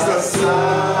Jesus'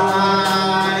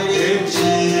 side, in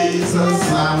Jesus'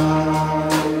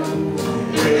 side.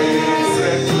 There's a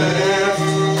cleft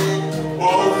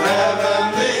of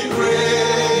heavenly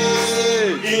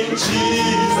grace in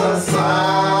Jesus'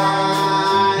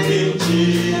 side, in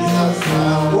Jesus'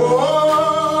 side. Oh,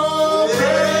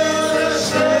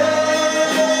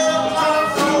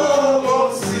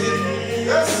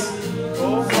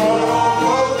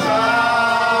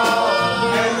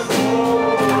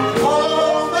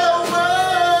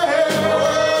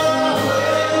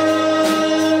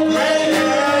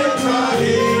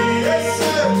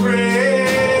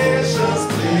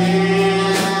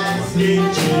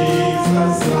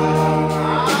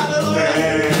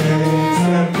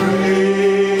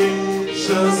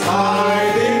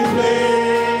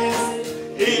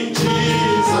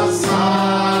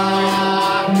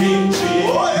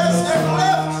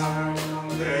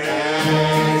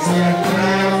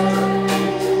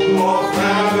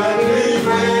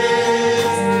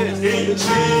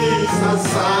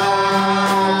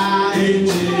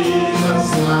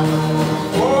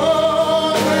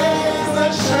 Oh, there's a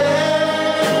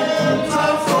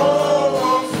shelter from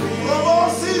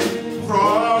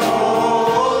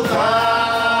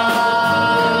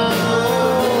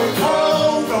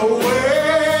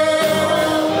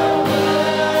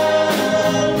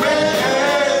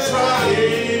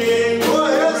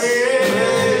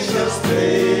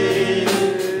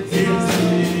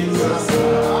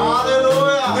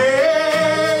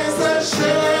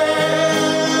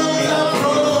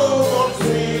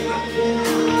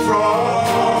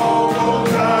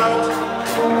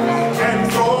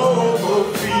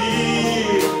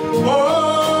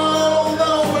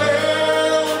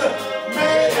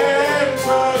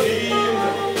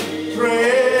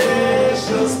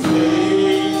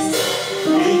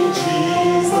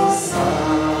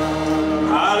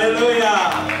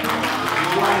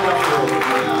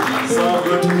so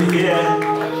good to be here.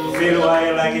 Feel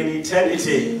like in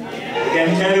eternity. We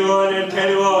can carry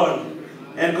on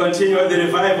and continue with the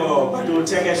revival, but we'll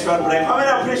take a short break. How many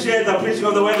appreciate the preaching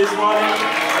of the word this morning?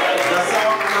 The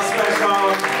sound is special.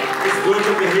 It's good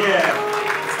to be here.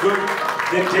 It's good.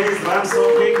 The days run so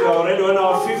quick. We're already on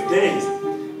our 5th days.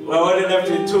 We're already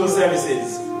left with 2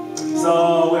 services.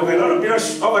 So we've a little bit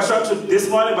overshot this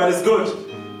morning, but it's good.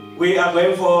 We are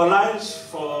going for lunch,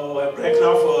 for a break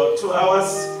now for 2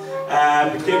 hours.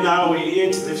 Between now we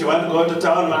eat. If you want to go to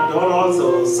town, McDonald's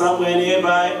or somewhere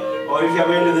nearby, or if you're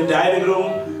going to the dining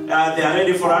room, they are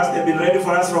ready for us. They've been ready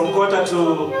for us from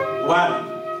 1:45.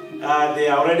 They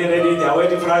are already ready. They are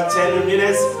waiting for us 10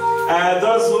 minutes.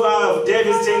 Those who are day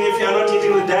visiting, if you are not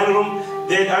eating in the dining room,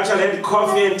 they actually had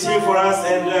coffee and tea for us.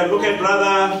 And look at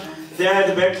brother there at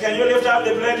the back. Can you lift up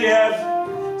the plate you have?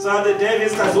 So the day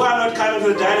visitors who are not coming to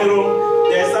the dining room,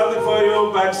 there's something for you,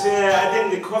 but I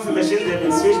think the coffee machines have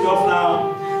been switched off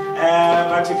now.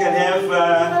 But you can have,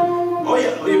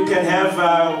 you can have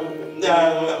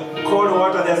cold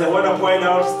water. There's a water point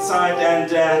outside,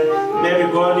 and maybe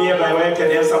go nearby where you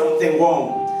can have something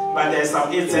warm. But there's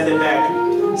some eats at the back.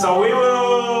 So we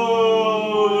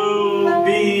will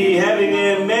be having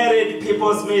a married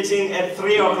people's meeting at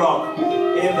 3 o'clock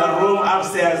in the room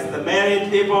upstairs. The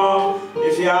married people,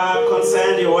 if you are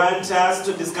concerned, you want us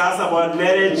to discuss about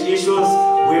marriage issues,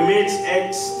 we meet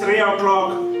at 3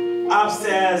 o'clock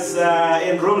upstairs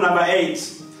in room number 8.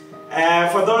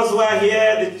 For those who are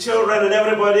here, the children and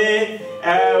everybody,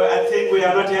 I think we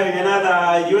are not having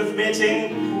another youth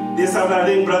meeting. This afternoon, I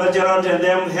think Brother Gerald and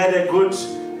them had a good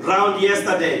round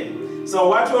yesterday. So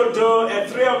what we'll do at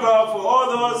 3 o'clock, for all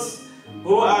those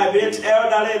who are a bit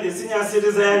elderly, the senior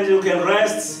citizens, you can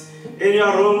rest in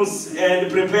your rooms and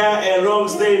prepare a long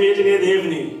stay meeting in the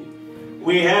evening.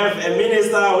 We have a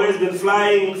minister who has been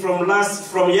flying from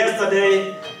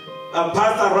yesterday,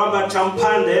 Pastor Robert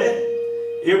Champande.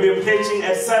 He'll be preaching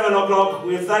at 7 o'clock.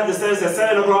 We start the service at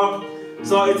 7 o'clock.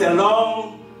 So it's a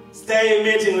long stay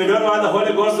meeting. We don't want the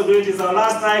Holy Ghost to do it. It's our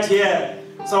last night here.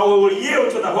 So we will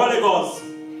yield to the Holy Ghost.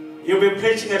 He'll be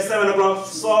preaching at 7 o'clock.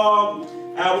 So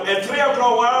at 3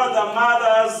 o'clock, while the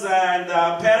mothers and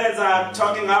parents are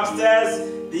talking upstairs,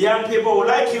 the young people would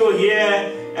like you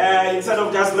here, instead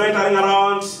of just loitering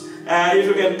around, if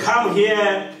you can come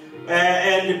here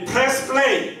and press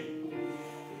play.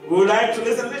 We would like to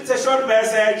listen. It's a short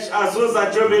message,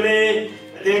 Azusa Jubilee,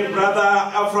 I think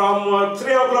brother, from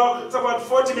 3 o'clock, it's about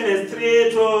 40 minutes, 3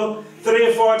 to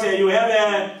 3:40, you have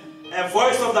a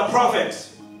voice of the prophet.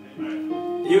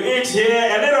 You eat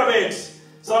here a little bit.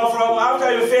 So from after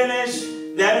you finish,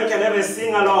 then you can have a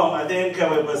sing-along. I think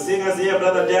with the singers here,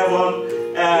 Brother Devon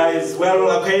is well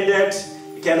acquainted.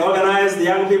 You can organize the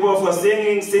young people for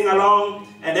singing, sing-along,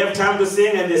 and have time to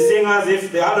sing. And the singers, if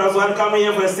the others want to come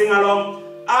here for a sing-along,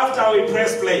 after we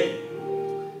press play,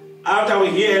 after we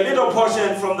hear a little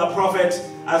portion from the prophet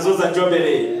Azusa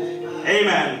Jubilee.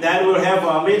 Amen. Then we'll have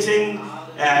our meeting.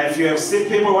 If you have sick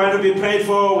people who want to be prayed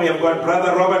for, we have got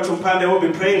Brother Robert Chumpande who will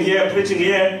be praying here, preaching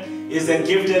here. He's a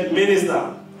gifted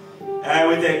minister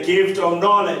with a gift of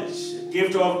knowledge, a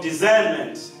gift of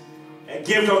discernment, a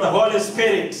gift of the Holy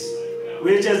Spirit,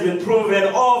 which has been proven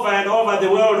over and over the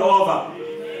world over.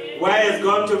 Where he's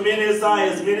gone to minister,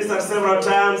 he's ministered several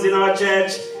times in our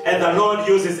church, and the Lord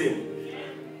uses him.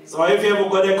 So if you've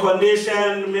got a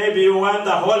condition, maybe you want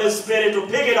the Holy Spirit to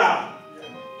pick it up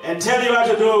and tell you what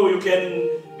to do, you can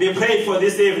be prayed for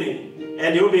this evening.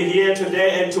 And you'll be here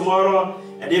today and tomorrow.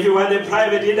 And if you want a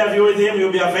private interview with him,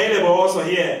 you'll be available also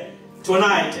here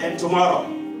tonight and tomorrow.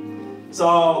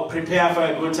 So prepare for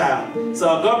a good time.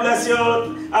 So God bless you.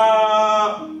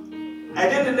 I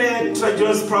didn't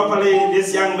introduce properly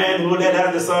this young man who led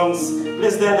us the songs.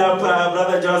 Please stand up,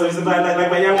 Brother Joseph. He's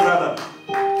like my young brother.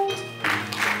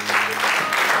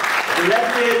 Let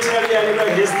me tell you a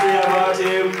little history about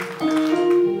him.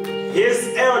 His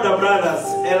elder brothers,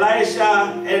 Elisha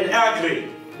and Agri,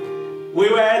 we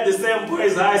were at the same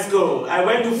boys' high school. I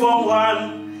went to Form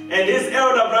 1, and his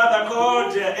elder brother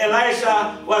called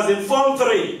Elisha was in Form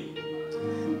 3.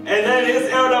 And then his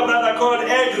elder brother called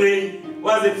Agri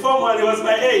was in Form 1, he was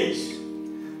my age.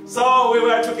 So we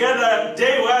were together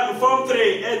day 1, Form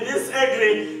 3, and this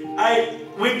Agri,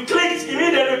 we clicked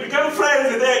immediately, we became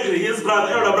friends with Agri, his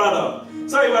brother, elder brother.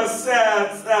 So he was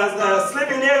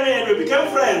sleeping near me and we became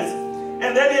friends.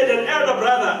 And then he had an elder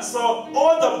brother. So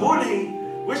all the bullying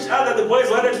which the boys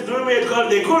wanted to do me, because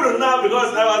they couldn't now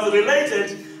because I was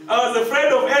related. I was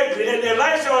afraid of Agri, and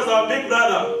Elisha was our big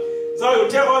brother. So he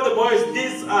would tell all the boys,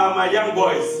 these are my young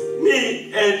boys,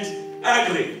 me and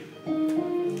Agri.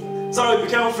 So we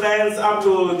became friends up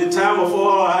to the time of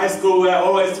our high school. We were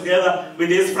always together with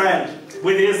his friend,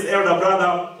 with his elder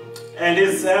brother. And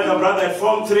his elder brother at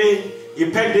Form 3, he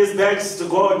packed his bags to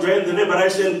go join the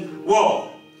Liberation War.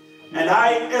 And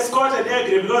I escorted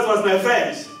Egri because he was my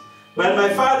friend. But my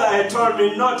father had told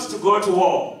me not to go to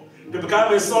war, to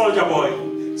become a soldier boy.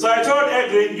 So I told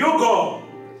Egri, you go.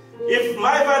 If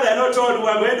my father had not told, we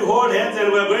are going to hold hands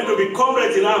and we are going to be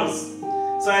comrades in arms.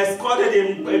 So I escorted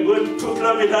him a good 2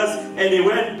 kilometers and he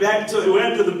went to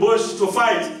the bush to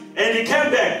fight. And he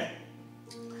came back.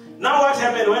 Now what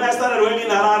happened when I started working in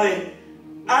Harare?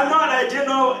 I didn't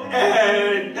know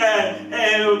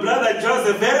Brother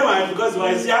Joseph very much because he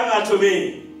was younger to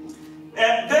me.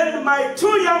 Then my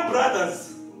 2 young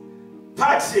brothers,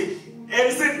 Patrick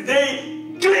and Sid, they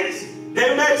clicked.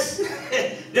 They met.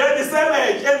 They were the same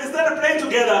age and they started playing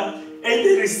together and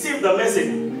they received the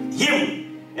message. Him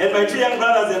and my 2 young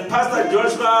brothers and Pastor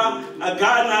Joshua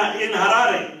Agana in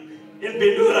Harare, in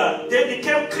Bindura, they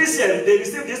became Christians. They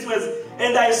received this message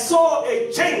and I saw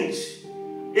a change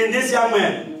in this young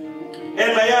man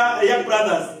and my young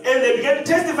brothers, and they began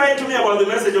testifying to me about the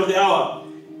message of the hour,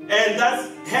 and that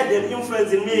had an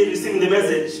influence in me receiving the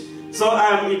message. So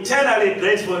I'm eternally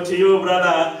grateful to you,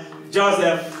 Brother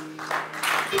Joseph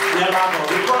Nyalako.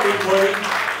 We call him Boy.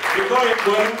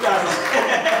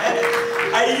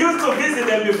 I used to visit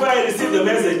them before I received the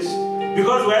message,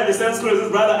 because we had the same school as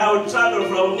his brother. I would travel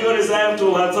from Jerusalem to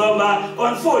Watomba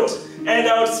on foot, and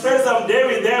I would spend some day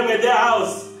with them at their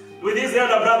house, with his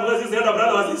elder brother, because his elder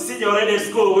brother was a senior already at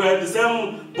school. We were at the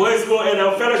same boys' school, and I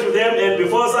would fellowship with them, and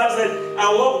before sunset, I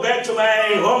walked back to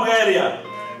my home area.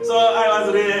 So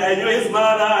I knew his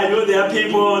mother, I knew their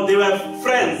people, they were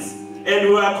friends, and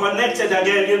we were connected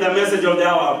again in the message of the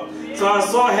hour. So I was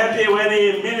so happy when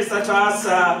he ministered to us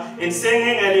in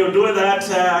singing, and he'll do that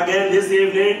again this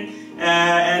evening,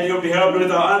 and you'll be helped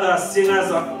with our other singers,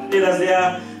 leaders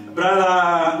here. Brother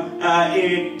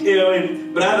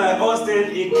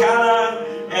Austin Ikana,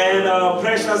 and our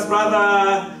precious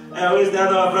brother, who is the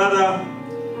other brother?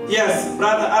 Yes,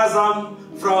 Brother Azam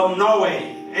from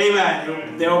Norway.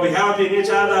 Amen. They will be helping each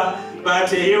other, but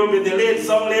he will be the lead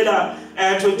song leader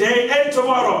today and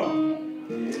tomorrow.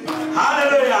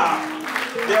 Hallelujah.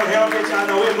 They'll help each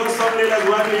other. We've got song leaders, we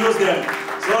want to use them.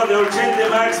 So they'll change the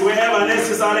mics wherever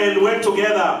necessary and work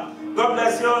together. God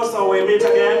bless you. So we meet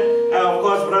again. Of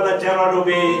course, Brother Gerald will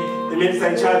be the minister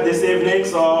in charge this evening,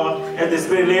 so at the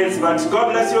Spirit leads. But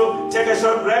God bless you. Take a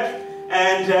short break.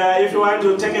 And if you want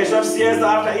to take a short siesta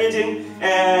after eating,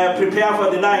 prepare for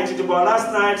the night. It was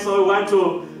last night, so we want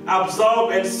to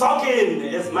absorb and soak in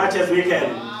as much as we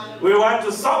can. We want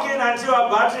to soak in until our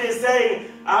battery is saying,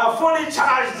 fully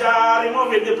charged,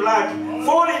 remove it, the plug.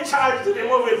 Fully charged,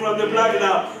 remove it from the plug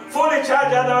now. Fully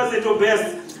charged, otherwise it will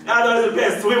burst. Otherwise it will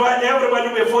burst. We want everybody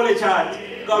to be fully charged.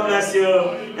 God bless you.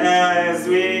 As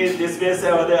we dismiss,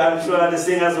 I'm sure the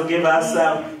singers will give us,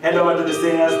 hand over to the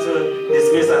singers to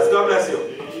dismiss us. God bless you.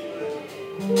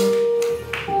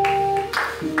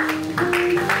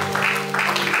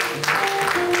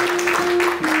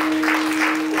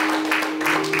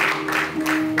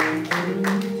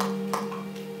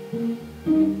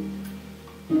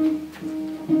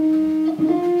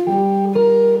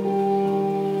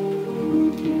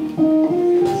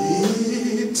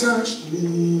 Touched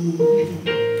me.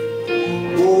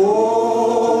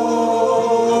 Oh,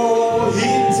 he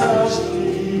touched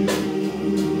me.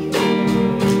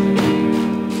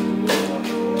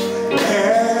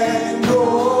 And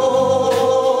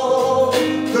oh,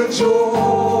 the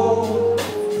joy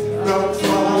that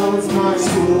fills my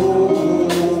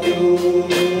soul.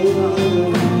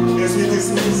 As we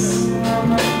dismiss,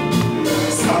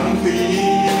 something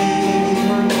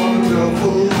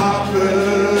wonderful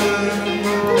happened.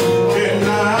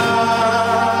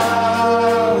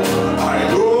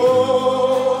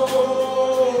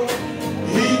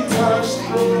 Touched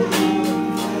me.